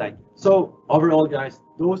don't feel like it. So overall, guys,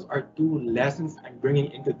 those are two lessons I'm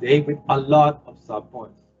bringing in today with a lot of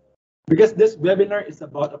sub-points. Because this webinar is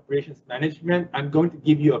about operations management, I'm going to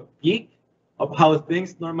give you a peek of how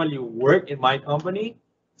things normally work in my company.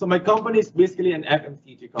 So my company is basically an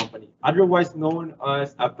FMCG company, otherwise known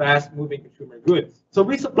as a fast-moving consumer goods. So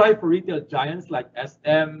we supply for retail giants like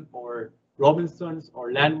SM or Robinsons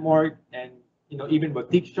or Landmark, and even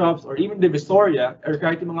boutique shops or even Divisoria or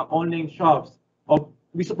kahit yung mga online shops.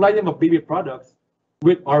 We supply them of baby products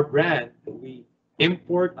with our brand. We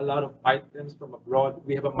import a lot of items from abroad.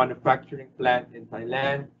 We have a manufacturing plant in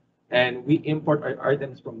Thailand, and we import our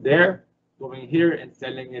items from there, going here and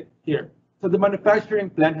selling it here. So the manufacturing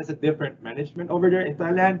plant has a different management over there in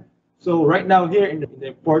Thailand. So right now here in the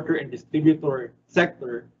importer and distributor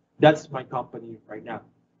sector, that's my company right now.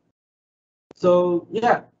 So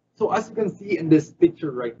yeah, so as you can see in this picture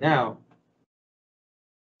right now,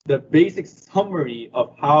 the basic summary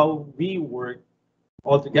of how we work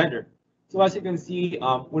all together. So as you can see,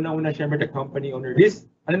 una-una syempre the company owner. This,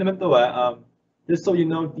 ano naman to just so you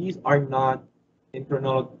know, these are not in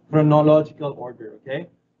chronological order, okay?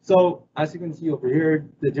 So as you can see over here,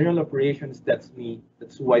 the general operations, that's me,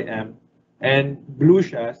 that's who I am. And blue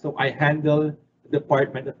siya, so I handle the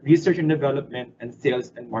Department of Research and Development and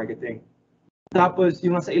Sales and Marketing. Tapos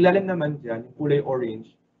yung nasa ilalim naman dyan, yung kulay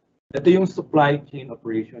orange, ito yung supply chain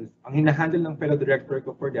operations. Ang hinahandle ng fellow director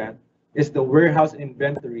ko for that is the warehouse and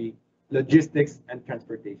inventory, logistics, and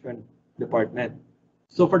transportation department.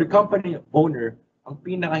 So for the company owner, ang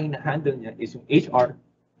pinaka-hinahandle niya is yung HR,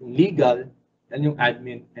 yung legal, and yung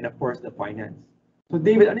admin, and of course, the finance. So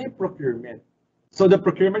David, ano yung procurement? So the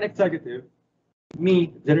procurement executive,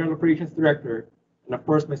 me, general operations director, and of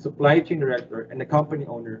course, my supply chain director, and the company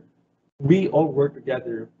owner, we all work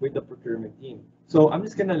together with the procurement team. So I'm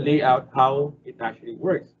just gonna lay out how it actually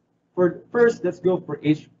works. First, let's go for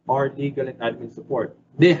HR, legal, and admin support.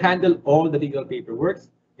 They handle all the legal paperwork,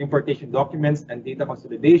 importation documents, and data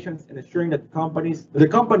consolidations, and ensuring that the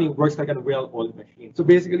company works like a well-oiled machine. So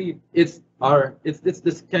basically, it's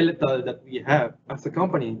the skeletal that we have as a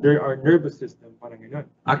company. They're our nervous system, parang ganun.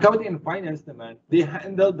 Accounting and finance naman, they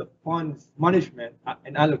handle the funds management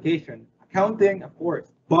and allocation. Accounting, of course,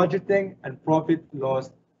 budgeting and profit loss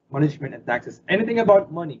management and taxes. Anything about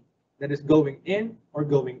money that is going in or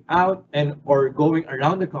going out and or going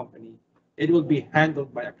around the company, it will be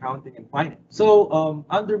handled by accounting and finance. So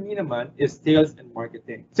under me naman is sales and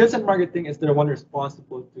marketing. Sales and marketing is the one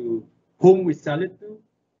responsible to whom we sell it to,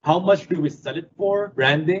 how much do we sell it for,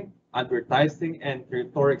 branding, advertising, and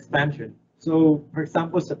territory expansion. So for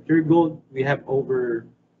example, sa Pure Gold, we have over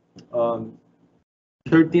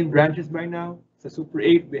 13 branches right now. Sa Super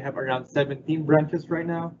 8, we have around 17 branches right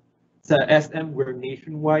now. Sa SM, we're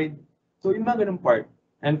nationwide. So yung mga ganun part.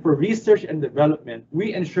 And for research and development,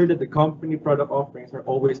 we ensure that the company product offerings are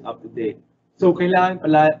always up to date. So kailangan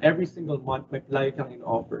pala every single month may palagi kang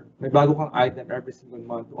in-offer. May bago kang item every single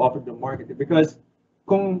month to offer to the market. Because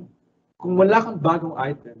kung wala kang bagong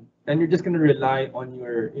item, and you're just gonna rely on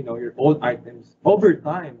your old items, over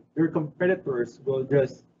time, your competitors will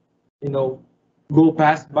just, go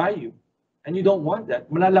past by you. And you don't want that.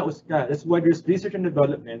 Malalaos ka. That's why there's research and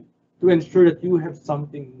development to ensure that you have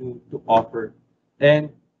something new to offer. And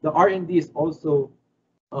the R&D is also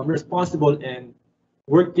responsible in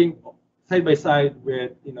working side by side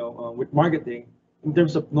with with marketing in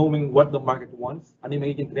terms of knowing what the market wants, ano yung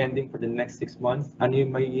magiging trending for the next 6 months, ano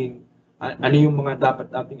yung mga dapat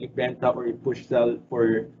nating ibenta or i-push sell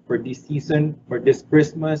for this season, for this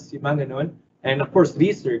Christmas, yung mga ganun. And of course,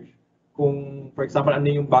 research. Kung, for example, ano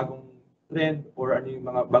yung bagong trend or ano yung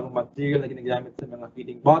mga bagong material na ginagamit sa mga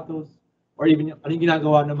feeding bottles or even ano yung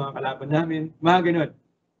ginagawa ng mga kalaban namin, mga ganun.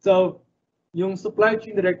 So, yung supply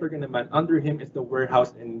chain director ka naman, under him is the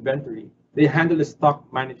warehouse and inventory. They handle the stock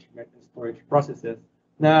management and storage processes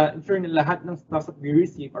na ensure na lahat ng stocks that we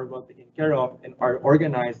receive are well taken care of and are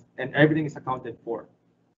organized and everything is accounted for.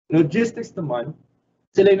 Logistics naman,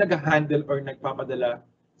 sila yung nag-handle or nagpapadala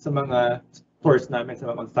sa mga stores namin, sa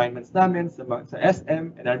mga consignments namin, sa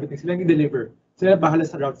SM, and everything. Sila yung deliver. Sila bahala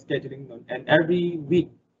sa route scheduling nun. And every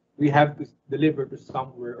week, we have to deliver to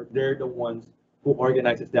somewhere, or they're the ones who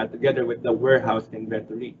organizes that together with the warehouse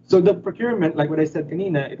inventory. So the procurement, like what I said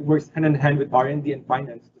kanina, it works hand in hand with R&D and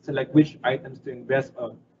finance to select which items to invest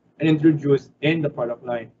on and introduce in the product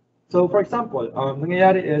line. So for example,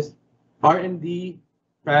 nangyayari is R&D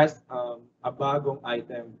a bagong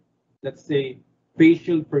item, let's say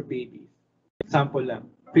facial for babies. Example lang,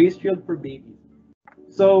 facial for babies.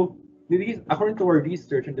 So according to our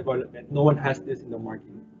research and development, no one has this in the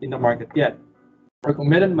market yet. Or kung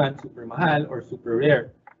meron man, super mahal or super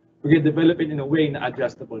rare, we can develop it in a way na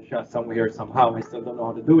adjustable siya somewhere somehow. I still don't know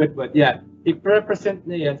how to do it, but yeah, i-represent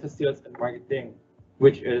na yan sa sales and marketing,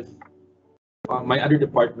 which is my other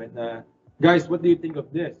department na, guys, what do you think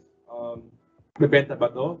of this? Bebenta ba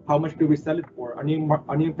to? How much do we sell it for? Ano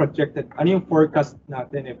yung projected, ano yung forecast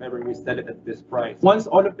natin if ever we sell it at this price? Once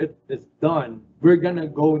all of it is done, we're gonna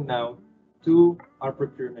go now to our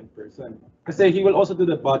procurement person. Kasi he will also do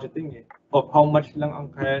the budgeting of how much lang ang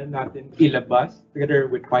kaya natin ilabas together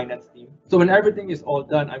with finance team. So when everything is all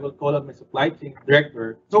done, I will call up my supply chain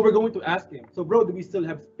director. So we're going to ask him, so bro, do we still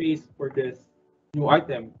have space for this new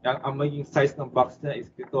item? Ang magiging size ng box niya is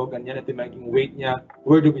ito, ganyan, ito yung magiging weight niya.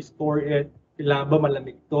 Where do we store it? Kailangan ba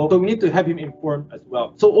malamig to? So we need to have him informed as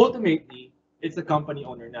well. So ultimately, it's a company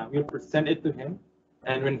owner now. We'll present it to him.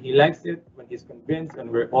 And when he likes it, when he's convinced, and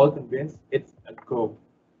we're all convinced, it's a go.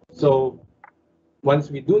 So once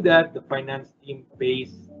we do that, the finance team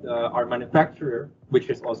pays our manufacturer, which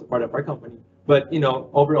is also part of our company. But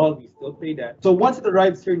overall, we still pay that. So once it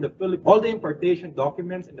arrives here in the Philippines, all the importation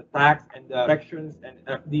documents and the tax and the inspections and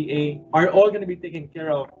FDA are all going to be taken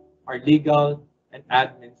care of our legal and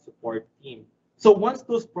admin support team. So once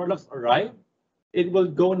those products arrive, it will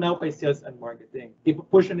go now kay sales and marketing.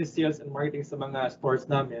 Ipupush ni sales and marketing sa mga stores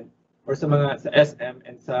namin or sa SM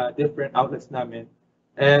and sa different outlets namin.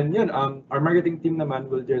 And yun, our marketing team naman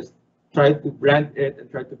will just try to brand it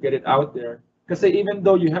and try to get it out there. Kasi even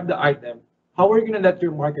though you have the item, how are you going to let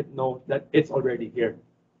your market know that it's already here?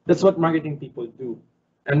 That's what marketing people do.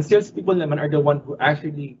 And sales people naman are the one who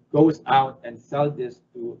actually goes out and sell this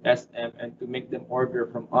to SM and to make them order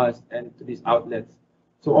from us and to these outlets.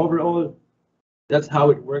 So overall, that's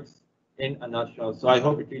how it works in a nutshell. So I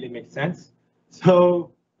hope it really makes sense.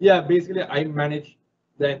 So yeah, basically I manage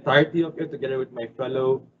the entirety of it together with my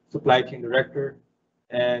fellow supply chain director.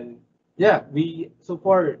 And yeah, so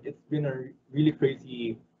far it's been a really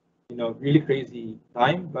crazy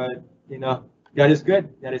time, but God is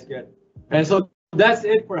good. God is good. And so that's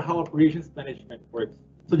it for how operations management works.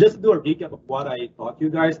 So just to do a recap of what I taught you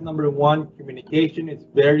guys, number one, communication is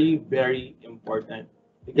very, very important.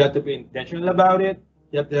 You got to be intentional about it.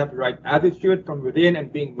 You have to have the right attitude from within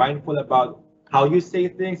and being mindful about how you say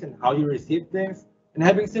things and how you receive things, and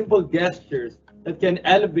having simple gestures that can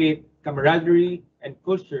elevate camaraderie and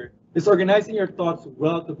culture. Is organizing your thoughts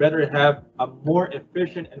well to better have a more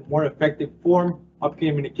efficient and more effective form of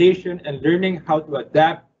communication, and learning how to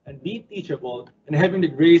adapt and be teachable, and having the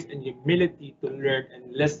grace and humility to learn and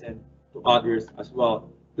listen to others as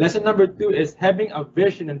well. Lesson number two is having a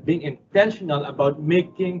vision and being intentional about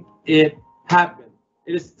making it happen.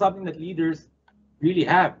 It is something that leaders really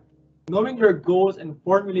have. Knowing your goals and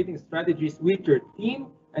formulating strategies with your team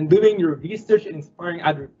and doing your research and inspiring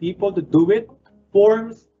other people to do it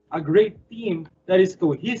forms a great team that is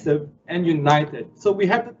cohesive and united. So we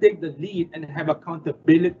have to take the lead and have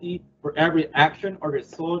accountability for every action or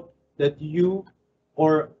result that you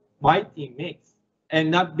or my team makes, and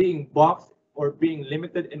not being boxed or being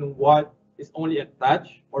limited in what is only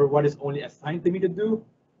attached or what is only assigned to me to do.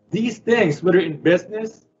 These things, whether in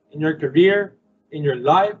business, in your career, in your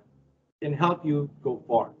life, can help you go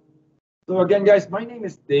far. So again, guys, my name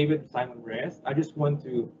is David Simon Reyes. I just want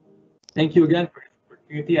to thank you again for this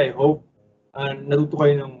opportunity. I hope natuto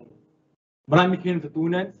kayo ng marami kayong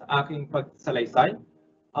natutunan sa aking pagsalaysay.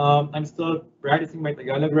 I'm still practicing my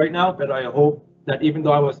Tagalog right now, but I hope that even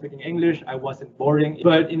though I was speaking English, I wasn't boring.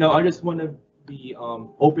 But I just want to be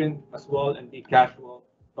open as well and be casual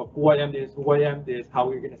of who I am. This is who I am. This is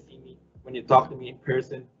how you're gonna see me when you talk to me in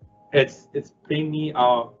person. It's paying me.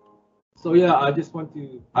 So yeah, I just want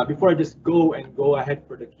to before I just go ahead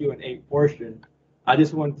for the Q&A portion, I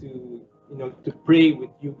just want to to pray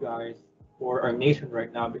with you guys for our nation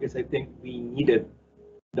right now, because I think we need it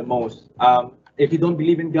the most. If you don't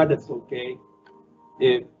believe in God, that's okay.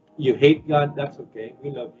 If you hate God, that's okay.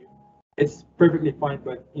 We love you. It's perfectly fine,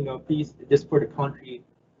 but please, just for the country,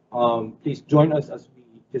 please join us as we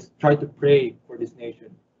just try to pray for this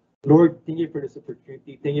nation. Lord, thank you for this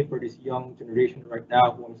opportunity. Thank you for this young generation right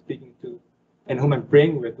now who I'm speaking to and whom I'm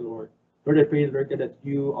praying with, Lord. Lord, I pray, Lord, that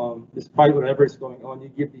you, despite whatever is going on, you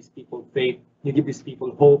give these people faith, you give these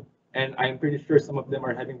people hope. And I'm pretty sure some of them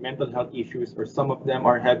are having mental health issues, or some of them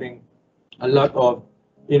are having a lot of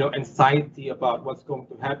anxiety about what's going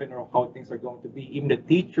to happen or how things are going to be. Even the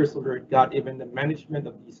teachers, Lord God, even the management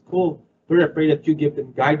of the school, Lord, I pray that you give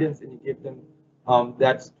them guidance and you give them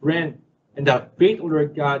that strength And that faith, O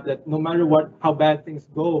Lord God, that no matter what, how bad things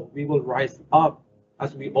go, we will rise up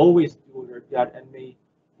as we always do, O Lord God, and may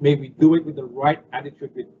we do it with the right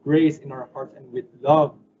attitude, with grace in our hearts and with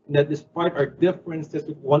love. And that despite our differences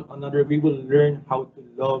with one another, we will learn how to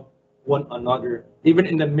love one another. Even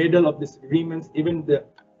in the middle of disagreements, even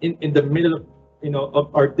in the middle of of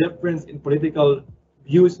our difference in political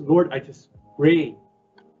views, Lord, I just pray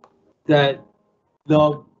that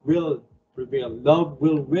love will prevail. Love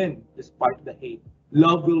will win despite the hate.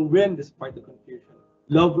 Love will win despite the confusion.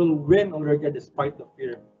 Love will win, O Lord God, despite the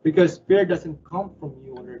fear. Because fear doesn't come from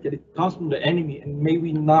you, O Lord God. It comes from the enemy. And may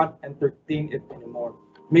we not entertain it anymore.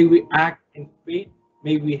 May we act in faith.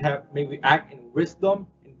 May we act in wisdom,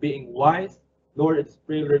 in being wise. Lord, I just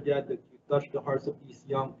pray, Lord God, that you touch the hearts of these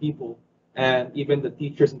young people and even the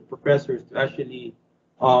teachers and professors to actually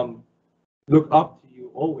look up to you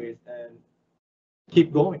always and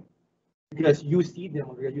keep going, because you see them,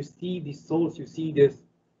 because you see these souls, you see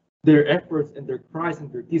their efforts and their cries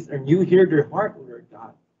and their tears, and you hear their heart, oh Lord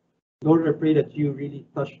God. Lord, I pray that you really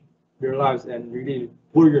touch their lives and really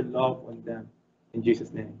pour your love on them in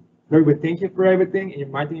Jesus' name. Lord, we thank you for everything. In your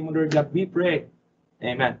mighty name, Lord God, we pray.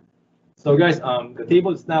 Amen. So guys, the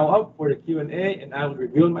table is now up for the Q&A, and I will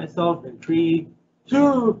reveal myself in 3,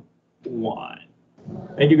 2, 1.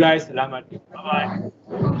 Thank you guys. Salamat. Bye-bye.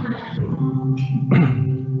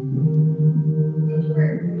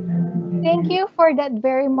 Thank you for that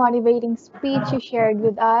very motivating speech you shared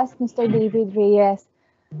with us, Mr. David Reyes.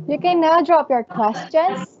 You can now drop your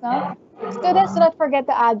questions. No? Students, do not forget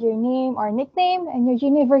to add your name or nickname and your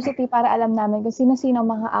university para alam namin kung sino-sino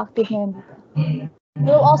mga active ngayon dito.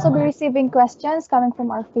 We'll also be receiving questions coming from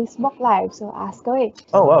our Facebook Live, so ask away.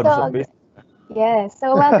 Oh wow, this So, is amazing. yes,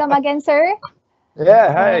 so welcome again, sir. Yeah,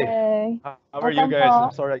 hi. Yay. How are you Welcome guys? po.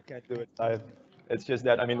 I'm sorry I can't do it live. It's just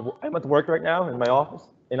that I'm at work right now in my office,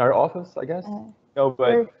 in our office, I guess. No,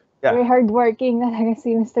 We're, but yeah. we're hardworking na talaga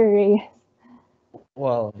si Mr. Reyes.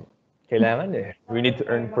 Well, kailangan eh. We need to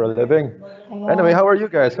earn for a living. Ayan. Anyway, how are you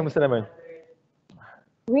guys? Kamusta naman?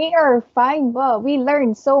 We are fine. Well, we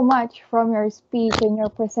learned so much from your speech and your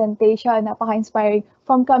presentation. Napaka-inspiring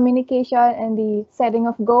from communication and the setting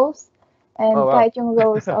of goals and Oh wow. kahit yung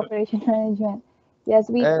roles sa operation management. Yes,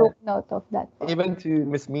 we And took note of that. even to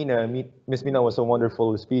Miss Mina, Miss Mina was a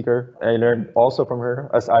wonderful speaker. I learned also from her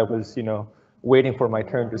as I was, waiting for my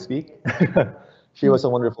turn to speak. She was a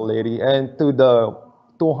wonderful lady. And to the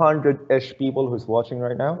 200-ish people who's watching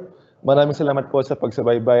right now, maraming salamat po sa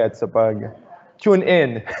pagsubaybay at sa pag-tune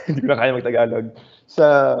in, hindi ko na kaya mag-Tagalog,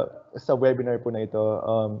 sa webinar po na ito.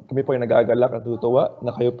 Kami po ay nag-aagalak at natutuwa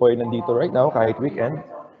na kayo po ay nandito right now kahit weekend.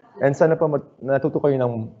 And sana po natuto kayo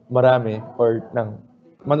ng marami or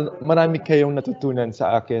marami kayong natutunan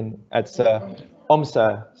sa akin at sa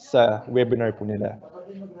OMSA sa webinar po nila.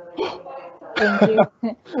 Thank you.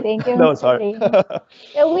 Thank you, No, Mr. sorry. Reyes.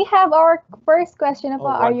 So we have our first question na po.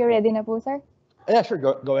 Oh, Are you wonderful. ready na po, sir? Yeah, sure.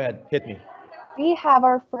 Go ahead. Hit me. We have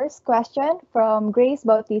our first question from Grace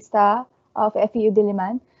Bautista of FEU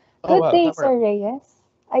Diliman. Oh, Good wow. day, Tama. Sir Reyes.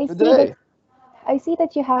 Good day. I see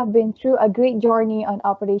that you have been through a great journey on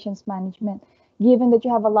operations management. Given that you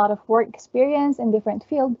have a lot of work experience in different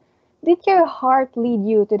fields, did your heart lead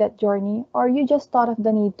you to that journey, or you just thought of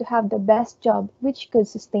the need to have the best job which could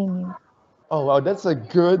sustain you? Oh, wow. That's a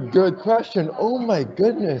good question. Oh my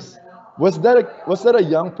goodness. Was that a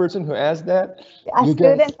young person who asked that? A You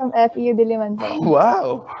guys. student from FEU Diliman po.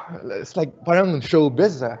 Wow, it's like parang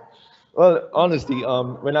showbiz ah. Well, honestly,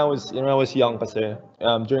 when I was young kasi,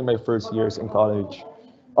 during my first years in college,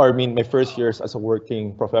 or I mean my first years as a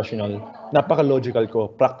working professional, napaka-logical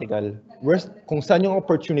ko, practical. Kung saan yung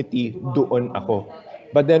opportunity, doon ako.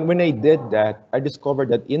 But then when I did that, I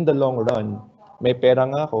discovered that in the long run, may pera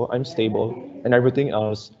nga ako, I'm stable, and everything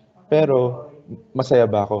else, pero masaya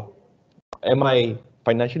ba ako? Am I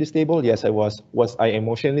financially stable? Yes, I was. Was I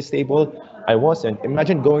emotionally stable? I wasn't.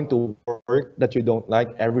 Imagine going to work that you don't like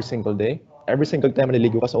every single day. Every single time na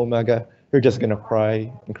naliligo ka sa umaga, you're just gonna cry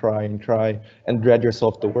and cry and cry and dread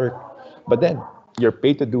yourself to work. But then, you're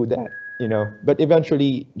paid to do that. But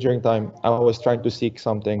eventually, during time, I was trying to seek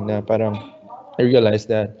something na parang I realized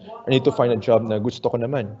that I need to find a job na gusto ko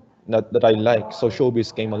naman, that I like. So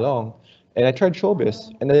showbiz came along, and I tried showbiz.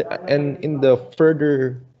 And in the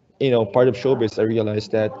further, part of showbiz, I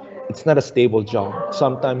realized that it's not a stable job.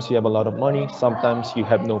 Sometimes you have a lot of money, sometimes you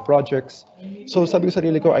have no projects. So sabi ko sa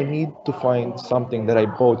sarili ko, I need to find something that I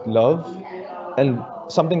both love and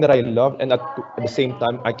something that I love, and at the same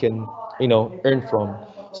time I can, earn from.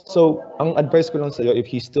 So ang advice ko lang sa'yo,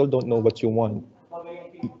 if you still don't know what you want,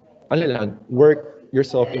 ano lang, work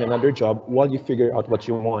yourself in another job while you figure out what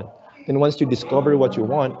you want. Then once you discover what you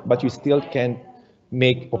want, but you still can't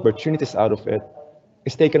make opportunities out of it,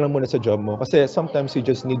 stay ka lang muna sa job mo. Kasi sometimes you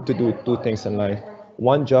just need to do two things in life.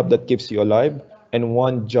 One job that keeps you alive and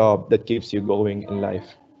one job that keeps you going in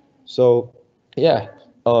life. So, yeah,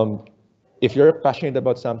 if you're passionate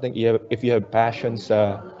about something, if you have passion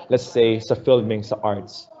sa, let's say, sa filming, sa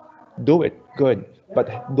arts, do it, good. But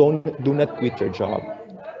do not quit your job.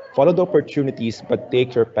 Follow the opportunities, but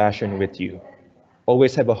take your passion with you.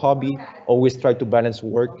 Always have a hobby, always try to balance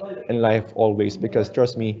work and life always, because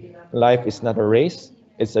trust me, life is not a race,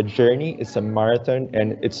 it's a journey, it's a marathon,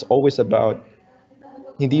 and it's always about,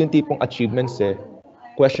 hindi yung tipong achievements eh.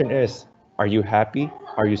 Question is, are you happy?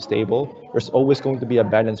 Are you stable? There's always going to be a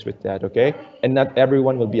balance with that, okay? And not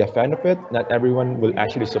everyone will be a fan of it, not everyone will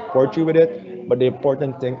actually support you with it, but the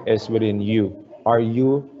important thing is within you. Are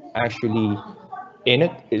you actually in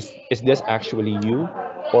it? Is this actually you?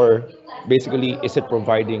 Or basically, is it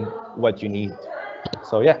providing what you need?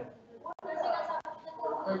 So yeah.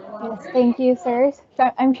 Yes, thank you, sir. So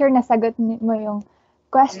I'm sure nasagot mo yung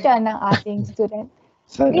question ng ating student.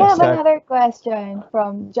 We Sana, have sana. another question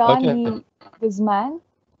from John Okay. D. Guzman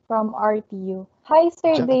from RTU. Hi,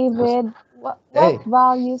 Sir John. David. What Hey.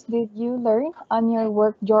 values did you learn on your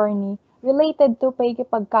work journey related to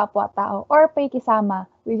pakikipagkapwa-tao or pakikisama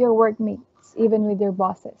with your workmates, even with your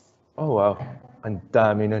bosses? Oh wow, ang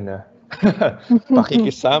dami nun ah.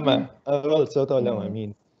 Pakikisama. Well, so totoo lang. I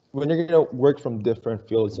mean, when you're gonna work from different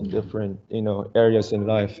fields and different, areas in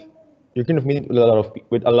life, you're gonna meet with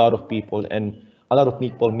a lot of people, and a lot of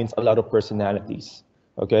people means a lot of personalities.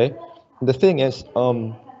 Okay, the thing is,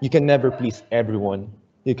 you can never please everyone.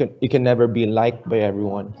 You can never be liked by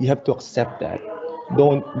everyone. You have to accept that.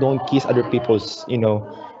 Don't kiss other people's,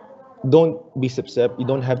 don't be sip. You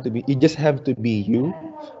don't have to be, you just have to be you.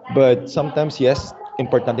 But sometimes, yes,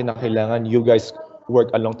 importante na kailangan you guys work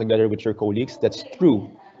along together with your colleagues. That's true.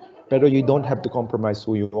 Pero you don't have to compromise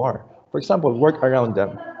who you are. For example, work around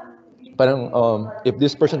them. Parang, if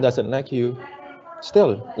this person doesn't like you,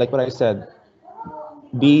 still, like what I said,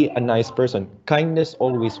 be a nice person. Kindness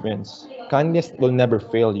always wins. Kindness will never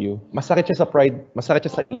fail you. Masakit siya sa pride, masakit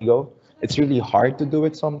siya sa ego. It's really hard to do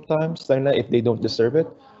it sometimes, lalo na if they don't deserve it.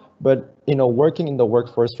 But, working in the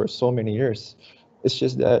workforce for so many years, it's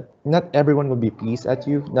just that not everyone will be pleased at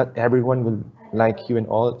you. Not everyone will like you and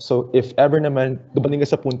all. So if ever naman, dumating ka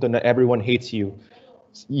sa punto na everyone hates you,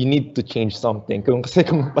 you need to change something. Kasi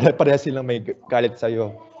kung pare-pareha silang may galit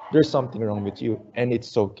sa'yo, there's something wrong with you, and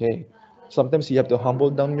it's okay. Sometimes you have to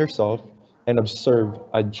humble down yourself and observe,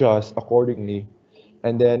 adjust accordingly,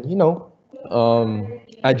 and then,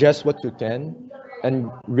 adjust what you can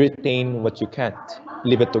and retain what you can't.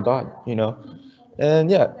 Leave it to God. And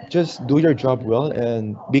yeah, just do your job well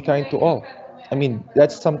and be kind to all. I mean,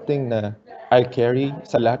 that's something na I carry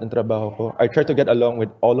sa lahat ng trabaho ko. I try to get along with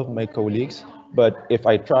all of my colleagues, but if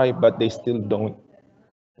I try, but they still don't,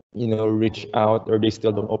 reach out, or they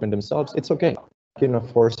still don't open themselves, it's okay. I cannot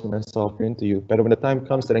force myself into you. But when the time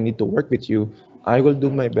comes that I need to work with you, I will do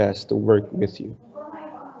my best to work with you.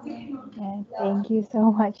 Yeah, thank you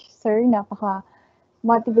so much, sir.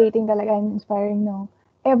 Napaka-motivating talaga and inspiring, no?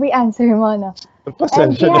 Every answer mo, no?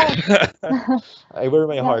 Pasensya And na. I wear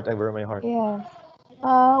my Yeah. heart. I wear my heart. Yeah.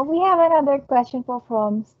 We have another question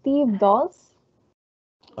from Steve Dolls.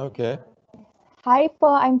 Okay. Hi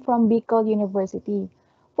po, I'm from Bicol University.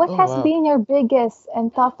 What Oh, has wow. been your biggest and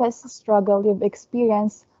toughest struggle you've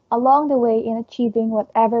experienced along the way in achieving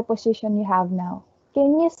whatever position you have now?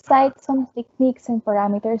 Can you cite some techniques and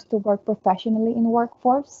parameters to work professionally in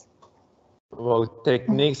workforce? Well,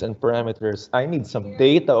 techniques and parameters. I need some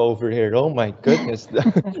data over here. Oh my goodness.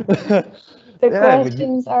 The Yeah,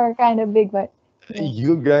 questions are kind of big, but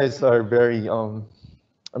you guys are very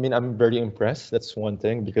I mean, I'm very impressed. That's one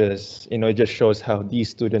thing, because it just shows how these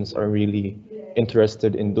students are really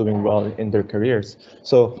interested in doing well in their careers.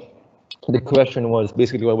 So the question was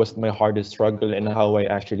basically, what was my hardest struggle and how I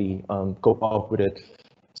actually cope up with it.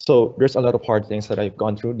 So there's a lot of hard things that I've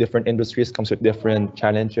gone through. Different industries comes with different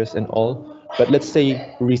challenges and all. But let's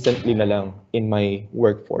say recently na lang in my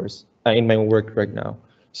workforce, in my work right now.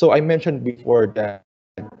 So I mentioned before that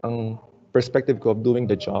ang perspective ko of doing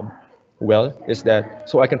the job well is that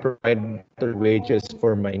so I can provide better wages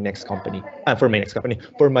for my next company, for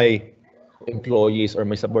my employees or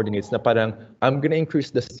my subordinates, na parang I'm gonna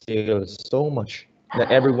increase the sales so much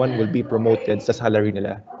that everyone will be promoted sa salary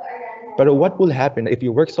nila. Pero what will happen if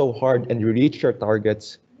you work so hard and you reach your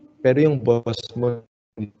targets, pero yung boss mo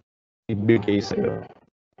ibigay sa'yo?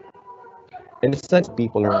 And it's not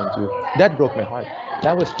people around you. That broke my heart.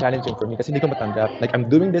 That was challenging for me kasi hindi ko matanggap. Like, I'm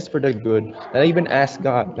doing this for the good. And I even asked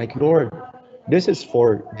God, like, Lord, this is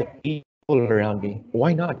for the people around me.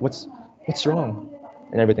 Why not? What's wrong?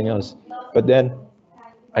 And everything else. But then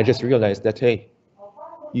I just realized that, hey,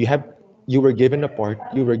 you have you were given a part,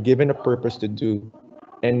 you were given a purpose to do,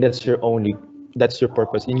 and that's your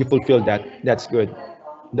purpose, and you fulfill that. That's good.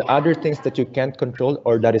 The other things that you can't control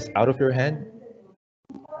or that is out of your hand,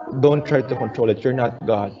 don't try to control it. You're not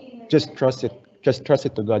God. Just trust it. Just trust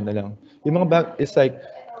it to God na lang. Yung mga back, it's like,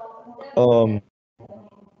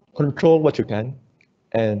 control what you can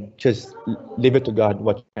and just leave it to God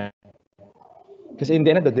what you can. Because in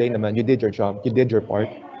the end of the day naman, you did your job, you did your part.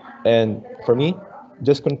 And for me,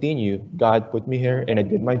 just continue. God put me here and I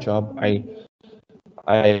did my job. I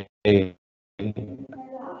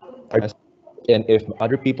and if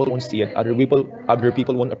other people won't see it, other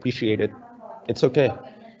people won't appreciate it, it's okay.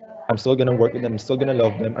 I'm still gonna work with them. I'm still gonna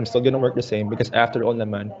love them. I'm still gonna work the same because after all,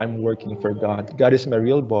 naman, I'm working for God. God is my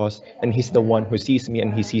real boss, and He's the one who sees me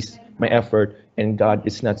and He sees my effort. And God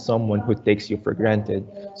is not someone who takes you for granted.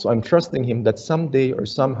 So I'm trusting Him that someday or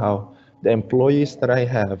somehow the employees that I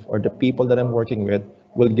have or the people that I'm working with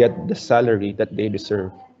will get the salary that they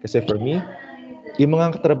deserve. Kasi for me, yung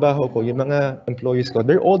mga katrabaho ko, yung mga employees ko,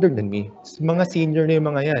 they're older than me. Mga senior na yung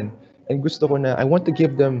mga yan. And gusto ko na, I want to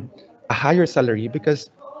give them a higher salary because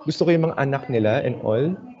gusto ko yung mga anak nila and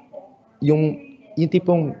all, yung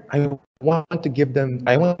tipong, I want them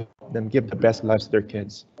give the best lives to their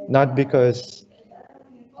kids. Not because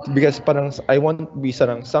parang I want to be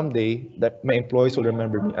sarang someday that my employees will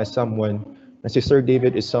remember me as someone, as si Sir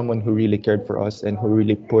David is someone who really cared for us and who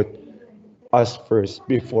really put us first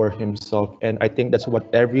before himself. And I think that's what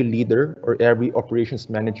every leader or every operations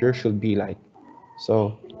manager should be like.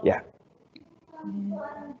 So, yeah.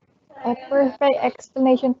 A perfect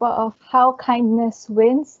explanation po of how kindness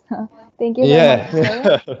wins. Thank you very much,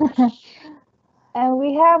 sir. And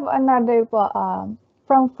we have another po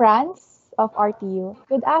from France of RTU.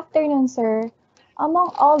 Good afternoon, sir.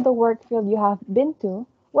 Among all the work field you have been to,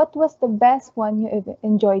 what was the best one you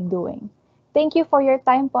enjoyed doing? Thank you for your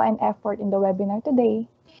time po and effort in the webinar today.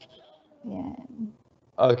 Yeah.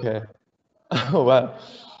 Okay. Well,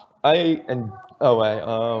 I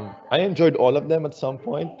enjoyed all of them at some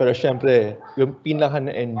point, pero syempre, yung pinaka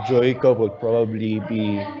na-enjoy ko would probably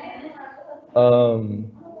be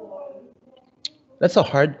that's a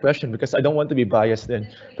hard question because I don't want to be biased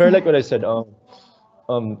then. Pero like what I said,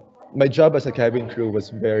 my job as a cabin crew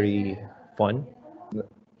was very fun.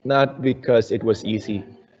 Not because it was easy,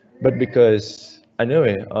 but because ano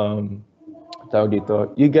tawag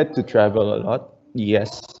dito, you get to travel a lot.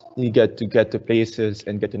 Yes, you get to places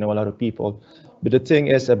and get to know a lot of people. But the thing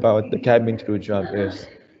is about the cabin crew job is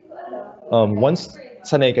once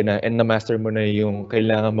sanay ka na and na-master mo na yung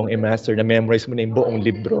kailangan mong i-master, na-memorize mo na yung buong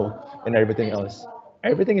libro and everything else,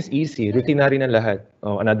 everything is easy. Routinary na lahat.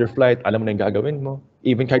 Another flight, alam mo na yung gagawin mo.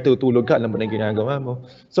 Even kahit tutulog ka, alam mo na yung ginagawa mo.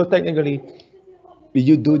 So technically,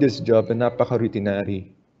 you do this job na napaka-routinary,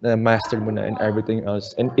 na master mo na and everything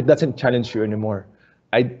else, and it doesn't challenge you anymore.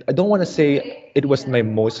 I don't want to say it was my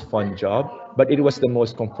most fun job, but it was the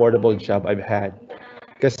most comfortable job I've had.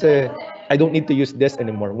 Kasi I don't need to use this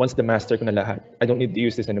anymore. Once the master ko na lahat, I don't need to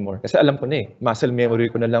use this anymore. Kasi alam ko na eh. Muscle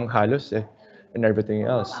memory ko na lang halos eh. And everything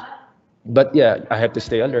else. But yeah, I have to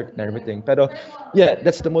stay alert and everything. Pero yeah,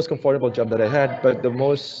 that's the most comfortable job that I had. But the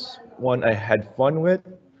most one I had fun with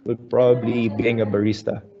would probably being a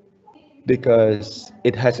barista because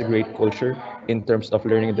it has a great culture in terms of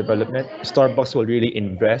learning and development. Starbucks will really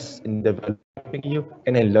invest in developing you,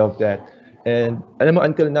 and I love that. And alam mo,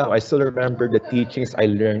 until now, I still remember the teachings I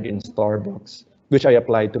learned in Starbucks, which I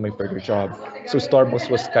applied to my further job. So Starbucks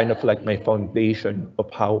was kind of like my foundation of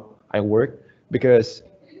how I work because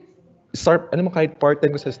alam mo, kahit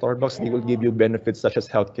part-time ko sa Starbucks, they will give you benefits such as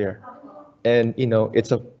healthcare. And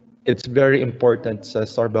it's very important sa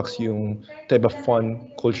Starbucks yung type of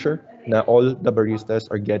fun culture na all the baristas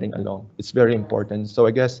are getting along. It's very important. So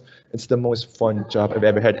I guess it's the most fun job I've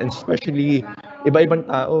ever had. And especially, iba-ibang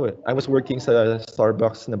tao. I was working sa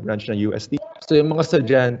Starbucks na branch ng USD. So yung mga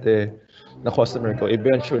estudyante na customer ko,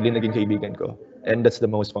 eventually naging kaibigan ko. And that's the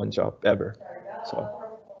most fun job ever. So.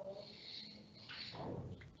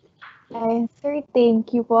 Sir, thank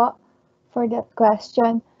you po for that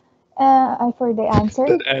question. For the answer.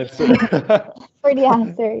 For the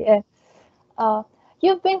answer, yes.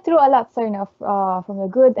 You've been through a lot, sir, now, from the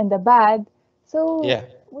good and the bad. So yeah.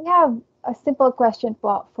 We have a simple question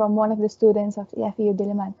po from one of the students of the FEU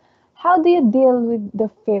Diliman. How do you deal with the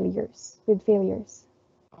failures?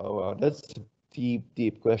 Oh, wow, that's a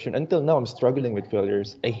deep question. Until now, I'm struggling with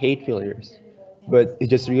failures. I hate failures. But I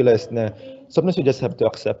just realized na sometimes you just have to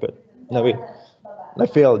accept it. No, wait, I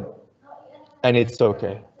failed. And it's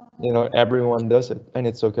okay. Everyone does it, and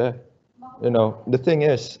it's okay. The thing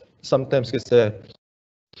is, sometimes kasi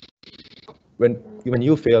when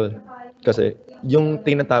you fail, kasi yung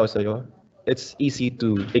tingin ng tao sa'yo, it's easy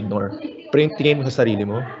to ignore. Pero yung tingin mo sa sarili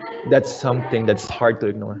mo, that's something that's hard to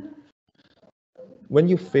ignore. When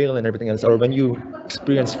you fail and everything else, or when you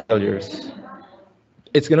experience failures,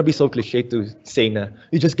 it's gonna be so cliche to say na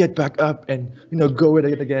you just get back up and go with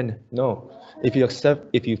it again. No, if you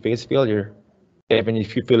face failure, even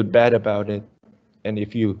if you feel bad about it, and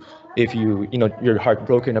if you're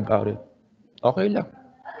heartbroken about it, okay lang,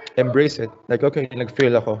 embrace it. Like, okay,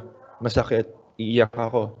 nag-fail ako, masakit, iiyak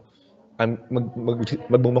ako,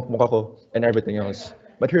 magbumukmuk ako, and everything else.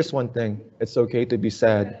 But here's one thing, it's okay to be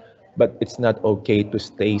sad, but it's not okay to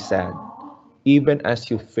stay sad. Even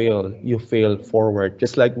as you fail forward.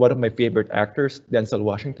 Just like one of my favorite actors, Denzel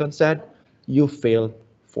Washington, said, you fail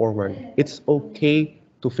forward. It's okay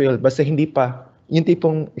to fail. Basta hindi pa, yung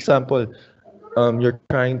tipong example, you're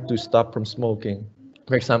trying to stop from smoking.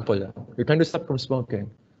 For example, you're trying to stop from smoking.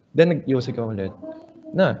 Then nag-iosig ka ulit.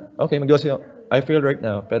 Okay, mag-iosig ako. I fail right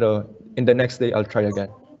now, pero in the next day, I'll try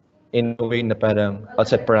again. In a way na parang, I'll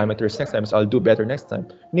set parameters next time, so I'll do better next time.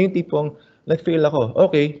 Yung tipong, nag-fail ako,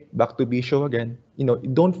 okay, back to be show again.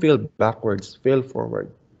 Don't fail backwards, fail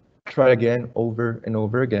forward. Try again, over and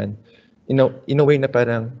over again. In a way na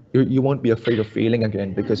parang, you won't be afraid of failing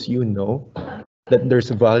again because you know that there's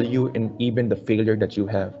value in even the failure that you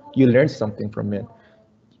have. You learn something from it.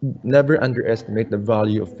 Never underestimate the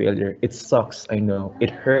value of failure. It sucks, I know. It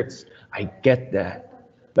hurts. I get that.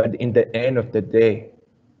 But in the end of the day,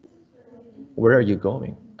 where are you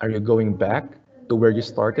going? Are you going back to where you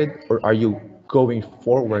started, or are you going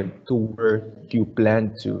forward to where you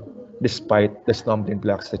planned to, despite the stumbling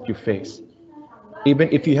blocks that you face? Even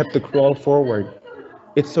if you have to crawl forward,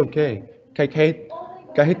 it's okay.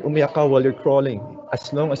 Kahit umiyak ka while you're crawling,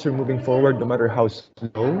 as long as you're moving forward, no matter how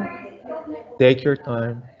slow, take your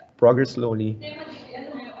time, progress slowly.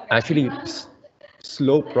 Actually,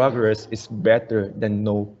 slow progress is better than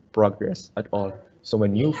no progress at all. So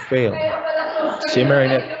when you fail, simmer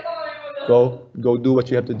in it, go do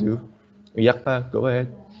what you have to do. Iyak ka, go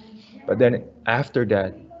ahead. But then after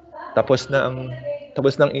that, tapos ng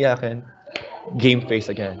iyakin, game face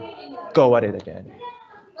again. Go at it again.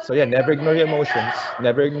 So yeah, never ignore your emotions,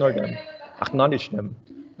 never ignore them, acknowledge them,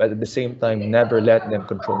 but at the same time, never let them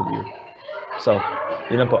control you. So,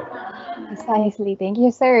 yun lang po. Precisely. Thank you,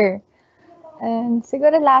 sir. And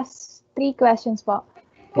siguro last 3 questions po.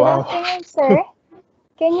 Good Wow. afternoon, sir.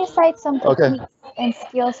 Can you cite some Okay. techniques and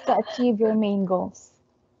skills to achieve your main goals?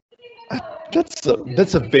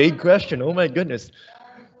 That's a vague question. Oh my goodness.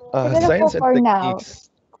 Siguro Science po and for now, techniques.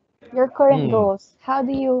 your current goals, how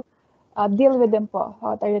do you deal with them po?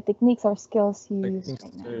 What are the techniques or skills you use Techniques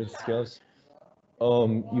right now? or skills.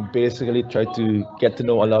 You basically try to get to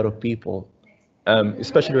know a lot of people.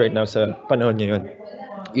 Especially right now sa panahon ngayon.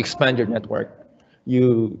 You expand your network.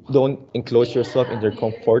 You don't enclose yourself in your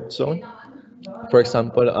comfort zone. For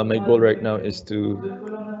example, my goal right now is to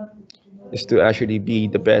actually be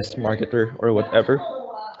the best marketer or whatever.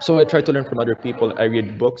 So I try to learn from other people. I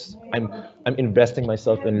read books. I'm investing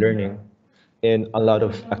myself in learning in a lot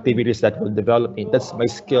of activities that will develop me. That's my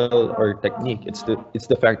skill or technique. It's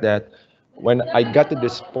the fact that when I got to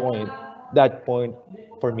this point, that point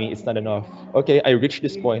for me it's not enough. Okay, I reached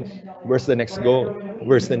this point. Where's the next goal?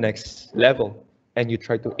 Where's the next level? And you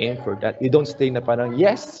try to aim for that. You don't stay na parang,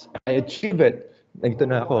 yes, I achieve it. Nandito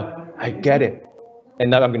na ako. I get it.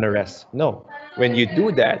 And now I'm gonna rest. No. When you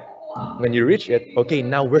do that, when you reach it, okay,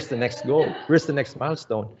 now where's the next goal? Where's the next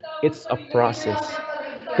milestone? It's a process.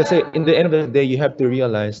 Because in the end of the day, you have to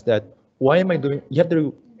realize that you have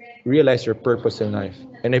to realize your purpose in life.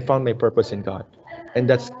 And I found my purpose in God. And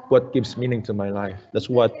that's what gives meaning to my life. That's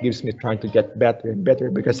what gives me trying to get better and better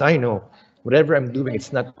because I know whatever I'm doing,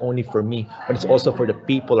 it's not only for me, but it's also for the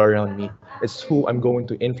people around me. It's who I'm going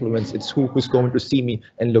to influence. It's who's going to see me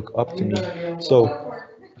and look up to me. So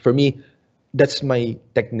for me, that's my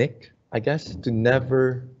technique, I guess, to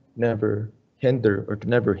never hinder or to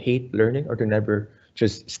never hate learning or to never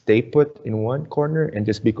just stay put in one corner and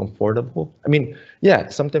just be comfortable. I mean, yeah,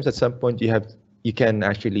 sometimes at some point you can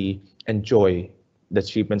actually enjoy the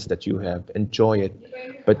achievements that you have, enjoy it,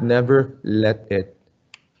 but never let it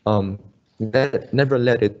never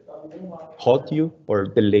let it halt you or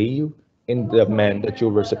delay you in the man that you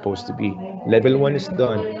were supposed to be. Level 1 is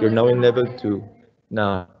done. You're now in level 2.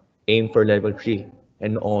 Now aim for level 3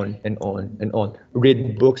 and on and on and on.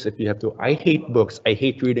 Read books if you have to. I hate books. I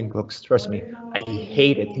hate reading books. Trust me. I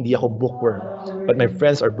hate it. Hindi ako bookworm. But my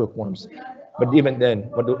friends are bookworms. But even then,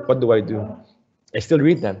 what do I do? I still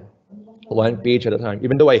read them. one page at a time.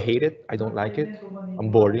 Even though I hate it, I don't like it, I'm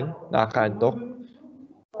boring, nakakaantok,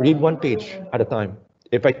 read one page at a time.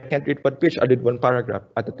 If I can't read one page, I read one paragraph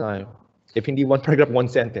at a time. If hindi one paragraph, one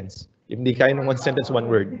sentence. If hindi kaya ng one sentence, one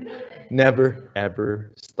word. Never,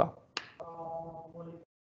 ever stop.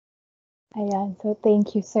 Ayan, so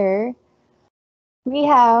thank you, sir. We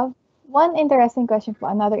have one interesting question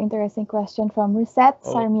another interesting question from Reset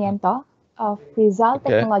Sarmiento of Rizal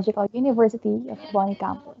Technological University of Boni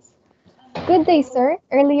Campus. Good day, sir.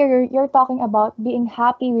 Earlier, you're talking about being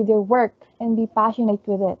happy with your work and be passionate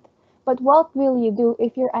with it. But what will you do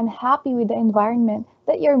if you're unhappy with the environment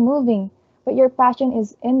that you're moving, but your passion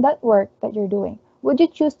is in that work that you're doing? Would you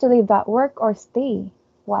choose to leave that work or stay?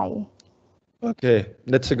 Why? Okay,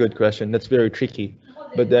 that's a good question. That's very tricky.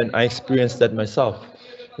 But then I experienced that myself.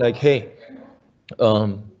 Like, hey,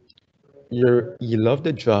 you love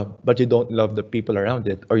the job, but you don't love the people around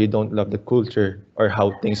it, or you don't love the culture or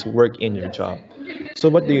how things work in your job. So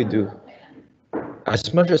what do?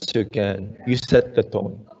 As much as you can, you set the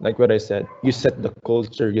tone. Like what I said, you set the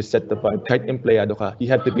culture, you set the vibe. Kahit empleyado ka, you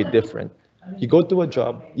have to be different. You go to a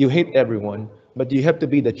job, you hate everyone, but you have to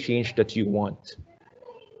be the change that you want.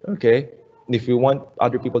 Okay? If you want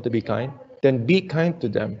other people to be kind, then be kind to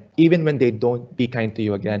them, even when they don't be kind to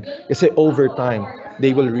you again. Kasi over time,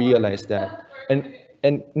 they will realize that. And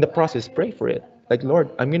in the process, pray for it. Like, Lord,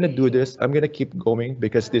 I'm gonna do this. I'm gonna keep going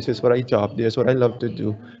because this is what I job. This is what I love to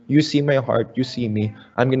do. You see my heart. You see me.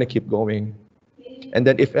 I'm gonna keep going. And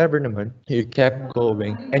then if ever naman, you kept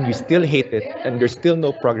going and you still hate it and there's still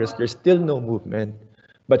no progress, there's still no movement,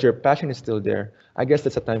 but your passion is still there, I guess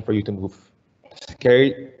that's a time for you to move.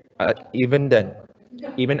 Carry, even then,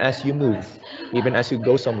 even as you move, even as you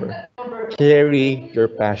go somewhere, carry your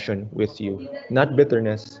passion with you. Not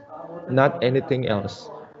bitterness, not anything else,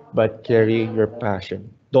 but carry your passion.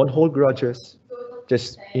 Don't hold grudges.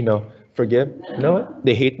 Just, forgive. You know what?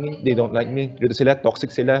 They hate me. They don't like me. Dito sila,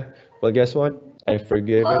 toxic sila. Well, guess what? I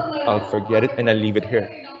forgive it. I'll forget it and I'll leave it here.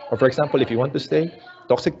 Or for example, if you want to stay,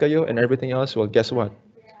 toxic kayo and everything else, well, guess what?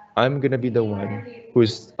 I'm gonna be the one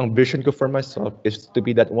whose ang vision ko for myself is to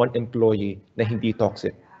be that one employee na hindi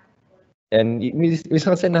toxic. And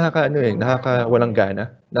minsan kasi nakaka walang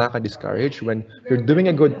gana, nakaka-discourage when you're doing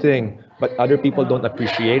a good thing, but other people don't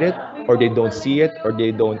appreciate it, or they don't see it, or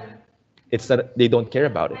they don't care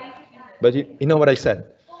about it. But you know what I said?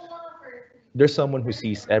 There's someone who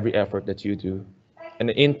sees every effort that you do, and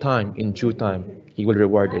in due time, he will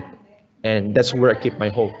reward it. And that's where I keep my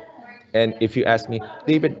hope. And if you ask me,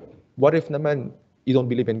 David, what if naman you don't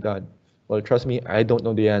believe in God? Well, trust me, I don't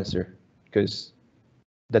know the answer because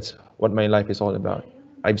that's what my life is all about.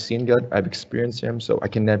 I've seen God, I've experienced Him, so I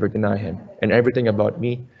can never deny Him. And everything about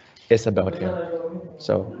me is about Him.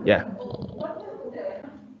 So, yeah.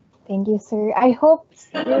 Thank you, sir. I hope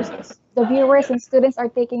the viewers and students are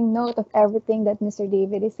taking note of everything that Mr.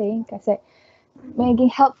 David is saying kasi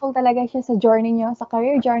magiging helpful talaga siya sa journey niyo, sa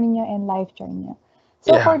career journey niyo and life journey niyo.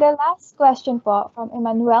 So Yeah. for the last question po from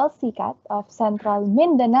Emmanuel Sikat of Central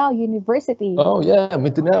Mindanao University. Oh, yeah,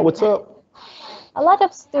 Mindanao, what's up? A lot of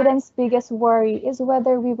students' biggest worry is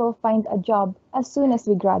whether we will find a job as soon as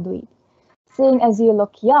we graduate. Seeing as you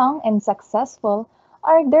look young and successful,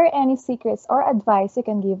 are there any secrets or advice you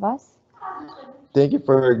can give us? Thank you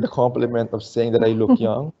for the compliment of saying that I look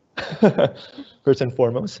young, first and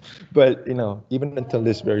foremost. But even until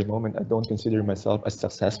this very moment, I don't consider myself as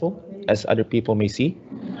successful as other people may see.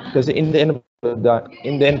 Because in the end of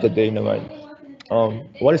the day, naman,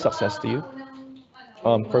 what is success to you?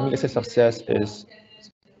 For me, success is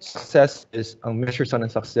a measure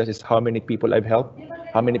of success is how many people I've helped,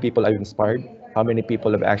 how many people I've inspired, how many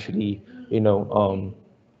people have actually,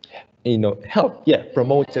 helped, yeah,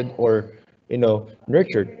 promoted or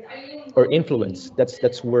nurtured or influenced.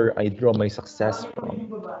 That's where I draw my success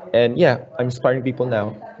from. And yeah, I'm inspiring people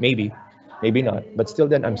now, maybe not, but still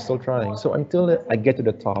then I'm still trying. So until I get to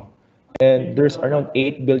the top, and there's around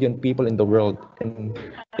 8 billion people in the world, and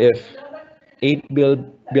if 8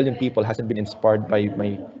 billion people hasn't been inspired by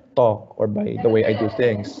my talk or by the way I do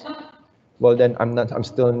things, well then I'm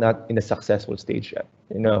still not in a successful stage yet.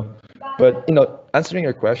 But answering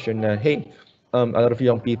your question, hey, a lot of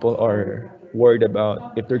young people are worried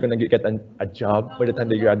about if they're gonna get a job by the time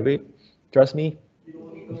they graduate. Trust me,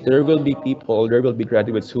 there will be people, there will be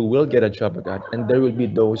graduates who will get a job agad, and there will be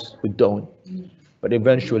those who don't. But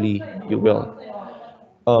eventually, you will.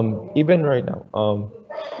 Even right now,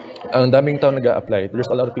 ang daming tao nag-a-apply. There's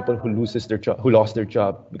a lot of people who lost their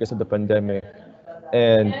job because of the pandemic.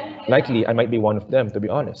 And likely, I might be one of them, to be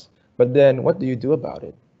honest. But then, what do you do about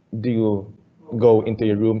it? Do you go into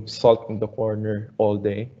your room, sulk in the corner all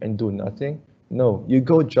day and do nothing? No, you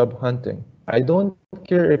go job hunting. I don't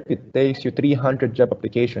care if it takes you 300 job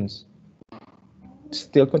applications.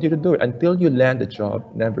 Still continue to do it until you land a job.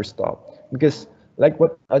 Never stop. Because like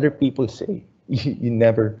what other people say, you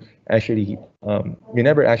never actually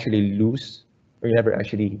lose or you never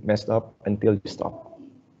actually messed up until you stop.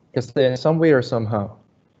 Because in some way or somehow,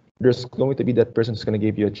 there's going to be that person who's going to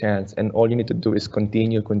give you a chance, and all you need to do is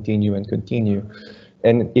continue, continue, and continue.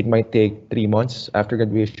 And it might take 3 months after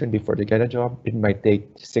graduation before they get a job. It might take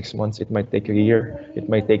 6 months. It might take a year. It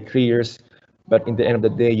might take 3 years. But in the end of the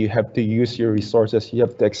day, you have to use your resources. You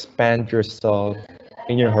have to expand yourself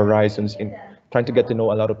in your horizons, in trying to get to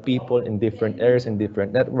know a lot of people in different areas, in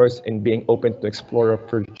different networks, and being open to explore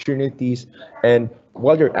opportunities. And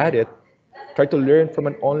while you're at it, try to learn from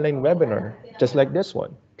an online webinar, just like this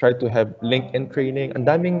one. Try to have LinkedIn training, ang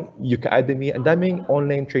daming Academy, ang daming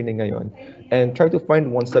online training ngayon. And try to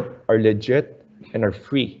find ones that are legit and are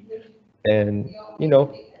free. And,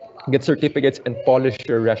 get certificates and polish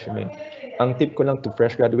your resume. Ang tip ko lang to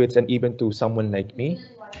fresh graduates and even to someone like me,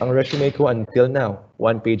 ang resume ko until now,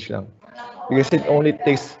 1 page lang. Because it only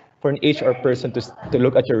takes, for an HR person to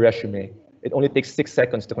look at your resume, it only takes 6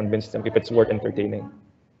 seconds to convince them if it's worth entertaining.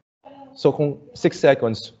 So kung 6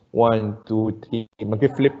 seconds, 1, 2, 3,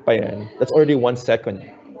 mag-flip pa yan, that's already 1 second,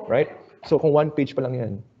 right? So kung 1 page pa lang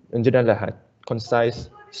yan, nandiyan na lahat.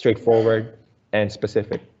 Concise, straightforward, and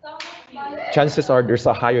specific. Chances are there's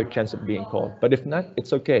a higher chance of being called. But if not,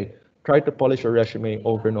 it's okay. Try to polish your resume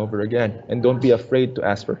over and over again. And don't be afraid to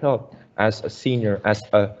ask for help as a senior, as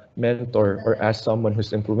a mentor, or as someone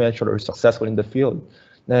who's influential or successful in the field.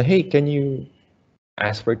 Now, hey, can you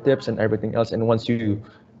ask for tips and everything else? And once you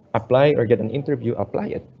apply or get an interview,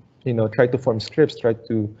 apply it. Try to form scripts, try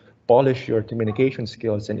to polish your communication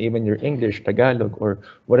skills and even your English, Tagalog, or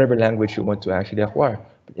whatever language you want to actually acquire.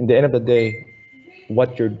 But in the end of the day,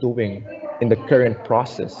 what you're doing in the current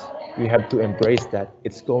process, you have to embrace that.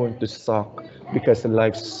 It's going to suck because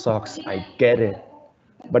life sucks. I get it.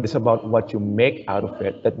 But it's about what you make out of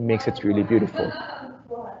it that makes it really beautiful.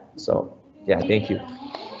 So, yeah, thank you.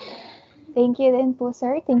 Thank you din po,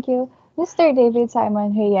 sir. Thank you, Mr. David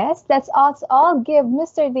Simon Reyes. Let's all give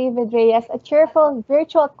Mr. David Reyes a cheerful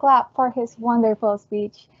virtual clap for his wonderful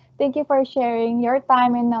speech. Thank you for sharing your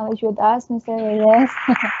time and knowledge with us, Mr. Reyes.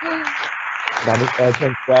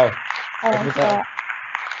 Wow.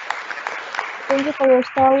 Thank you for your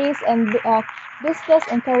stories and business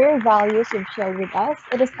and career values you've shared with us.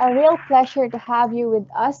 It is a real pleasure to have you with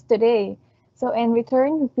us today. So in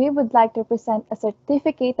return, we would like to present a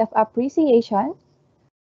certificate of appreciation.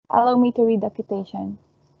 Allow me to read the quotation.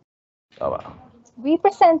 Oh, wow. We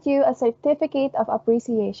present you a certificate of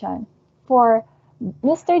appreciation for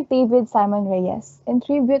Mr. David Simon Reyes in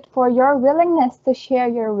tribute for your willingness to share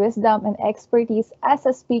your wisdom and expertise as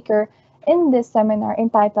a speaker in this seminar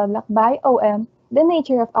entitled Lakbay OM, The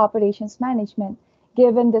Nature of Operations Management,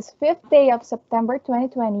 given this 5th day of September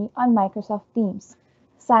 2020 on Microsoft Teams.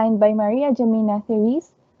 Signed by Maria Jamina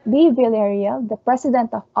Therese B. Villarreal, the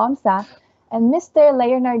President of OMSA, and Mr.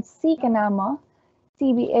 Leonard C. Canamo,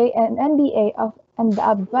 CBA and MBA and the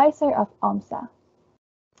Advisor of OMSA.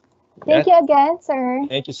 Thank you again, sir.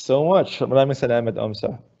 Thank you so much. Maraming salamat,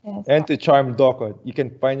 OMSA. Yes. And to Charm Dokot, you can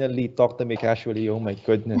finally talk to me casually. Oh my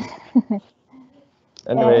goodness.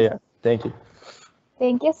 Anyway, Yes. thank you.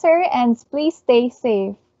 Thank you, sir, and please stay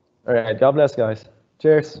safe. All right, God bless, guys.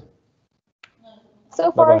 Cheers. So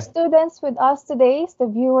for Bye-bye. our students with us today, the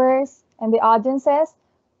viewers and the audiences,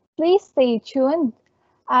 please stay tuned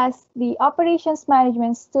as the Operations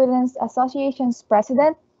Management Students Association's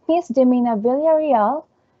President, Ms. Jamina Villarreal,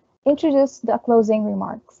 introduced the closing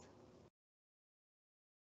remarks.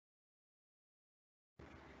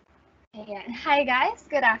 Hi guys,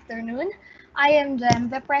 good afternoon. I am Jem,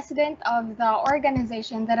 the president of the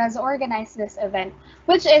organization that has organized this event,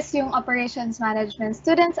 which is yung Operations Management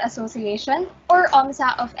Students Association, or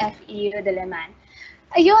OMSA of FEU Diliman.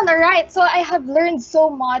 Ayun, alright, so I have learned so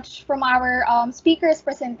much from our speakers'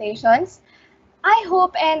 presentations. I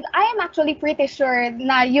hope and I am actually pretty sure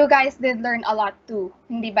na you guys did learn a lot too,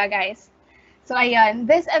 hindi ba guys? So ayun,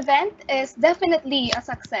 this event is definitely a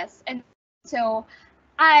success, and so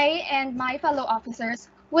I and my fellow officers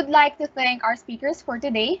would like to thank our speakers for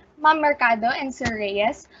today, Ma'am Mercado and Sir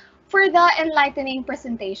Reyes, for the enlightening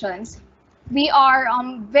presentations. We are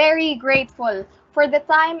very grateful for the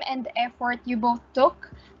time and effort you both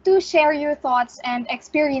took to share your thoughts and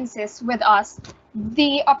experiences with us,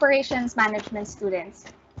 the operations management students.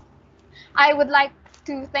 I would like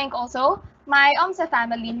to thank also my OMSA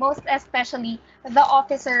family, most especially the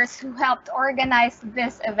officers who helped organize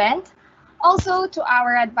this event. Also to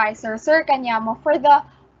our advisor, Sir Canyamo, for the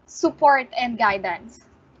support, and guidance.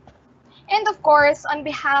 And of course, on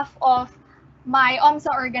behalf of my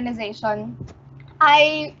OMSA organization,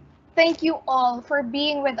 I thank you all for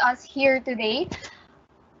being with us here today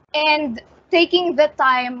and taking the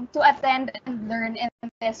time to attend and learn in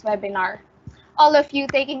this webinar. All of you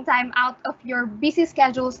taking time out of your busy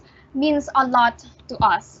schedules means a lot to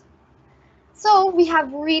us. So we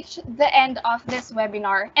have reached the end of this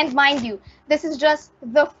webinar. And mind you, this is just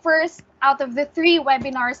the first out of the 3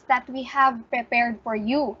 webinars that we have prepared for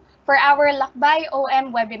you for our Lakbay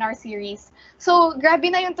OM Webinar Series. So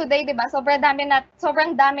grabe na yung today, di ba? Sobrang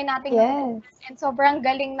dami nating Yes. and sobrang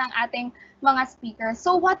galing ng ating mga speakers.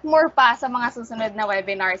 So what more pa sa mga susunod na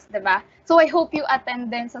webinars, di ba? So I hope you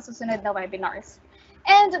attend din sa susunod na webinars.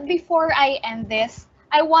 And before I end this,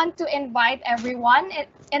 I want to invite everyone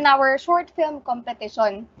in our short film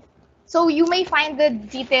competition. So you may find the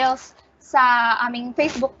details sa aming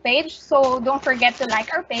Facebook page. So don't forget to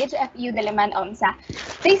like our page, FEU Diliman OMSA.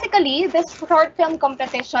 Basically, this short film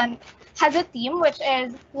competition has a theme which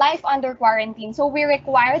is life under quarantine. So we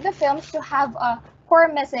require the films to have a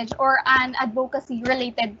core message or an advocacy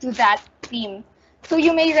related to that theme. So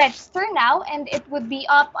you may register now and it would be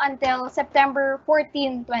up until September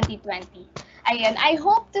 14, 2020. Ayan, I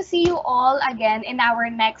hope to see you all again in our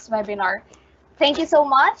next webinar. Thank you so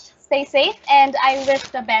much, stay safe, and I wish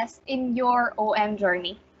the best in your OM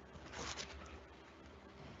journey.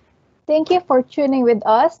 Thank you for tuning with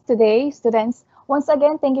us today, students. Once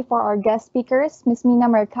again, thank you for our guest speakers, Ms. Mina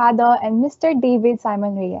Mercado and Mr. David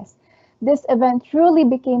Simon Reyes. This event truly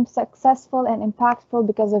became successful and impactful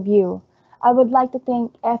because of you. I would like to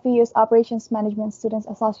thank FEU's Operations Management Students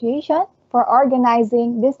Association for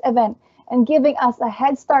organizing this event and giving us a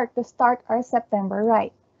head start to start our September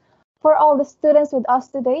right. For all the students with us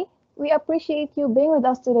today, we appreciate you being with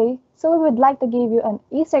us today, so we would like to give you an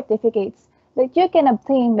e-certificates that you can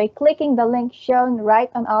obtain by clicking the link shown right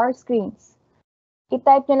on our screens.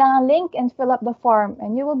 I-type nyo lang ang link and fill up the form,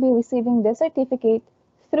 and you will be receiving the certificate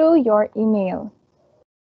through your email.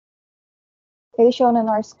 It is shown on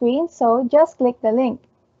our screen, so just click the link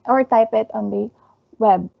or type it on the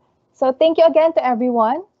web. So thank you again to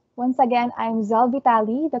everyone. Once again, I'm Zal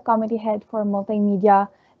Vitali, the Committee Head for Multimedia,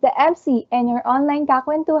 the MC, and your online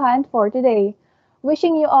kakwentuhan for today.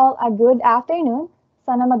 Wishing you all a good afternoon.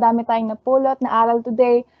 Sana madami tayong napulot na aral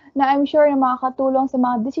today na I'm sure na makakatulong sa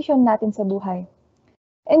mga desisyon natin sa buhay.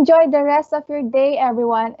 Enjoy the rest of your day,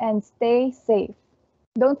 everyone, and stay safe.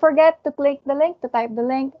 Don't forget to click the link, to type the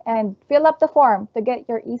link, and fill up the form to get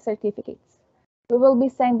your e-certificates. We will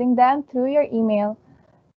be sending them through your email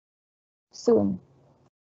soon.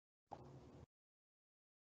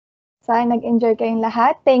 Sana nag-enjoy kayong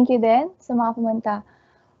lahat. Thank you din sa mga pumunta.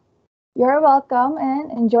 You're welcome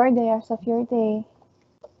and enjoy the rest of your day.